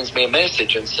 he sends me a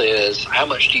message and says, how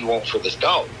much do you want for this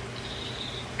dog?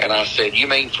 And I said, you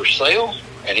mean for sale?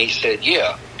 And he said,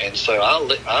 yeah. And so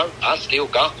I still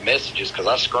got the messages because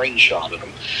I screenshotted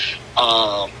them.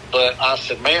 But I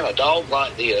said, man, a dog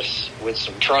like this with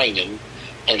some training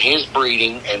and his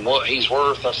breeding and what he's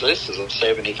worth, I said, this is a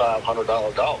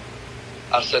 $7,500 dog.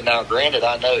 I said, now, granted,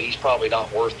 I know he's probably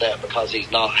not worth that because he's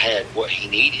not had what he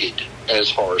needed as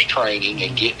far as training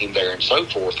and getting him there and so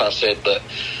forth. I said, but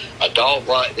a dog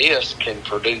like this can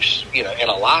produce, in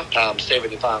a lifetime,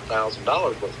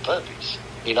 $75,000 worth of puppies,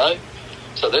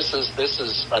 So this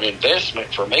is an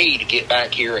investment for me to get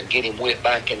back here and get him whipped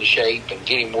back into shape and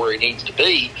get him where he needs to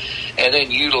be, and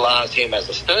then utilize him as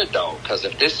a stud dog. Because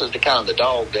if this is the kind of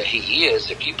dog that he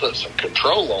is, if you put some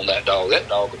control on that dog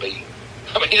will be,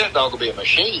 that dog will be a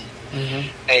machine.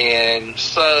 And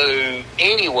so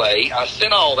anyway, I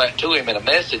sent all that to him in a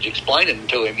message explaining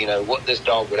to him, what this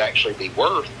dog would actually be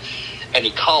worth, and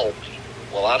he called me.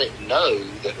 Well, I didn't know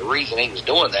that the reason he was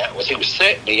doing that was he was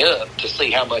setting me up to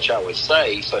see how much I would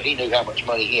say, so he knew how much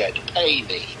money he had to pay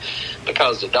me,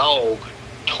 because the dog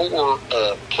tore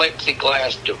a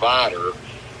plexiglass divider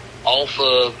off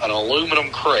of an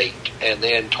aluminum crate and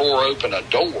then tore open a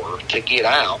door to get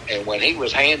out. And when he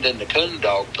was handing the coon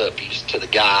dog puppies to the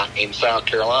guy in South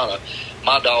Carolina,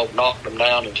 my dog knocked them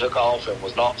down and took off and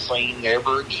was not seen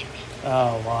ever again.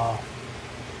 Oh, wow.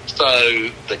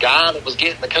 So the guy that was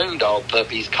getting the coon dog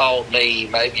puppies called me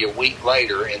maybe a week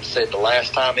later and said the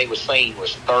last time he was seen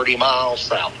was 30 miles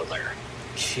south of there.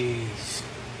 Jeez.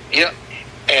 Yep.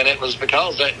 And it was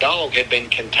because that dog had been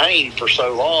contained for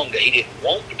so long that he didn't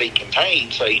want to be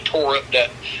contained, so he tore up that.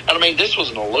 And I mean, this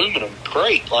was an aluminum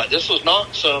crate. Like, this was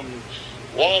not some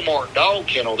Walmart dog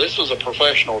kennel. This was a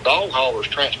professional dog hauler's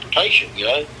transportation, you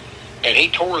know. And he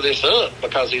tore this up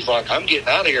because he's like, I'm getting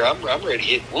out of here. I'm ready to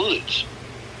hit woods.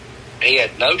 He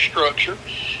had no structure.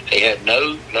 He had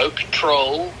no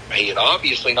control. He had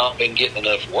obviously not been getting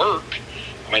enough work.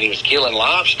 I mean, he was killing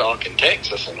livestock in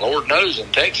Texas, and Lord knows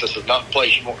in Texas is not a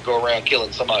place you want to go around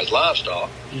killing somebody's livestock.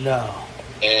 No.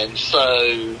 And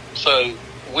so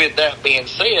with that being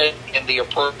said, in the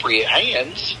appropriate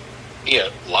hands,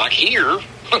 like here,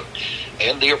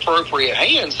 in the appropriate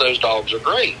hands, those dogs are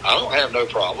great. I don't have no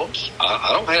problems. I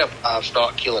don't have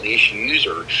livestock killing issues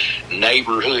or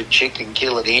neighborhood chicken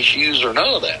killing issues or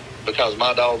none of that, because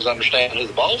my dogs understand who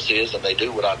the boss is, and they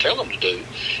do what I tell them to do,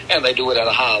 and they do it at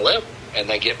a high level. And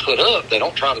they get put up. They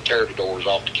don't try to tear the doors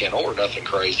off the kennel or nothing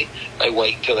crazy. They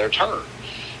wait until their turn.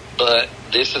 But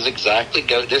this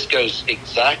goes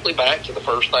exactly back to the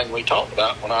first thing we talked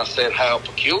about when I said how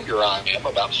peculiar I am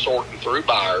about sorting through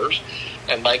buyers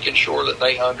and making sure that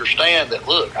they understand that,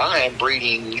 look, I am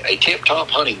breeding a tip-top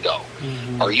hunting dog.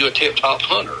 Mm-hmm. Are you a tip-top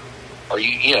hunter? Are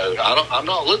you, I'm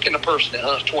not looking at a person that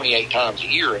hunts 28 times a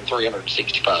year in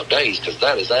 365 days, because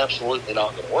that is absolutely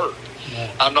not going to work. Yeah.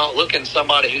 I'm not looking at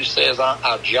somebody who says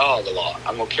I jog a lot.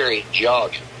 I'm going to carry it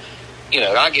jogging.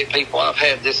 I get people, I've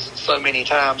had this so many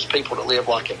times, people that live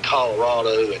like in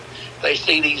Colorado, and they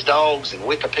see these dogs, and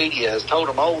Wikipedia has told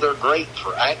them, they're great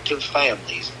for active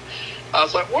families. I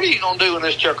was like, what are you going to do when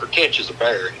this chucker catches a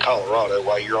bear in Colorado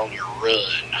while you're on your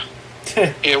run?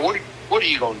 What are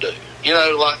you going to do?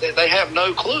 Like they have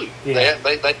no clue. Yeah.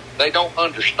 They don't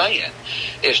understand.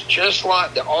 It's just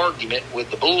like the argument with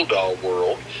the bulldog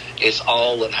world. It's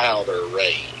all in how they're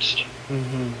raised.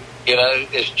 Mm-hmm.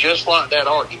 It's just like that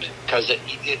argument, because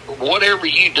whatever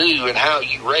you do and how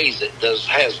you raise it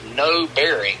has no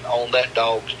bearing on that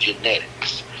dog's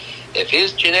genetics. If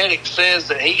his genetics says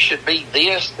that he should be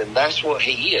this, then that's what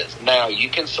he is. Now, you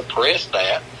can suppress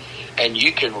that and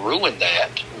you can ruin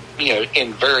that,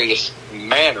 in various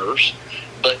manners,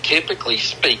 but typically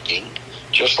speaking,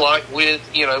 just like with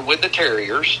the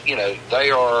terriers,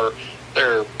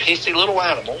 they're pissy little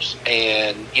animals,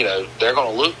 and, they're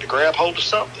going to look to grab hold of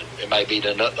something. It may be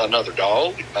another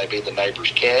dog. It may be the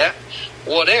neighbor's cat,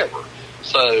 whatever.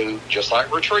 So just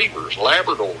like retrievers,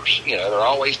 Labradors, they're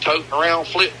always toting around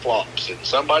flip-flops and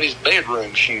somebody's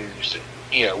bedroom shoes and,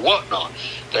 whatnot.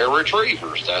 They're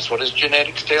retrievers. That's what his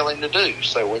genetics tell him to do.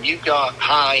 So when you've got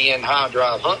high-end,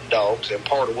 high-drive hunting dogs, and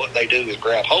part of what they do is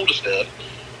grab hold of stuff,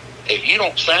 if you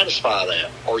don't satisfy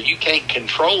that or you can't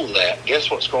control that, guess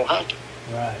what's going to happen?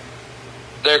 Right.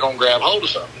 They're going to grab hold of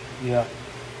something. Yeah.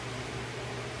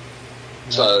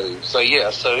 So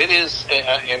it is,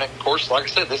 and of course, like I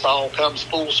said, this all comes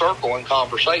full circle in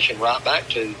conversation right back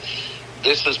to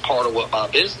this is part of what my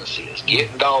business is.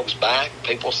 Getting dogs back,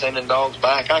 people sending dogs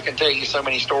back. I can tell you so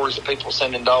many stories of people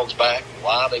sending dogs back,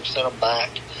 why they've sent them back.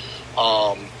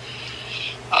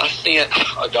 I sent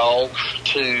a dog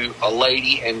to a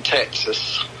lady in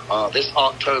Texas this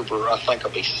October. I think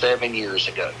it'll be 7 years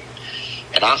ago.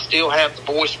 And I still have the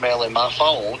voicemail in my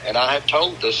phone, and I have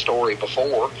told this story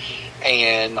before.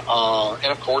 And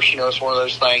of course, it's one of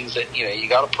those things that, you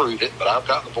got to prove it, but I've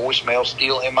got the voicemail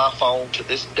still in my phone to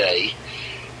this day.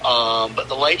 But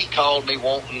the lady called me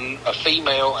wanting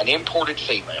an imported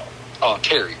female,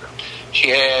 terrier. She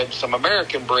had some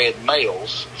American-bred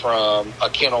males from a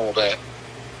kennel that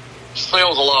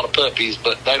sells a lot of puppies,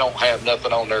 but they don't have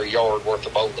nothing on their yard worth a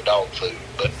bowl of dog food.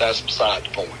 But that's beside the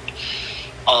point.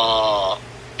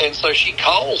 And so she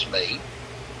calls me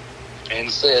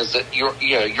and says that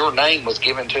your name was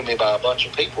given to me by a bunch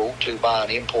of people to buy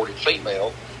an imported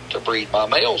female to breed my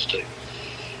males to.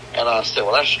 And I said,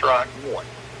 well, that's strike one.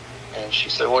 And she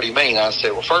said, what do you mean? I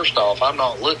said, well, first off, I'm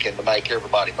not looking to make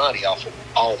everybody money off of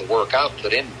all the work I've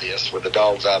put into this with the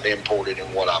dogs I've imported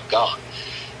and what I've got.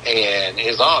 And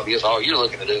it's obvious all you're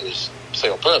looking to do is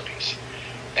sell puppies.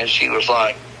 And she was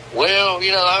like, well,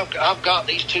 I've got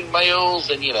these two males.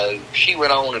 And, she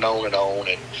went on and on and on.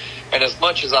 And as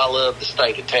much as I love the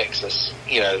state of Texas,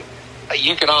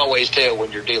 you can always tell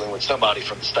when you're dealing with somebody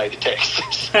from the state of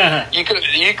Texas. You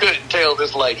couldn't tell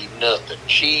this lady nothing.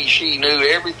 She knew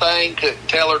everything, couldn't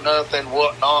tell her nothing,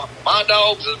 whatnot. My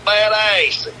dogs is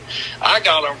badass, and I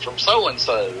got them from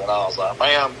so-and-so. And I was like,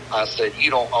 ma'am, I said,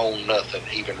 you don't own nothing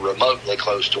even remotely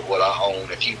close to what I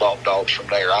own. If you bought dogs from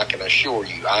there, I can assure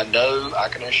you. I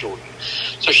can assure you.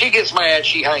 So she gets mad,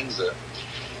 she hangs up.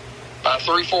 About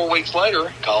 3-4 weeks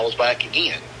later, calls back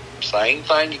again. Same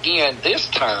thing again. This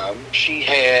time, she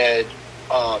had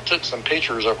took some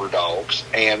pictures of her dogs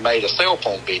and made a cell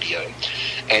phone video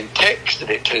and texted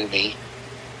it to me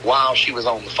while she was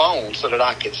on the phone so that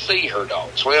I could see her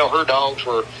dogs. Well, her dogs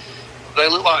they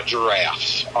looked like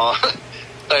giraffes.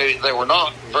 They were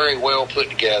not very well put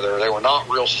together. They were not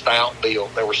real stout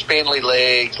built. They were spindly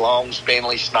legs, long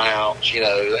spindly snouts. You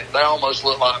know, they almost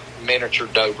looked like miniature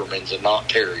Dobermans and not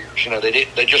terriers. You know,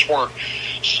 they just weren't,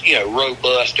 you know,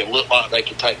 robust and looked like they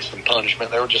could take some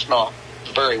punishment. They were just not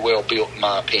very well built, in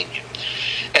my opinion.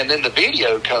 And then the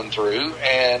video come through,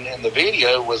 and in the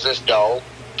video was this dog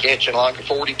catching like a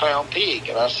 40-pound pig.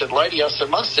 And I said, lady, my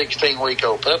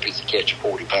 16-week-old puppy's catch a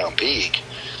 40-pound pig.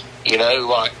 You know,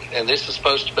 like, and this is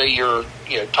supposed to be your,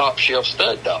 you know, top shelf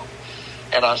stud dog.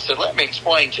 And I said, let me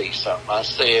explain to you something. I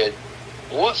said,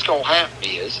 what's going to happen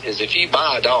is if you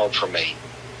buy a dog from me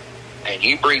and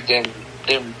you breed them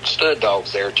stud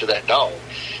dogs there to that dog,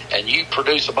 and you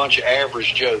produce a bunch of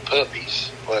average Joe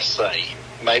puppies, let's say,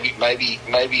 maybe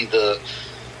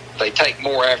they take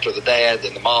more after the dad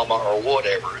than the mama or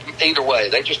whatever. Either way,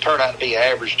 they just turn out to be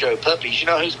average Joe puppies. You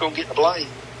know who's going to get the blame?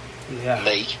 Yeah.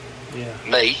 Me. Yeah.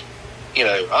 Me. You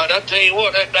know, I tell you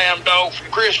what, that damn dog from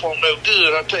Chris won't no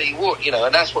good. I tell you what, you know,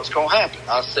 and that's what's going to happen.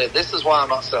 I said, this is why I'm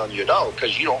not selling you a dog,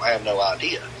 because you don't have no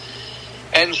idea.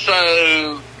 And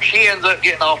so she ends up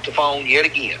getting off the phone yet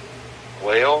again.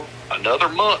 Well, another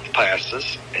month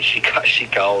passes, and she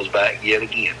calls back yet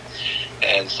again.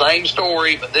 And same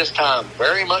story, but this time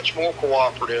very much more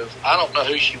cooperative. I don't know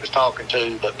who she was talking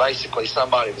to, but basically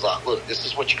somebody was like, look, this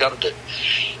is what you got to do.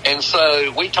 And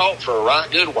so we talked for a right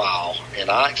good while,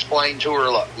 and I explained to her,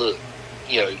 like, look,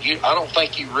 you know, I don't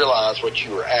think you realize what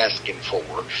you were asking for,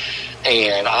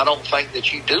 and I don't think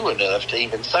that you do enough to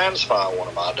even satisfy one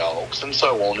of my dogs, and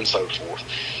so on and so forth.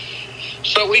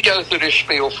 So we go through this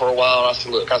spiel for a while, and I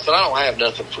said, look, I don't have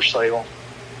nothing for sale.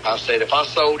 I said, if I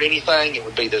sold anything, it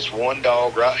would be this one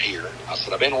dog right here. I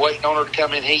said, I've been waiting on her to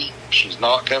come in heat. She's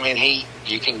not come in heat.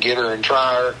 You can get her and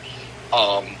try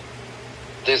her.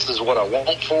 This is what I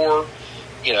want for her.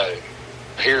 You know,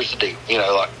 here's the deal. You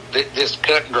know, like this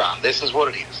cut and dry. This is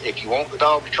what it is. If you want the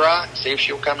dog to try it, see if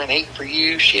she'll come in heat for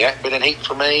you. She hasn't been in heat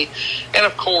for me. And,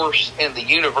 of course, in the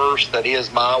universe that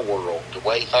is my world, the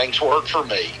way things work for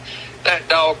me, that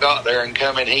dog got there and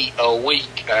come in heat a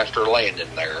week after landing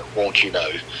there, won't you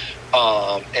know.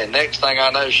 And next thing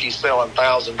I know, she's selling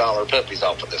 $1,000 puppies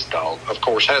off of this dog. Of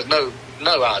course, has no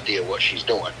idea what she's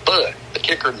doing. But the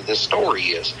kicker to this story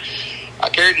is I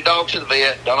carried the dog to the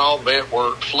vet, done all the vet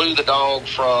work, flew the dog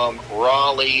from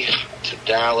Raleigh to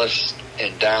Dallas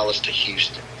and Dallas to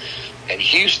Houston. And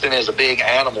Houston is a big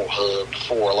animal hub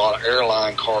for a lot of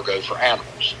airline cargo for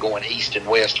animals going east and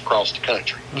west across the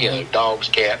country. Mm-hmm. You know, dogs,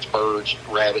 cats, birds,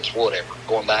 rabbits, whatever,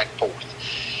 going back and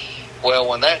forth. Well,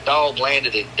 when that dog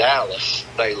landed in Dallas,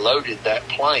 they loaded that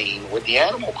plane with the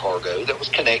animal cargo that was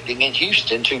connecting in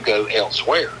Houston to go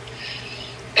elsewhere.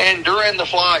 And during the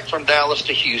flight from Dallas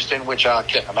to Houston, which I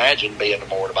couldn't imagine being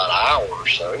more than about an hour or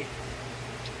so,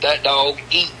 that dog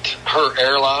ate her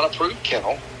airline-approved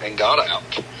kennel and got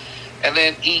out. And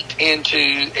then eat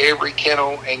into every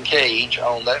kennel and cage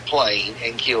on that plane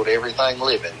and killed everything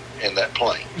living in that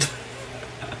plane.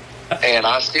 And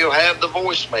I still have the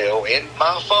voicemail in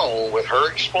my phone with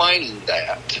her explaining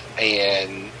that.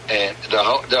 And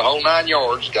the whole 9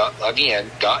 yards got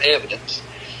evidence.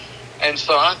 And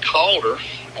so I called her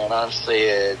and I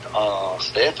said,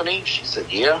 Stephanie? She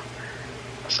said, yeah.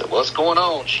 I said, what's going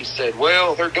on? She said,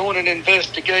 well, they're doing an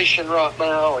investigation right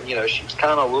now. And, you know, she was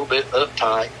kind of a little bit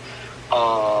uptight.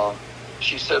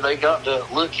 She said they got to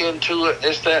look into it,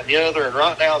 this, that, and the other, and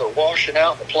right now they're washing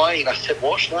out the plane. I said,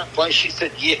 washing out the plane? She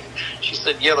said, yeah. She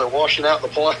said, yeah, they're washing out the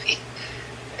plane.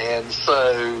 And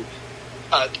so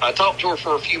I talked to her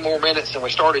for a few more minutes, and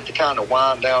we started to kind of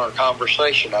wind down our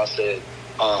conversation. I said,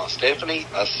 Stephanie,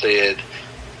 I said,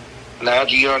 now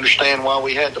do you understand why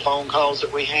we had the phone calls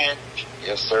that we had?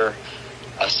 Yes, sir.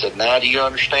 I said, now do you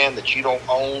understand that you don't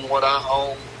own what I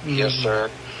own? Mm-hmm. Yes,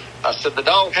 sir. I said, the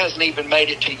dog hasn't even made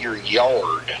it to your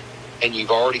yard, and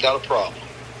you've already got a problem.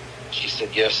 She said,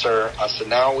 yes, sir. I said,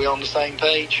 now are we on the same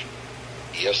page?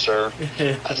 Yes, sir.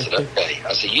 I said, okay.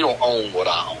 I said, you don't own what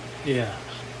I own. Yeah.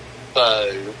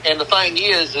 So, and the thing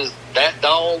is that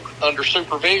dog under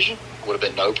supervision would have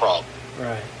been no problem.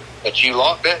 Right. But you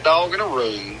lock that dog in a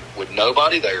room with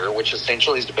nobody there, which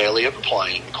essentially is the belly of the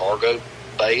plane, cargo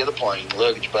bay of the plane,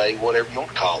 luggage bay, whatever you want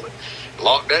to call it.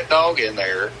 Lock that dog in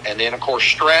there, and then, of course,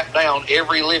 strap down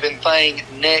every living thing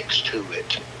next to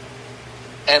it,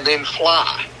 and then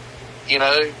fly, you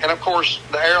know. And, of course,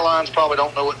 the airlines probably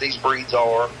don't know what these breeds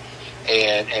are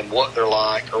and what they're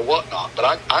like or whatnot.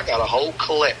 But I got a whole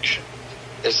collection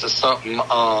this is something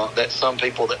that some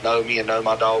people that know me and know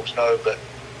my dogs know, but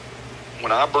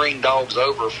when I bring dogs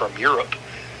over from Europe,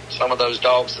 some of those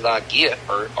dogs that I get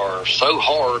are so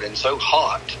hard and so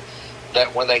hot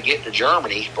that when they get to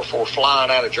Germany, before flying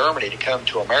out of Germany to come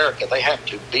to America, they have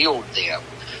to build them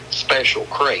special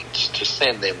crates to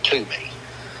send them to me.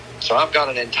 So I've got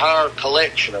an entire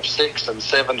collection of $600 and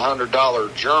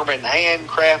 $700 German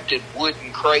handcrafted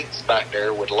wooden crates back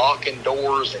there with locking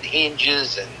doors and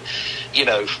hinges and,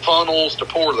 funnels to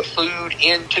pour the food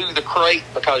into the crate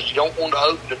because you don't want to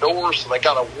open the door. So they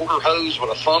got a water hose with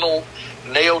a funnel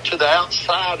nailed to the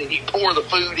outside, and you pour the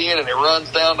food in and it runs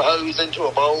down the hose into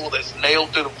a bowl that's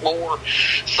nailed to the floor.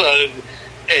 So,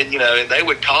 and they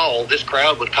would call, this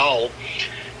crowd would call,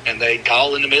 and they'd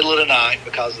call in the middle of the night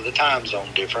because of the time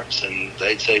zone difference, and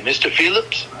they'd say, "Mr.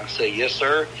 Phillips?" I say, "Yes,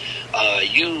 sir."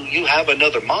 You have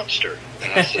another monster.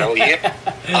 And I said, "Oh,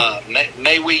 yeah.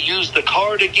 May we use the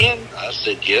card again?" I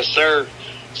said, "Yes, sir."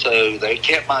 So they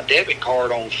kept my debit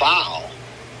card on file,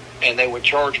 and they would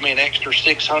charge me an extra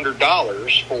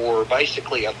 $600 for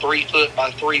basically a 3-foot by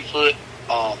 3-foot,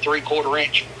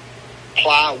 3/4-inch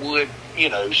plywood,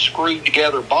 screwed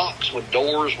together box with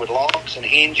doors with locks and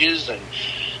hinges and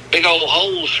big old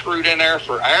holes screwed in there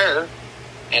for air.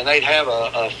 And they'd have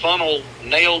a funnel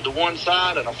nailed to one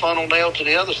side and a funnel nailed to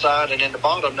the other side, and in the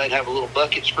bottom they'd have a little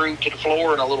bucket screwed to the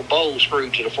floor and a little bowl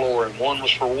screwed to the floor, and one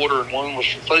was for water and one was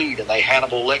for food, and they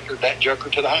Hannibal Lectered that joker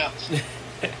to the house.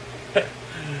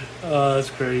 Oh, that's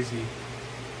crazy.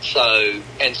 So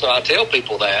I tell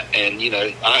people that, and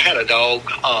I had a dog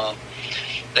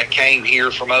that came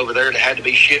here from over there that had to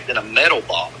be shipped in a metal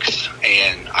box,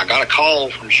 and I got a call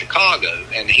from Chicago,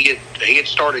 and he had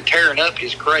started tearing up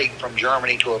his crate from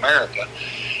Germany to America,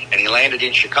 and he landed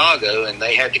in Chicago, and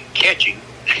they had to catch him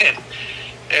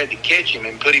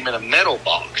and put him in a metal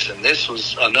box. And this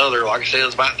was another, like I said, it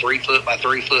was about 3-foot by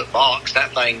 3-foot box.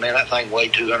 That thing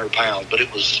weighed 200 pounds, but it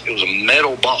was a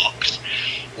metal box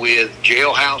with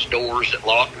jailhouse doors that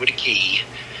locked with a key.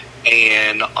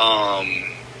 And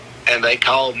they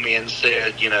called me and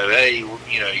said, "Hey,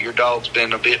 your dog's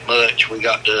been a bit much. We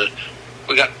got to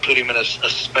put him in a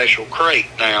special crate.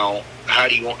 Now, how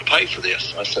do you want to pay for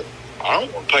this?" I said, "I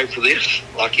don't want to pay for this.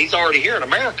 Like, he's already here in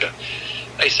America."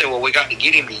 They said, "Well, we got to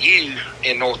get him to you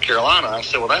in North Carolina." I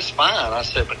said, "Well, that's fine." I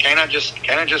said, "But can't I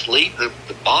just leave the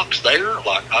box there?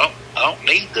 Like, I don't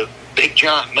need the big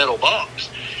giant metal box."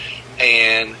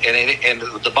 And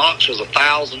the box was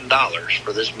 $1,000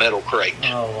 for this metal crate.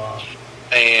 Oh, wow.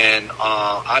 And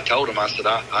I told him, I said,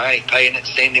 I ain't paying it.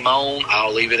 Send him on.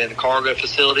 I'll leave it in the cargo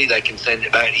facility. They can send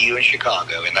it back to you in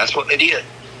Chicago. And that's what they did.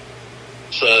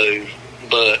 So,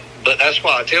 but that's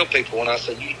why I tell people when I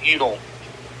say, you don't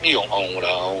own what I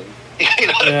own.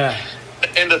 Yeah.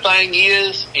 And the thing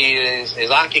is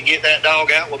I could get that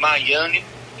dog out with my youngin',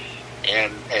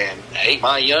 and hey,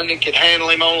 my youngin' could handle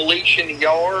him on a leash in the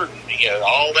yard, and,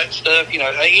 all that stuff.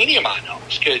 Any of my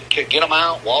dogs could get them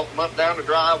out, walk them up down the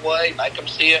driveway, make them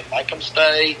sit, make them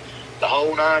stay, the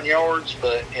whole 9 yards.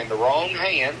 But in the wrong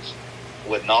hands,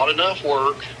 with not enough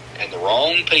work, and the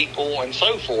wrong people, and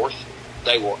so forth,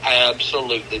 they will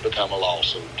absolutely become a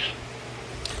lawsuit.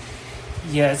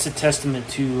 Yeah, it's a testament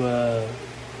to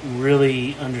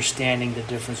really understanding the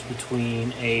difference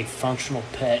between a functional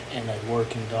pet and a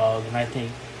working dog. And I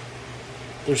think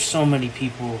there's so many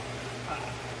people.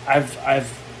 I've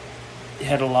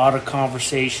had a lot of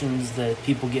conversations that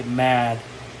people get mad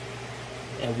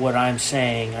at what I'm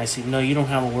saying. I say, "No, you don't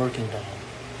have a working dog.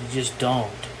 You just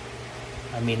don't."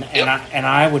 I mean, yep. and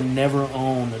I would never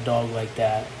own a dog like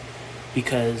that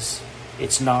because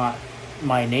it's not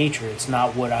my nature. It's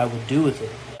not what I would do with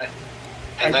it.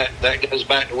 And that goes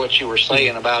back to what you were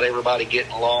saying about everybody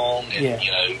getting along and,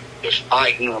 just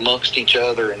fighting amongst each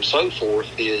other and so forth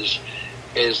is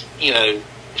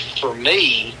for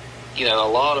me, a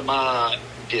lot of my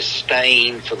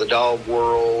disdain for the dog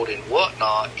world and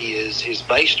whatnot is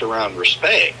based around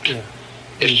respect. Yeah.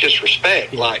 It's just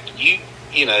respect. Yeah. Like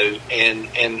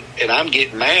and I'm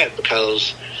getting mad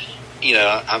because,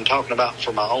 I'm talking about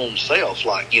for my own self,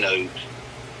 like,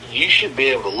 you should be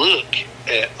able to look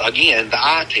at, again, the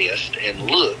eye test and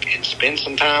look and spend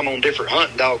some time on different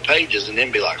hunting dog pages and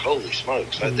then be like, holy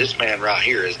smokes, this man right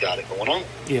here has got it going on.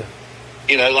 Yeah.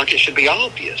 Like it should be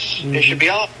obvious. Mm-hmm. It should be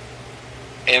obvious.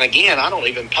 And again, I don't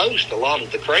even post a lot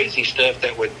of the crazy stuff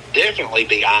that would definitely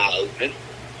be eye-opening.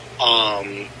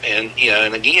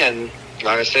 And again,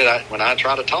 like I said, when I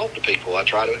try to talk to people, I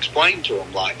try to explain to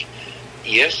them, like,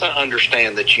 yes, I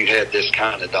understand that you had this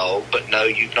kind of dog, but no,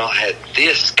 you've not had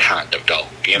this kind of dog,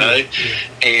 you know?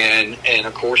 And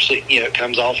of course, it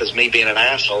comes off as me being an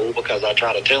asshole because I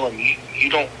try to tell them,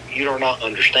 you're not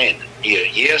understanding. Yeah,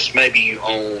 yes, maybe you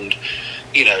owned,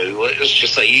 let's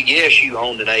just say, yes, you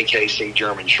owned an AKC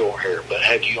German Shorthair, but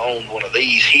have you owned one of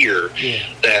these here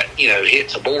that,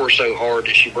 hits a boar so hard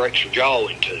that she breaks her jaw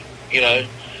in two,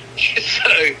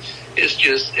 So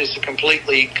it's a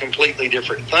completely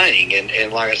different thing.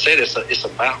 And like I said, it's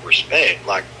about respect.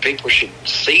 Like, people should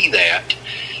see that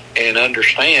and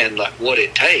understand like what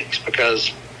it takes,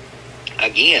 because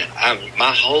again,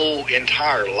 my whole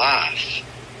entire life,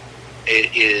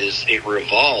 it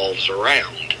revolves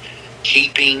around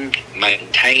keeping,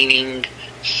 maintaining,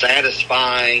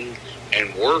 satisfying,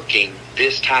 and working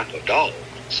this type of dog.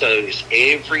 So it's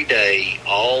every day,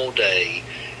 all day.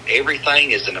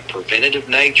 Everything is in a preventative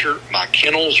nature. My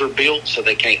kennels are built so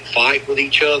they can't fight with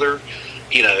each other.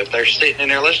 If they're sitting in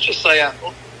there, let's just say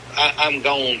I'm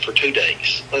gone for 2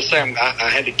 days. Let's say I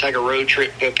had to take a road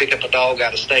trip, go pick up a dog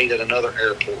out of state at another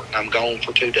airport. I'm gone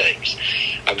for 2 days.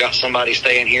 I've got somebody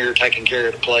staying here taking care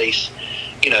of the place.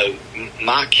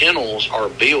 My kennels are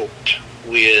built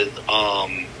with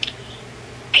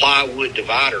plywood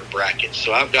divider brackets.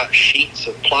 So I've got sheets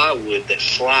of plywood that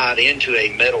slide into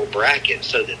a metal bracket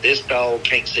so that this dog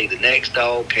can't see the next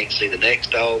dog, can't see the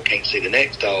next dog, can't see the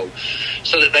next dog,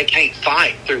 so that they can't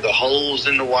fight through the holes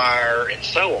in the wire and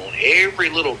so on. Every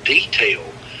little detail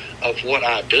of what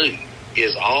I do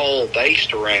is all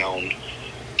based around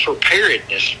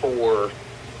preparedness for,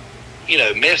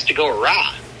 mess to go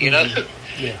awry,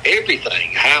 Yeah.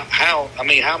 Everything. How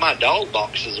my dog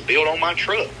boxes are built on my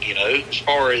truck, as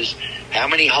far as how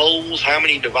many holes, how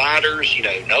many dividers,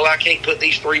 no, I can't put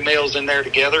these 3 males in there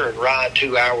together and ride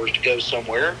 2 hours to go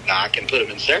somewhere. Now, I can put them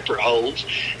in separate holes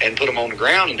and put them on the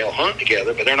ground and they'll hunt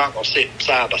together, but they're not going to sit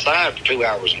side by side for 2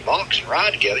 hours in a box and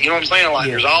ride together. You know what I'm saying? Like,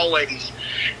 There's always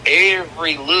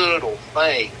every little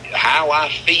thing, how I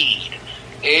feed,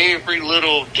 every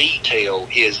little detail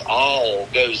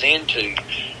goes into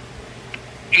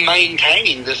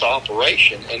maintaining this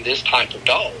operation and this type of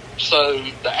dog. So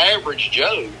the average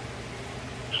Joe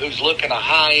who's looking a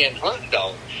high-end hunting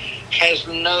dog has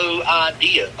no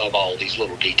idea of all these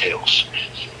little details.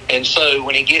 And so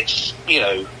when he gets,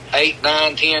 8,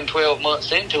 9, 10, 12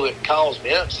 months into it and calls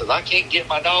me up and says, I can't get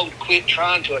my dog to quit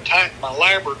trying to attack my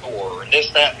Labrador and this,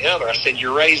 that, and the other. I said,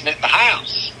 you're raising it in the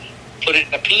house. Put it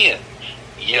in a pen.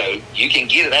 You can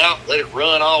get it out, let it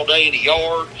run all day in the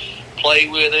yard, play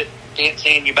with it, fence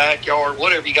in your backyard,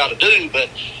 whatever you got to do, but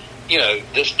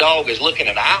this dog is looking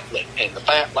at an outlet, and the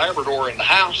fat Labrador in the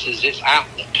house is its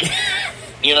outlet.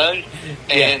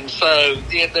 And so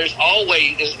there's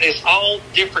always it's all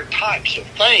different types of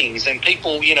things, and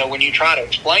people, when you try to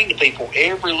explain to people,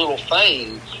 every little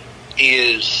thing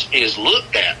is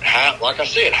looked at. How, like I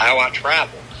said, how I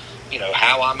travel,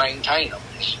 how I maintain them,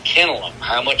 kennel them,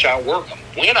 how much I work them,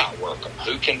 when I work them,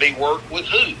 who can be worked with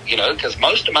who, because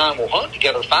most of mine will hunt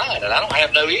together fine, and I don't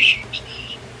have no issues.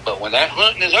 But when that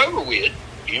hunting is over with,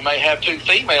 you may have 2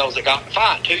 females that got in a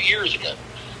fight 2 years ago,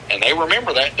 and they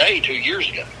remember that day 2 years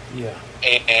ago. Yeah.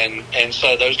 And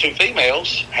so those 2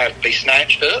 females have to be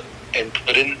snatched up and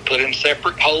put in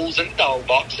separate holes in the dog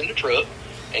box in the truck,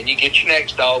 and you get your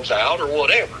next dogs out or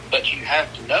whatever. But you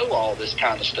have to know all this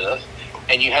kind of stuff,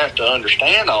 and you have to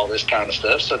understand all this kind of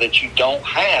stuff so that you don't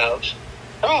have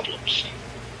problems.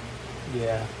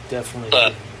 Yeah, definitely.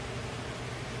 But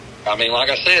like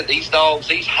I said, these dogs,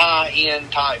 these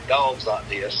high-end type dogs like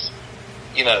this,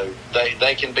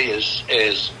 they can be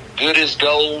as good as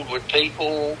gold with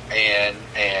people, and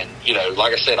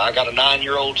like I said, I got a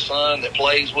 9-year-old son that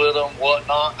plays with them,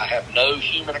 whatnot. I have no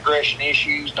human aggression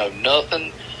issues, no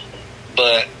nothing.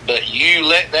 But you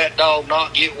let that dog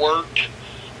not get worked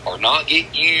or not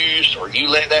get used, or you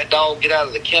let that dog get out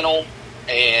of the kennel,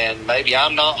 and maybe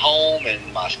I'm not home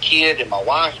and my kid and my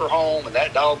wife are home, and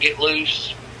that dog get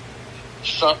loose,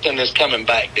 something is coming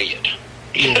back dead.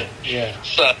 Yeah.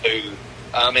 So,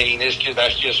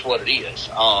 that's just what it is.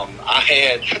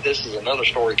 This is another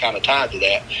story kind of tied to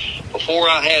that. Before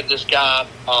I had this guy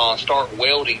start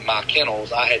welding my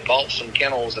kennels, I had bought some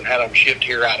kennels and had them shipped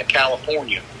here out of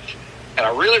California. And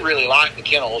I really, really liked the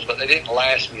kennels, but they didn't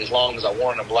last me as long as I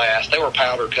wanted them to last. They were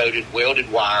powder-coated,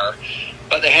 welded wire,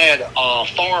 but they had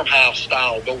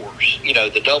farmhouse-style doors,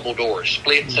 the double door. It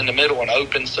splits in the middle and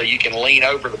opens so you can lean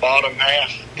over the bottom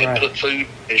half and put food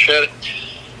and shut it.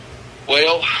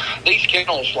 Well, these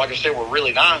kennels, like I said, were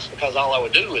really nice because all I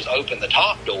would do is open the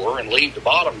top door and leave the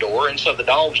bottom door, and so the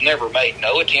dogs never made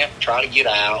no attempt to try to get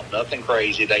out, nothing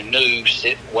crazy. They knew,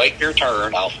 sit, wait your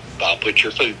turn, I'll put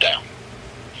your food down.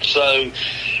 So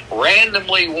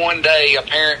randomly one day,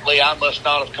 apparently I must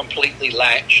not have completely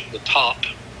latched the top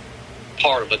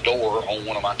part of a door on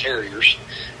one of my terriers.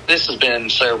 This has been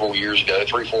several years ago,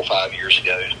 3, 4, 5 years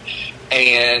ago.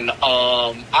 And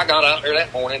I got out there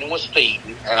that morning and was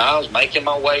feeding, and I was making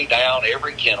my way down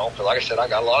every kennel, because like I said, I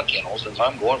got a lot of kennels, and so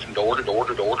I'm going from door to door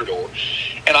to door to door.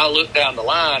 And I look down the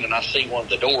line, and I see one of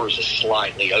the doors is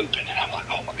slightly open, and I'm like,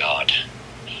 oh my God.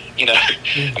 You know,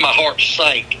 my heart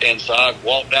sank, and so I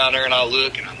walk down there and I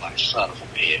look, and I'm like, son of a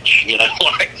bitch, you know,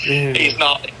 like, he's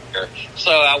not there.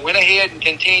 So I went ahead and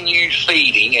continued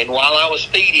feeding, and while I was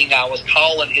feeding, I was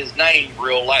calling his name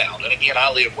real loud. And again,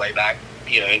 I live way back,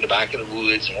 you know, in the back of the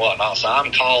woods and whatnot, so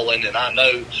I'm calling, and I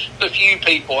know a few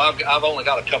people. I've only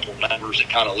got a couple of neighbors that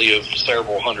kind of live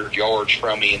several hundred yards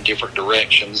from me in different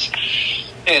directions.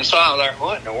 And so I was like,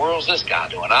 what in the world is this guy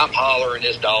doing? I'm hollering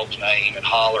this dog's name and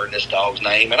hollering this dog's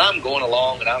name, and I'm going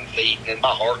along and I'm feeding, and my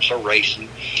heart's a racing.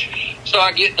 So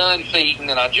I get done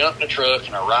feeding, and I jump in the truck,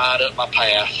 and I ride up my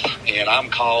path, and I'm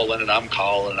calling, and I'm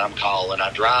calling, and I'm calling.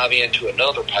 I drive into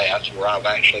another path where I've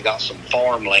actually got some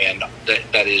farmland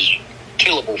that is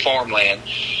tillable farmland.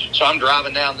 So I'm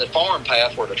driving down the farm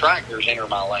path where the tractors enter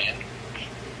my land,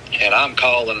 and I'm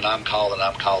calling, and I'm calling, and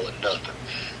I'm calling, nothing.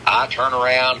 I turn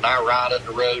around and I ride up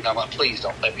the road, and I'm like, please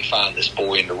don't let me find this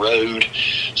boy in the road.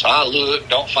 So I look,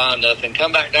 don't find nothing,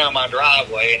 come back down my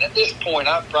driveway, and at this point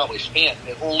I've probably spent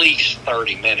at least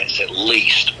 30 minutes at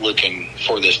least looking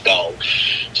for this dog.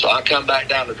 So I come back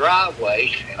down the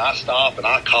driveway, and I stop, and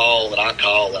I call, and I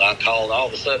call, and I call, and all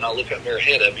of a sudden I look up there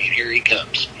ahead of me, and here he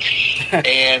comes.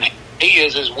 And he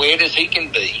is as wet as he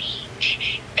can be.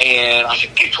 And I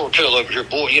said, get your tail over here,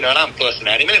 boy. You know, and I'm fussing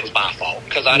at him, and it was my fault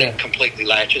because I didn't completely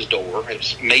latch his door. It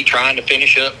was me trying to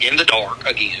finish up in the dark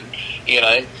again, you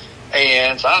know.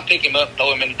 And so I pick him up,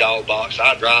 throw him in the dog box.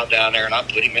 I drive down there, and I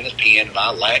put him in his pen, and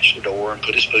I latch the door and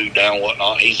put his food down and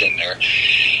whatnot. He's in there.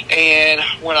 And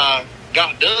when I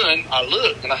got done, I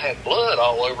looked, and I had blood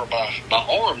all over my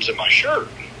arms and my shirt.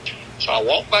 So I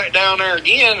walked back down there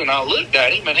again, and I looked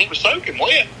at him, and he was soaking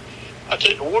wet. I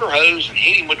took the water hose and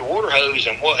hit him with the water hose,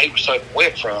 and what he was soaking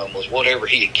wet from was whatever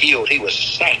he had killed. He was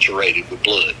saturated with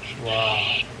blood.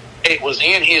 Wow. It was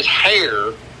in his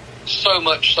hair, so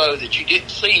much so that you didn't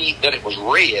see that it was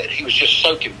red. He was just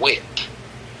soaking wet.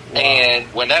 Wow.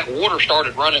 And when that water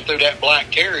started running through that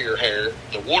black terrier hair,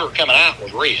 the water coming out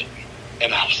was red.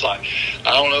 And I was like,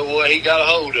 I don't know what he got a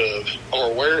hold of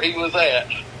or where he was at,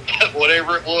 but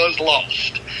whatever it was,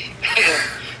 lost.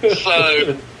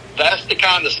 So that's the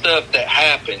kind of stuff that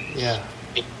happens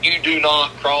if you do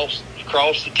not cross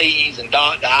the T's and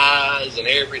dot the I's and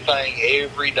everything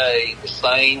every day the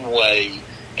same way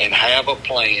and have a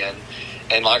plan.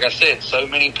 And like I said, so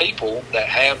many people that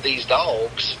have these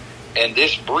dogs and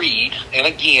this breed, and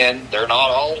again, they're not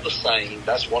all the same.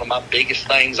 That's one of my biggest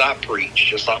things I preach,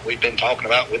 just like we've been talking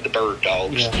about with the bird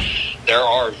dogs. Yeah. There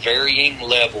are varying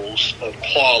levels of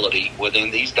quality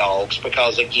within these dogs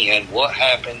because, again, what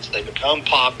happens, they become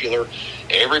popular.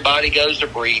 Everybody goes to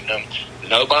breeding them.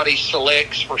 Nobody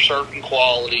selects for certain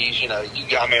qualities. You know,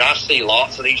 I see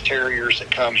lots of these terriers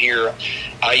that come here.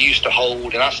 I used to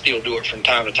hold, and I still do it from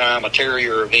time to time, a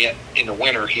terrier event in the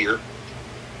winter here.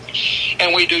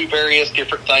 And we do various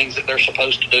different things that they're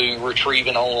supposed to do,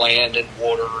 retrieving on land and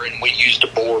water, and we use the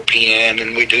boar pen,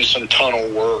 and we do some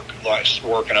tunnel work, like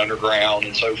working underground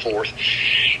and so forth.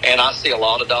 And I see a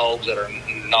lot of dogs that are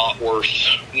not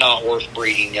worth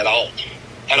breeding at all.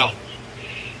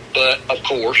 But of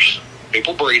course,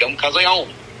 people breed them because they own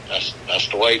them. That's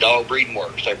the way dog breeding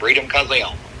works. They breed them because they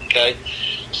own them. Okay,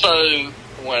 so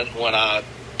when I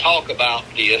talk about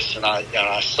this and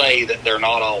I say that they're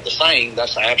not all the same,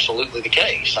 that's absolutely the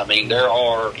case. I mean, there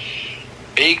are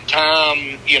big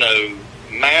time,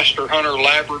 master hunter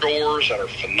Labradors that are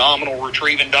phenomenal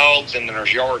retrieving dogs, and then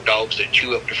there's yard dogs that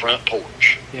chew up the front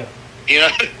porch. Yeah.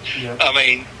 Yeah. I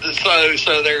mean,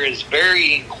 so there is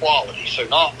varying quality. So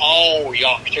not all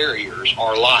York Terriers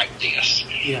are like this,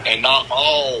 and not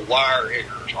all wire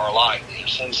hairers are like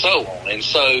this, and so on. And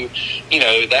so,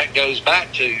 that goes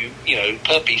back to,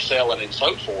 puppy selling and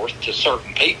so forth to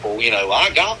certain people. I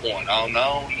got one. Oh,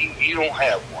 no, you don't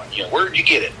have one. Where'd you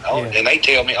get it? Oh, and they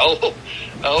tell me,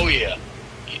 oh, yeah,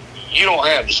 you don't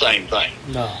have the same thing.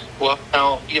 No. Well,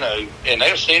 and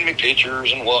they'll send me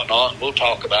pictures and whatnot, and we'll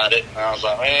talk about it. And I was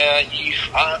like,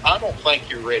 I don't think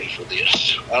you're ready for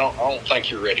this. I don't think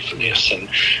you're ready for this. And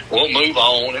we'll move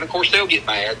on. And, of course, they'll get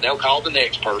mad. They'll call the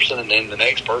next person, and then the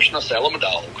next person will sell them a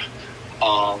dog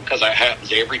because that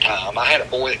happens every time. I had a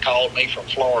boy that called me from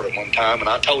Florida one time, and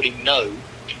I told him no.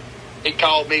 He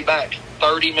called me back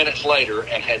 30 minutes later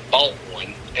and had bought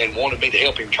one and wanted me to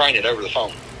help him train it over the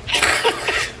phone.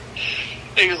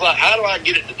 He was like, how do I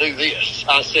get it to do this?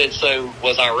 I said, so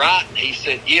was I right? He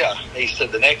said, yeah. He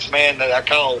said, the next man that I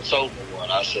called sold me one.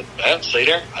 I said, well, see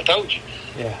there, I told you.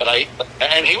 Yeah.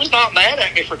 And he was not mad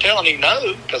at me for telling him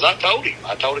no, because I told him.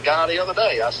 I told a guy the other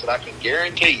day, I said, I can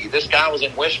guarantee you, this guy was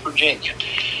in West Virginia.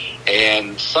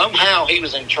 And somehow he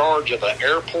was in charge of an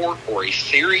airport or a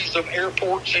series of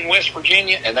airports in West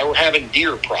Virginia, and they were having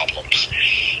deer problems.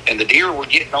 And the deer were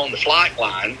getting on the flight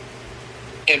line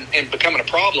and becoming a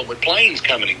problem with planes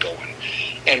coming and going.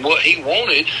 And what he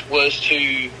wanted was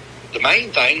the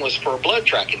main thing was for a blood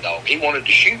tracking dog. He wanted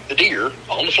to shoot the deer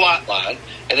on the flight line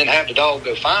and then have the dog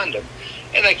go find them,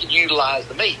 and they could utilize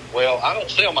the meat. Well, I don't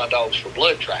sell my dogs for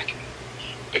blood tracking,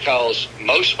 because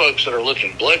most folks that are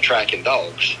looking blood tracking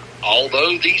dogs,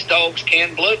 although these dogs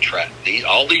can blood track,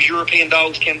 all these European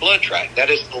dogs can blood track, that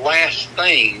is the last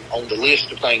thing on the list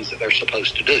of things that they're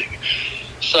supposed to do.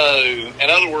 So, in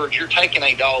other words, you're taking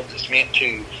a dog that's meant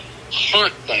to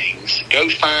hunt things, go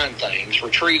find things,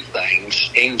 retrieve things,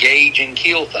 engage and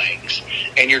kill things,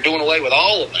 and you're doing away with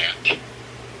all of that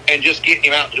and just getting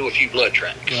him out to do a few blood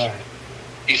tracks. Right.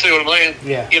 You see what I'm saying?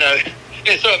 Yeah. You know,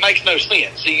 and so it makes no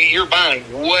sense. See, you're buying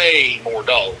way more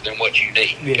dog than what you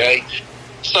need, okay?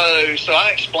 So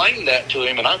I explained that to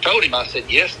him, and I told him, I said,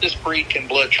 yes, this breed can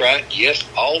blood track. Yes,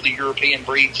 all the European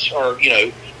breeds are,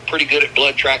 pretty good at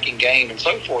blood tracking game and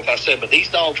so forth. I said, but these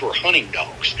dogs were hunting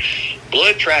dogs.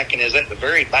 Blood tracking is at the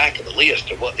very back of the list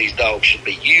of what these dogs should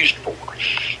be used for.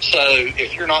 So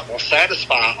if you're not going to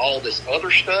satisfy all this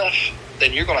other stuff,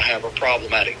 then you're going to have a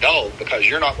problematic dog, because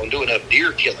you're not going to do enough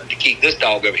deer killing to keep this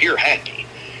dog over here happy.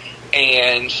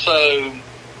 And so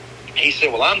he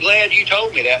said, well, I'm glad you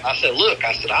told me that. I said, look,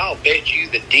 I'll bet you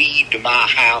the deed to my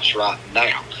house right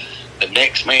now, the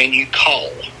next man you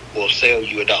call will sell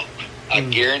you a dog. I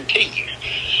guarantee you.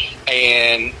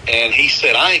 And he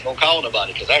said, I ain't going to call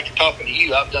nobody, because after talking to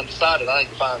you, I've decided I need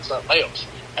to find something else.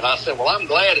 And I said, well, I'm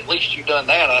glad at least you've done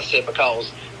that. I said, because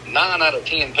 9 out of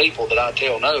 10 people that I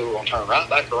tell no are going to turn right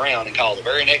back around and call the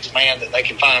very next man that they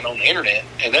can find on the internet,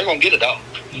 and they're going to get a dog.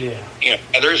 Yeah.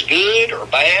 Whether it's good or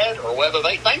bad, or whether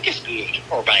they think it's good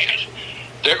or bad,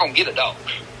 they're going to get a dog.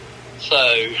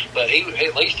 So, but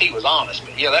at least he was honest.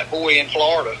 But yeah, that boy in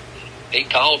Florida, he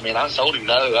called me, and I told him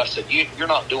no. I said, you're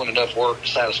not doing enough work to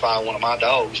satisfy one of my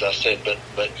dogs. I said,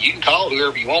 but you can call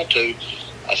whoever you want to.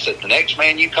 I said, the next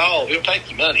man you call, he'll take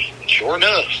your money. And sure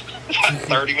enough, about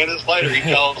 30 minutes later,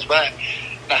 he calls back.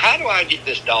 Now, how do I get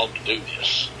this dog to do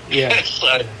this? Yeah.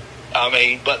 So,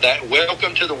 but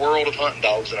welcome to the world of hunting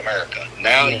dogs in America.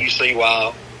 Now you see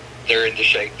why they're in the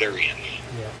shape they're in.